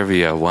Sabbath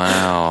trivia.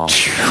 Wow.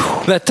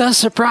 That does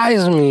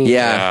surprise me.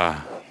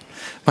 Yeah.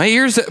 My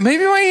ears,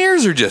 maybe my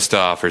ears are just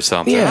off or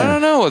something. Yeah. I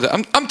don't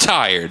know. I'm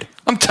tired.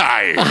 I'm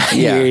tired.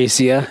 Yeah.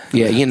 Yeah.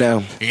 Yeah, you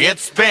know.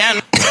 It's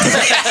been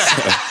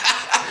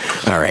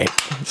All right.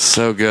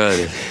 So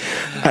good.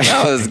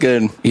 That was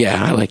good.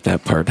 Yeah, I like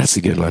that part. That's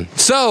a good one.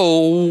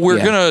 So we're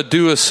Yeah. going to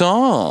do a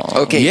song.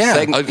 Okay.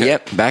 Yeah. Okay.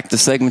 Yep. Back to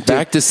segment 2.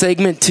 Back to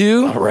segment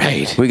 2. All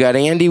right. We got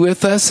Andy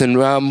with us, and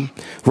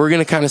we're going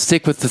to kind of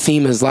stick with the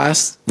theme as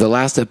the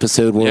last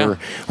episode, where Yeah.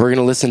 we're going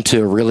to listen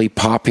to a really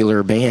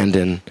popular band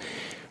and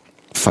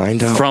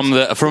find out From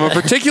a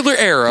particular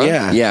era.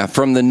 Yeah. Yeah.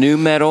 From the new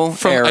metal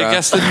From, era. I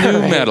guess, the new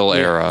metal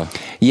era.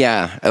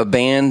 Yeah. A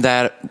band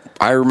that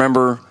I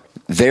remember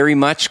very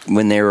much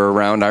when they were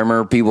around. I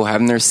remember people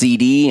having their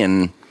CD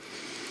and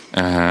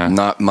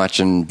not much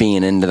and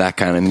being into that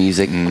kind of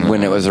music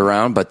when it was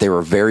around, but they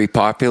were very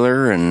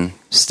popular and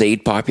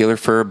stayed popular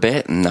for a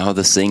bit. And now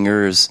the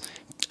singer is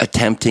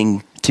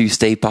attempting to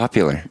stay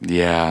popular.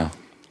 Yeah.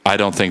 I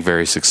don't think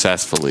very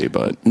successessily,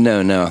 but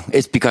No.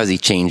 It's because he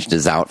changed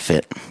his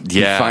outfit.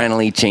 Yeah. He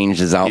finally changed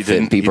his outfit.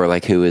 didn't- And people are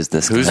like, who is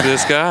this who's guy?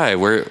 this guy?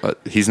 Where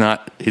he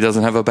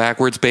doesn't have a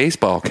backwards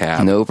baseball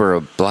cap. Nope, or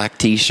a black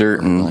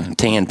t-shirt and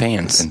tan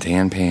pants. And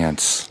tan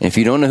pants. If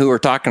you don't know who we're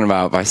talking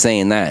about by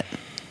saying that,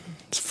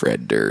 It's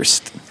Fred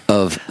Durst.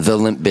 of the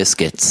Limp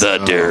Bizkits. The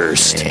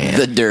Durst.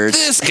 The Durst.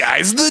 This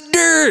guy's the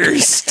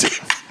Durst.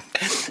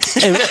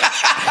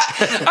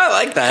 I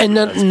like that.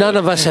 And none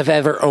of us have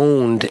ever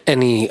owned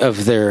any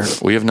of their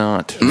We have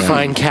not.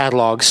 fine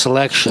catalog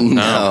selection.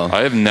 No.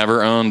 I have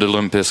never owned a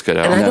Limp Bizkit And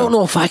I album. don't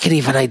know if I could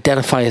even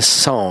identify a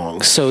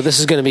song, so this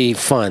is going to be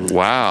fun.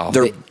 Wow.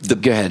 Go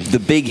ahead. The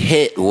big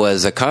hit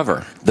was a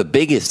cover. The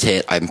biggest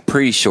hit, I'm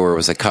pretty sure,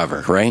 was a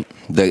cover, right?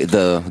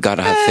 The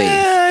Gotta Have Faith.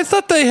 I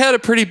thought they had a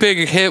pretty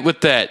big hit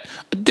with that.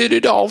 I did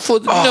it all for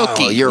the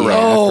nookie. Oh, you're right.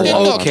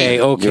 Oh, okay.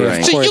 You're right.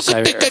 Of course,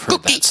 I've heard that song.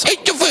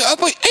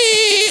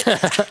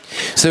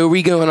 So are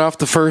we going off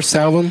the first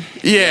album?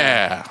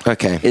 Yeah.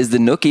 Okay. Is the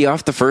Nookie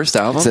off the first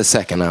album? It's the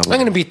second album. I'm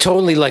going to be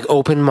totally like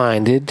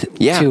open-minded.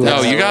 Yeah. to,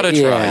 No, you gotta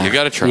try. You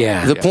gotta try.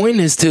 Yeah. The point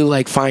is to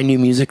like find new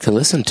music to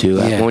listen to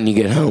Yeah. when you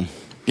get home.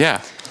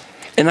 Yeah.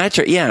 And I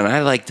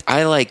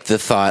like the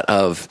thought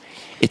of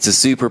it's a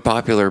super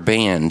popular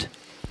band.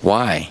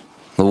 Why?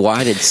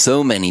 Why did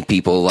so many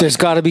people like? There's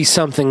got to be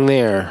something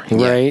there,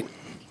 right?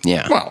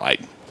 Yeah. Well,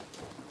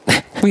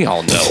 we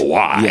all know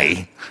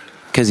why.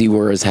 Because he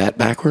wore his hat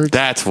backwards.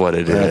 That's what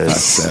it I thought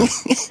is.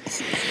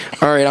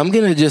 so. All right, I'm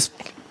gonna just.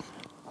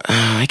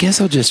 I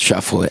guess I'll just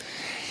shuffle it,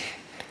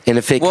 and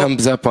if it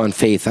comes up on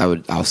Faith,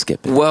 I'll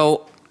skip it.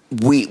 Well,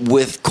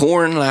 with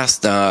Korn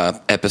last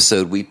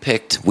episode, we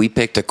picked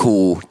a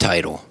cool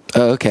title.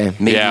 Oh, okay.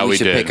 Maybe Yeah, we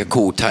should did. pick a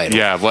cool title.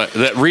 Yeah.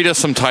 Read us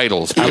some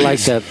titles, please. I like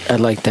that. I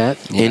like that.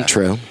 Yeah.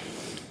 Intro.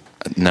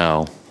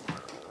 No.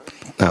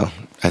 Oh,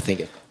 I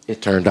think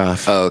it turned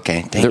off. Oh,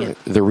 okay. Dang it.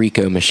 The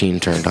Rico machine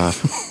turned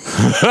off.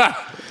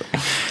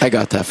 I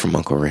got that from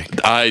Uncle Rick.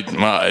 I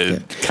kind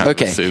of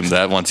Okay. assumed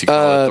that once you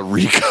call it the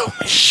Rico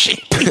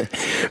machine.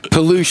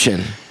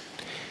 Pollution.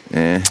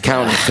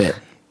 Counterfeit.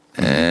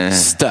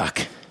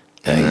 Stuck.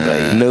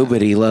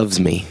 Nobody loves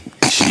me.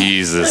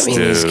 Jesus, I mean,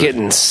 dude. he's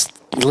getting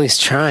at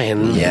least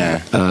trying.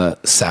 Yeah.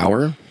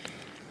 Sour.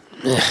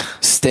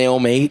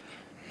 Stalemate.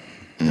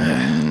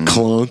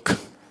 Clunk.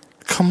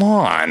 Come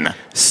on.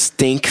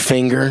 Stink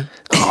finger.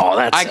 Oh,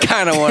 that's I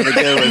kind of want to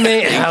go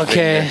with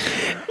okay.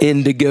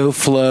 Indigo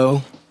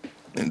flow.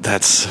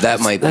 that.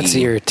 Might That's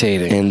be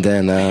irritating. And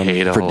then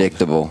Hate all-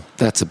 predictable.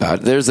 that's about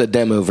it. There's a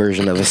demo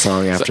version of a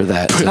song after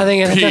that. I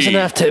think it doesn't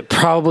have to.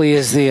 Probably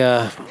is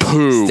the.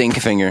 Poop. Stink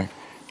finger.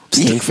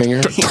 Stink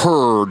finger.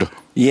 Turd.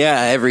 Yeah,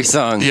 every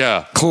song.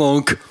 Yeah.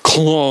 Clunk.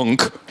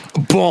 Clunk.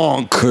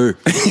 Bonk.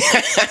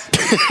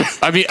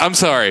 I mean, I'm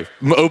sorry.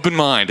 Open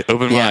mind.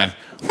 Open Yeah.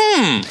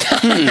 mind.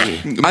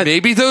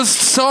 Maybe those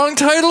song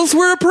titles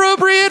were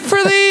appropriate for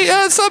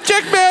the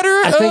subject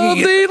matter of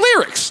think the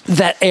lyrics.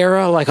 That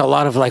era, like a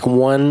lot of like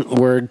one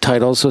word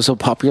titles was a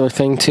popular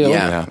thing too.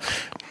 Yeah.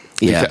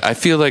 Yeah. I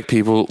feel like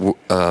people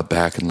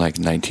back in like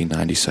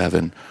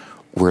 1997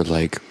 were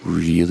like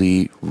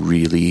really,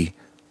 really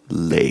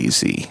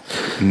lazy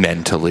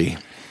mentally.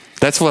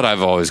 That's what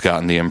I've always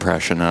gotten the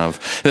impression of.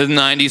 The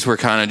 90s were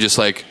kind of just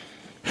like,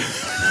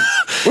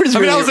 I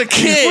was a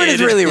kid. We're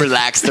just really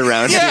relaxed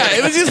around Yeah, here.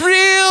 it was just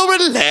real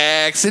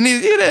relaxed and,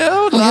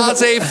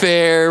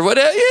 laissez-faire,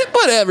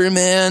 whatever,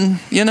 man,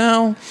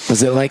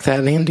 Was it like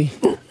that, Andy?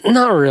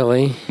 Not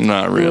really.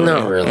 Not really.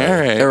 Not really. All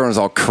right. Everyone's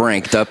all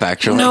cranked up,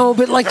 actually. No,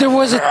 but like there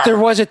was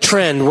a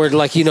trend where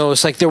like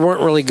it's like there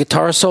weren't really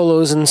guitar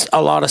solos in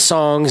a lot of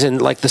songs,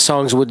 and like the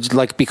songs would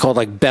like be called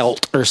like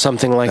belt or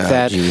something like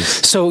that. Geez.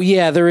 So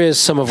yeah, there is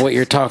some of what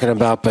you're talking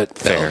about, but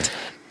Fair.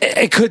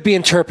 it could be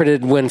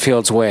interpreted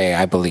Winfield's way,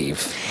 I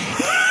believe.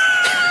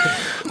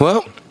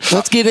 Well,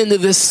 let's get into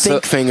this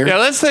stink finger. Yeah,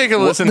 let's take a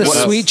listen The to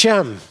Sweet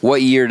Gem.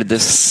 What year did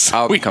this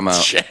album come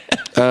out?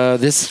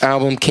 This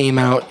album came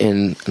out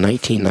in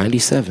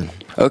 1997.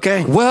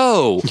 Okay.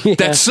 Whoa,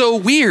 that's so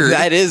weird.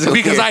 That is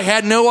because weird. I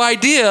had no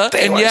idea,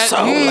 and were yet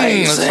so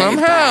lazy,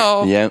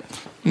 somehow. Yep.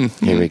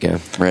 Here we go.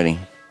 Ready.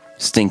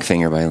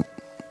 Stinkfinger by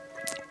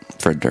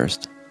Fred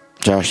Durst.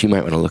 Josh, you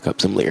might want to look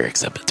up some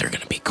lyrics. I bet they're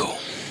going to be cool.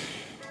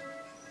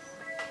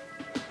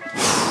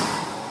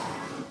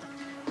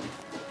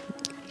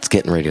 It's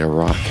getting ready to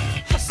rock.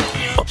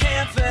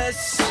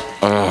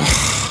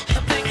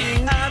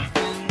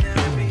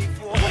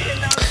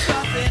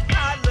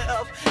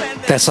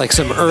 That's like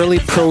some early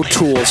Pro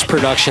Tools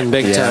production,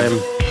 big time.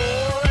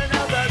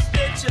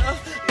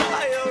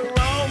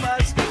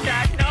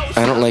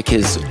 I don't like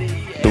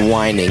the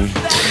whining.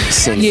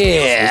 Sing.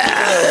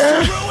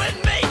 Yeah.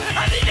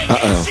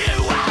 Uh-oh.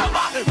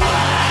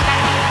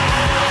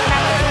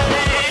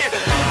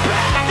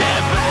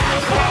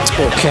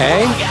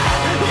 Okay.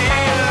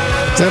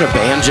 Is that a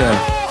banjo?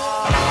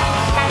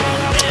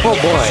 Oh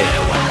boy.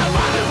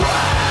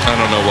 I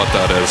don't know what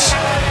that is.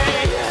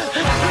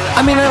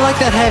 I mean, I like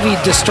that heavy,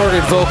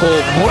 distorted vocal.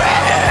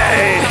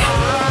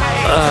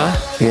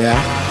 Yeah.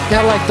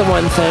 I like the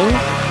one thing.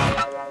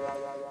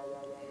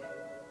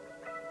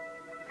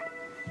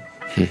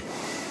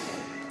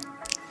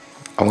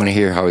 I want to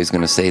hear how he's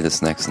going to say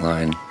this next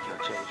line.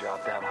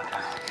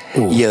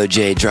 Yo,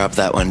 Jay, drop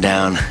that one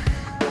down.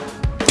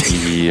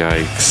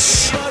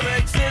 Yikes.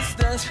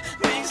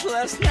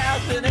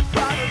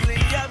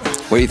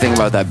 What do you think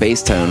about that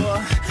bass tone?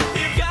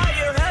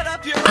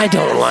 I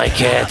don't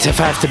like it, if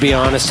I have to be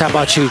honest. How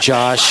about you,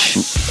 Josh?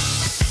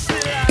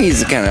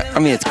 He's kind of, I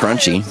mean, it's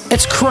crunchy.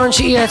 It's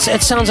crunchy. Yeah,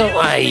 it sounds like,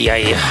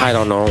 I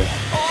don't know.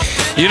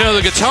 You know,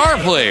 the guitar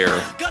player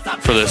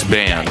for this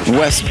band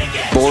Wes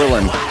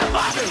Borland.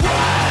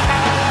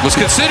 was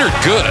considered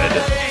good.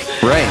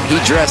 Right. He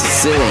dressed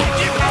silly.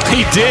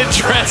 He did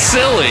dress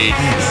silly.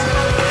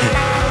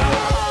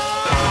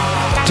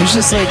 There's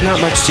just like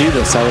not much to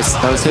this. I was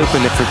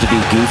hoping for it to be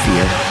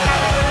goofier.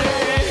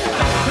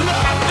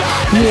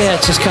 Yeah,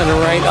 it's just kind of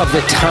right of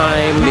the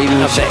time, maybe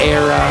of the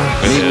era.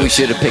 Maybe we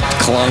should have picked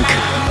Clunk.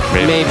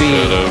 Maybe.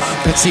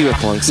 Should've. Let's see what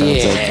Plunk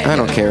sounds Yeah. like. I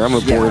don't care. I'm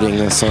aborting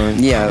this song.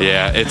 Yeah.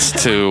 Yeah, it's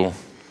too.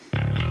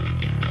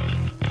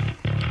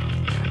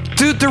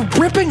 Dude, they're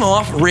ripping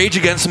off Rage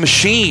Against the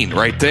Machine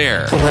right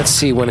there. Well, let's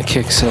see when it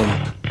kicks in.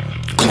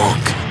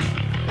 Clunk.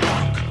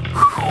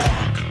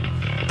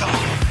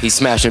 He's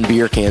smashing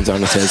beer cans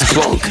on his head.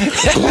 Clunk.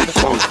 Clunk,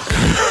 clunk.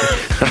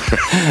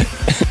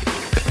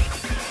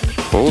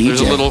 Oh,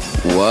 there's a DJ. little.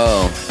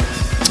 Whoa.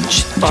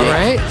 All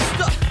right.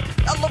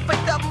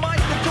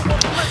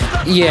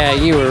 Yeah,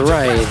 you were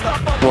right.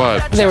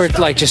 What? They were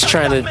like just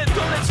trying to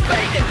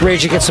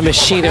Rage Against the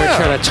Machine. They were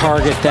trying to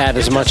target that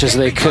as much as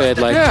they could,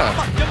 like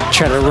Yeah,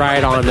 try to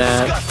ride on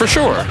that. for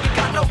sure.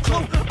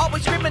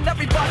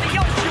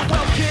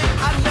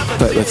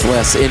 But with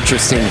less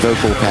interesting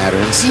vocal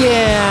patterns.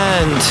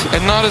 Yeah,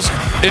 And not as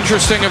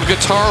interesting of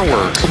guitar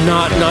work. and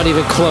not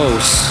even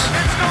close.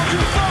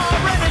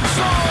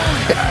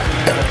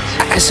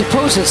 I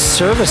suppose it's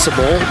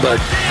serviceable, but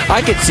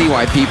I could see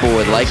why people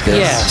would like this.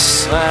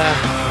 yes.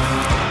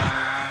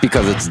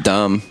 Because it's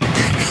dumb.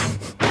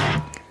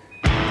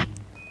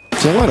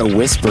 There's a lot of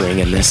whispering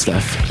in this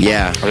stuff.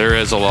 Yeah. There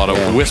is a lot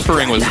of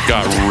whispering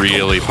got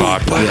really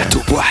popular.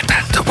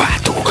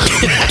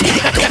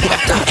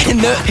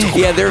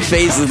 And their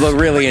faces look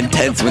really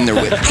intense when they're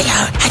with.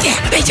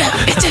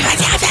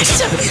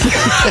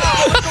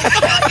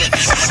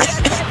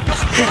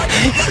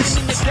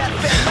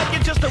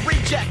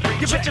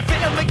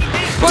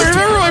 Well,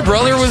 remember my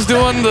brother was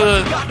doing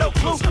the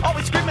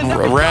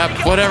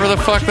rap, whatever the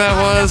fuck that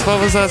was? What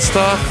was that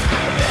stuff?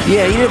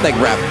 Yeah, he did like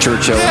rap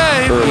Churchill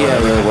Yeah, or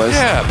whatever it was.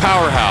 Yeah,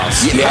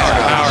 Powerhouse. Yeah.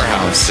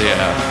 Powerhouse,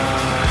 yeah.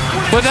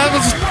 But that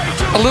was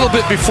a little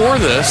bit before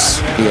this.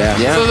 Yeah.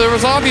 Yeah. So there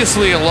was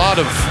obviously a lot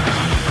of.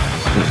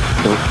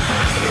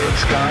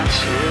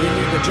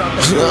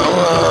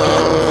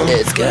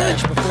 It's good.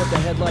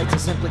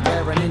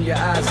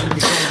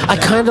 I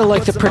kind of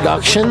like the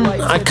production.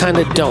 I kind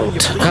of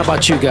don't. How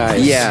about you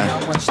guys? Yeah.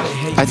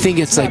 I think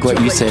it's like what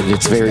you said.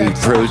 It's very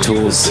Pro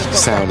Tools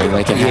sounding.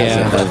 Like it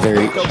has a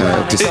very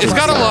distinct It's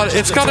got a sound. lot.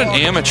 It's got an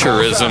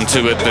amateurism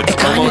to it that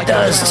Kind of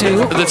does too.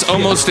 that's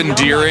almost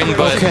endearing,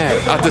 but Okay.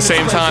 at the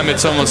same time,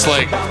 it's almost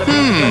like,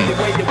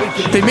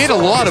 they made a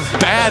lot of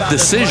bad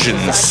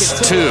decisions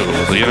too.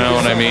 You know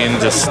what I mean?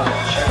 Just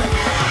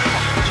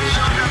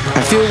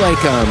I feel like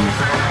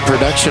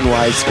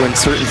production-wise, when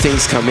certain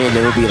things come in,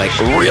 it'll be like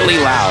really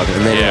loud,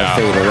 and then Yeah.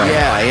 it'll fade away.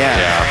 Yeah, yeah.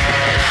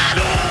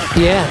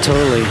 yeah. Yeah,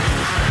 totally.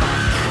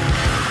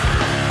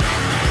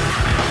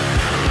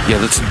 Yeah,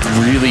 that's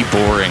really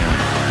boring.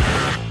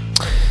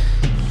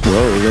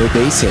 Whoa, low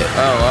bass hit.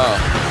 Oh, wow.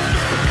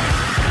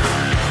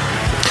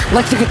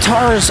 Like the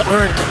guitars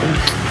aren't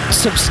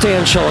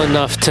substantial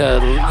enough to,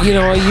 like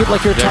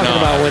you're talking not.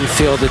 about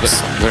Winfield.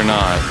 It's They're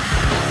not.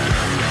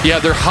 Yeah,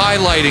 they're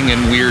highlighting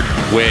in weird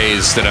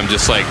ways that I'm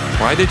just like,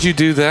 why did you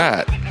do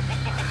that?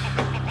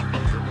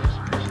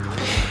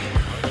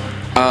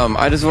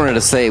 I just wanted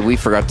to say, we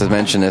forgot to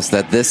mention this,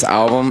 that this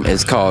album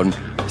is called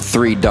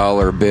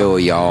 $3 Bill,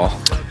 y'all.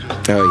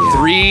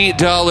 Oh, yeah.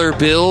 $3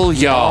 bill,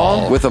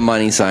 y'all. With a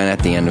money sign at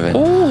the end of it.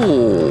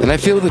 Ooh. And I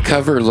feel the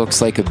cover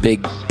looks like a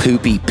big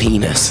poopy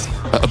penis.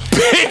 A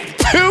big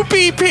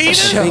poopy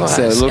penis? I think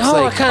so. It looks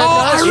like... it kind of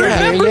Oh, does. I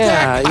remember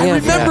that. I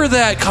remember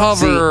that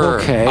cover.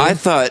 Okay. I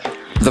thought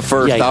the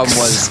first Yikes. album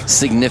was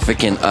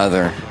Significant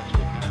Other.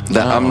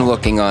 That I'm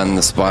looking on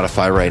the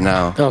Spotify right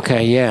now.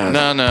 Okay, yeah.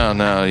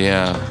 No,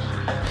 yeah.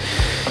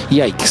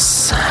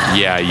 Yikes.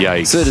 Yeah,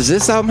 yikes. So does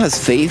this album have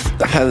faith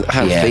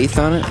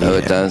on it? Oh,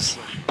 it does.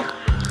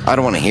 I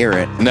don't want to hear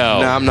it.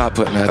 No. No, I'm not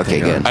putting that Okay,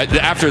 thing good. on.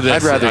 After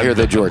this, I'd rather hear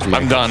the George I'm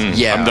Michael. done.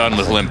 Yeah. I'm done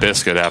with Limp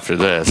Bizkit after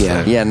this.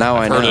 Yeah. Yeah, now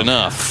I know. Heard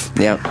enough.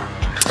 Yeah.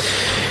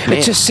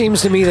 It just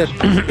seems to me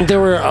that there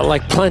were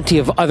like plenty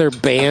of other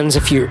bands,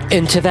 if you're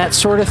into that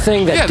sort of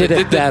thing, that Yeah, did that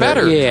it did it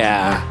better.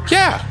 Yeah.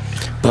 Yeah.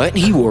 But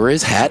he wore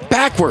his hat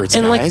backwards,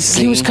 And like guys.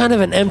 he was kind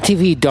of an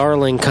MTV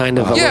darling kind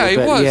of a Yeah, little he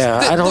bit. was. Yeah,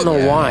 I don't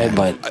know why,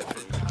 but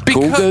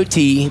Cool Because,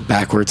 goatee,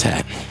 backwards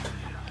hat.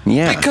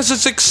 Yeah. because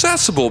it's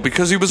accessible.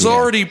 Because he was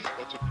already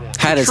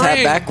Had his hat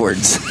portraying-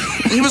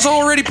 backwards. He was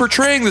already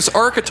portraying this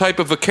archetype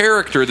of a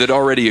character that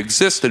already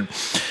existed.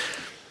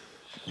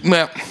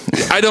 Well,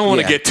 I don't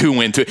want to get too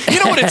into it.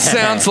 You know what it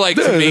sounds like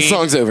to me? The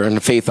song's over and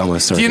the faith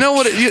almost started. You know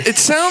what it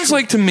sounds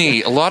like to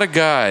me? A lot of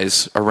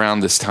guys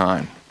around this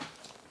time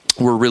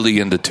were really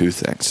into two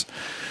things.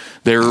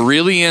 They were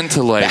really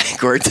into like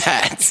Backwards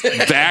hats.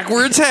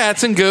 backwards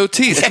hats and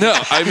goatees. No,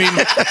 I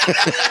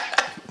mean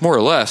more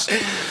or less.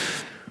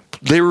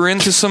 They were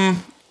into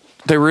some.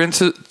 They were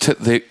into.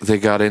 They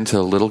got into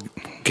a little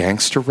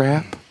gangster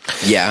rap.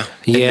 Yeah.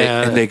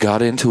 And they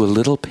got into a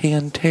little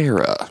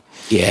Pantera.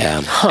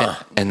 Yeah.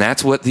 And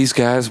that's what these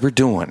guys were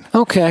doing.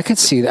 okay, I could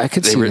see that. I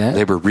could see that.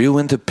 They were real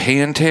into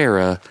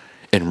Pantera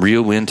and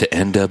real into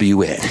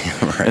NWA.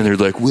 Right. And they're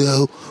like,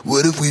 well,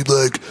 what if we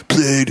like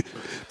played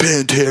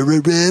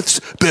Pantera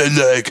riffs, but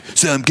like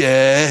some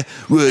guy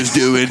was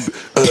doing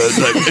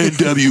like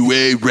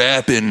NWA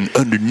rapping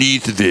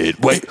underneath of it,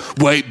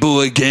 white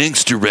boy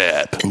gangster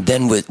rap. And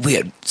then we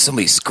had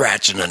somebody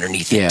scratching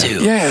underneath Yeah. it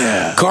too.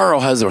 Yeah. Carl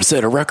has a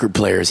set of record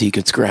players he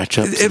could scratch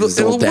up some of his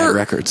old dad work.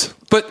 records.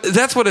 But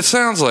that's what it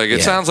sounds like. It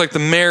Yeah. sounds like the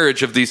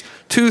marriage of these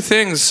two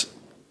things.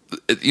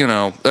 You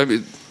know, I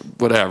mean,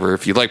 whatever.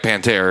 If you like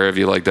Pantera, if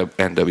you like the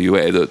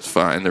NWA, that's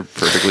fine. They're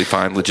perfectly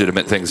fine,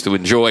 legitimate things to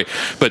enjoy.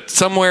 But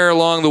somewhere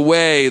along the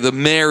way, the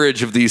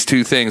marriage of these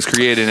two things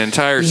create an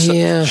entire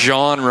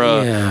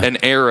genre and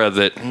era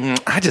that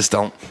I just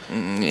don't.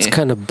 It's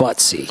kind of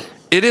buttsy.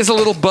 It is a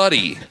little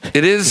buddy.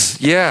 It is,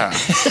 yeah.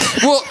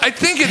 Well, I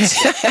think it's,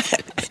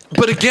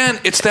 but again,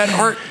 it's that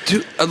art.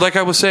 Like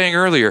I was saying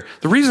earlier,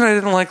 the reason I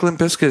didn't like Limp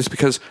Bizkit is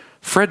because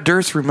Fred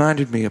Durst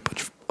reminded me of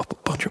a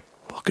bunch of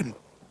fucking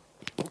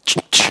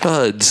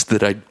chuds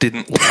that I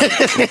didn't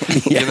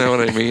like. You know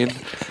what I mean?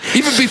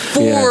 Even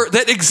before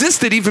that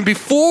existed, even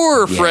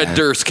before Fred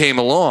Durst came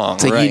along.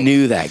 So you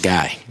knew that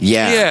guy.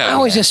 Yeah. I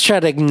always just try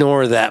to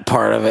ignore that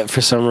part of it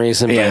for some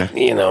reason, Yeah.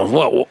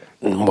 but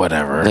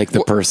whatever. Like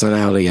the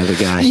personality of the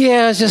guy.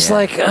 Yeah, it's just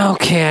like,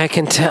 okay, I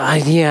can tell. I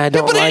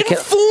don't But like it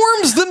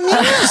informs the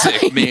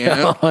music,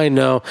 man. I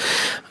know.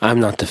 I'm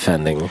not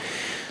defending.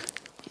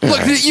 Look,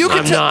 you can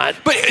I'm tell, not.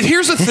 But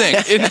here's the thing,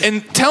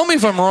 and tell me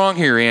if I'm wrong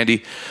here,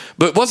 Andy.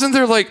 But wasn't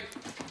there like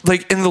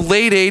in the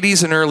late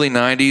 '80s and early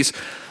 '90s,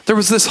 there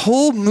was this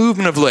whole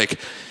movement of like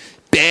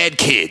bad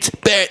kids,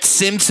 Bart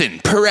Simpson,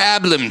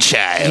 problem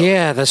child.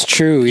 Yeah, that's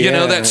true. You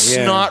know that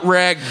snot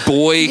rag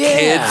boy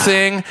kid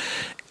thing.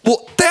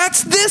 Well,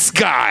 that's this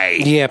guy.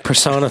 Yeah,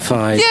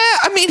 personified. Yeah,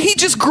 I mean, he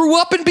just grew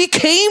up and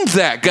became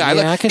that guy.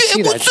 Yeah, I can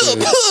see that, what's up?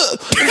 too. Huh?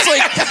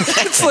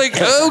 It's like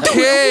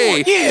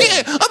okay,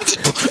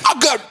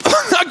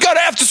 I got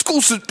after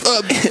school,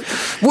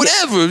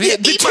 whatever.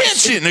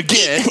 Detention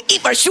again.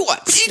 Eat my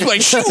shorts. Eat my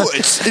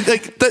shorts.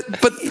 Like that,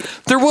 but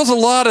there was a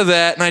lot of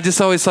that, and I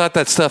just always thought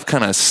that stuff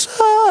kind of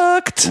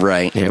sucked.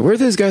 Right. Yeah, where are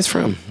those guys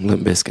from?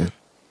 Limp Bizkit.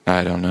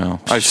 I don't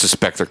know. I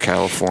suspect they're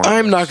California.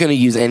 I'm not going to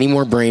use any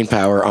more brain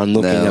power on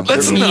looking up.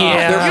 Let's their- not.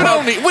 Yeah. You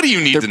don't need, what do you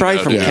need They're to probably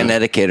know? from Yeah.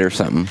 Connecticut or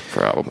something.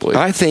 Probably.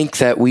 I think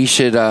that we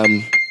should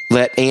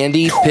let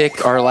Andy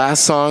pick our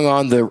last song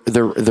on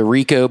the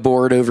Rico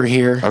board over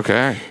here.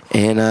 Okay.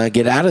 and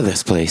get out of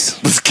this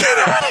place. Let's get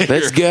out of here.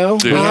 Let's go.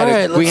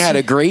 Dude. We had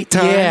a great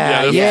time. Yeah,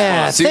 that was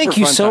yeah. fun. Super Thank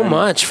you fun so time.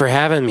 much for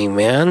having me,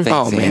 man.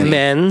 Thanks, man. Andy.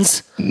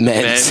 Men's.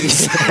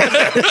 Men's.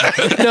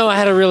 No, I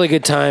had a really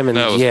good time, and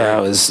That was yeah,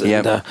 great. it was.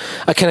 Yep.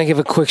 And, can I give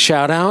a quick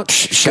shout out?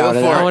 Shout it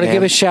for I out. want to man.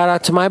 give a shout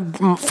out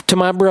to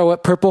my bro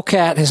at Purple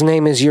Cat. His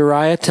name is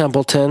Uriah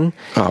Templeton.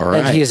 All right.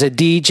 And he is a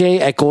DJ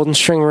at Golden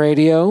String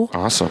Radio.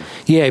 Awesome.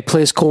 Yeah, he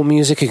plays cool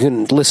music. You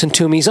can listen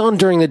to him. He's on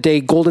during the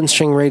day,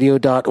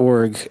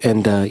 goldenstringradio.org.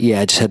 And I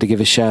just had to give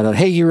a shout out.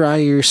 Hey, Uriah,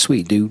 you're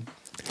sweet, dude.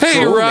 Hey,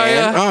 Cool, Uriah.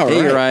 man. All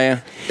Hey, right.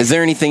 Uriah. Is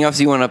there anything else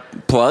you want to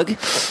plug?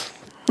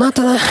 Not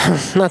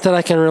that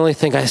I can really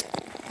think.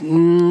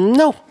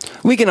 No.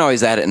 We can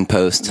always add it in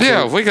post.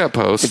 Yeah, we got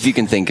posts. If you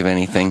can think of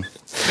anything.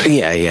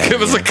 Yeah.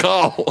 Give us a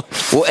call.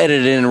 We'll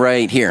edit it in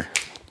right here.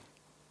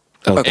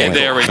 Okay. And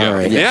there we go. All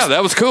right. Yeah,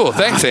 that was cool.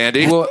 Thanks,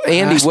 Andy. Well,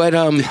 Andy, what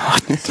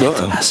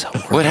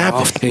what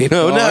happened?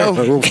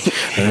 No.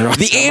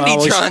 The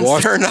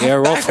Andytrons turn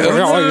off.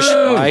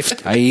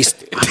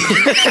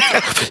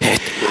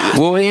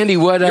 Well, Andy,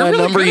 what really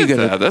number are you good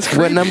at gonna? that. That's what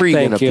creepy. number are you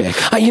Thank gonna you.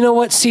 pick? You know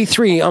what?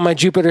 C3 on my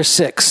Jupiter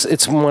 6.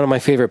 It's one of my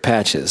favorite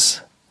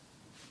patches.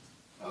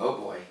 Oh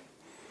boy.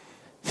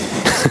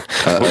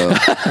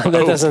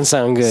 That doesn't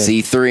sound good.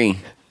 C3.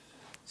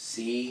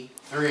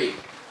 C3.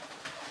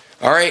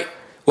 All right.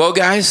 Well,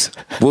 guys,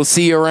 we'll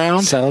see you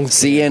around. Sounds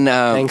See you in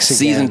Thanks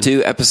season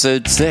again. 2,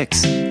 episode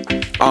 6.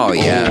 Oh,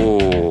 yeah.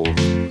 Oh,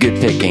 Good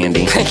pick,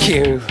 Andy. Thank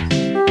you.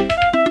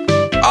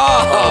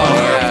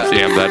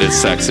 damn, that is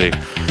sexy.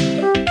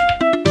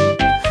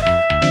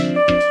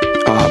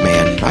 Oh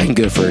man, I can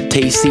go for a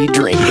tasty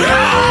drink.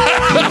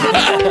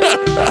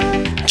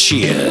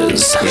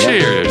 Cheers.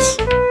 Cheers.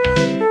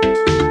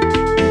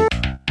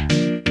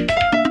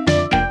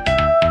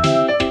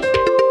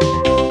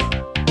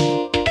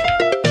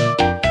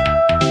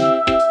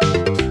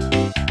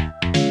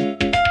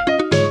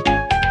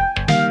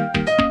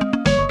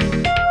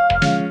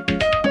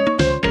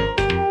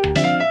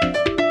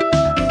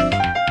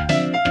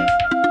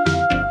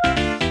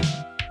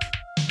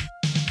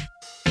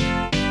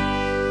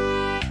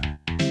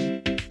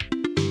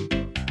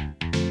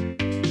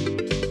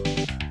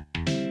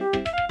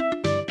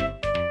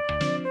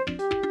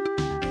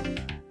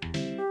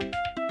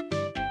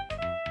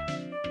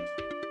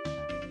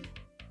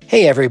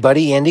 Hey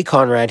everybody, Andy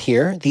Conrad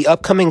here. The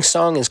upcoming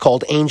song is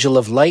called Angel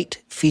of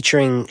Light,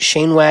 featuring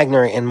Shane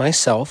Wagner and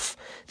myself.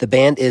 The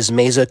band is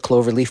Mesa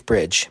Cloverleaf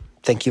Bridge.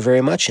 Thank you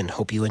very much and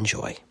hope you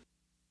enjoy.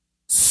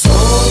 Soaring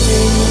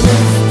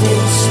with